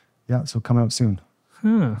month. Yeah, so come out soon.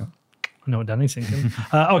 I know what Danny's thinking.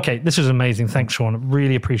 Okay, this was amazing. Thanks, Shaun.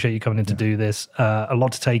 Really appreciate you coming in to do this. A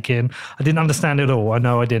lot to take in. I didn't understand it all. I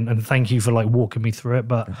know I didn't. And thank you for walking me through it.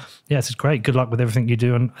 But this is great. Good luck with everything you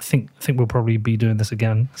do. And I think we'll probably be doing this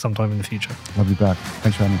again sometime in the future. Love you back.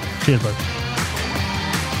 Thanks for having me. Cheers, bro.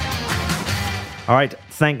 All right.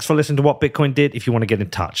 Thanks for listening to What Bitcoin Did. If you want to get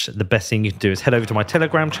in touch, the best thing you can do is head over to my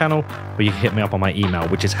Telegram channel, or you can hit me up on my email,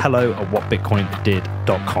 which is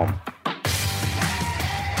hello@whatbitcoindid.com.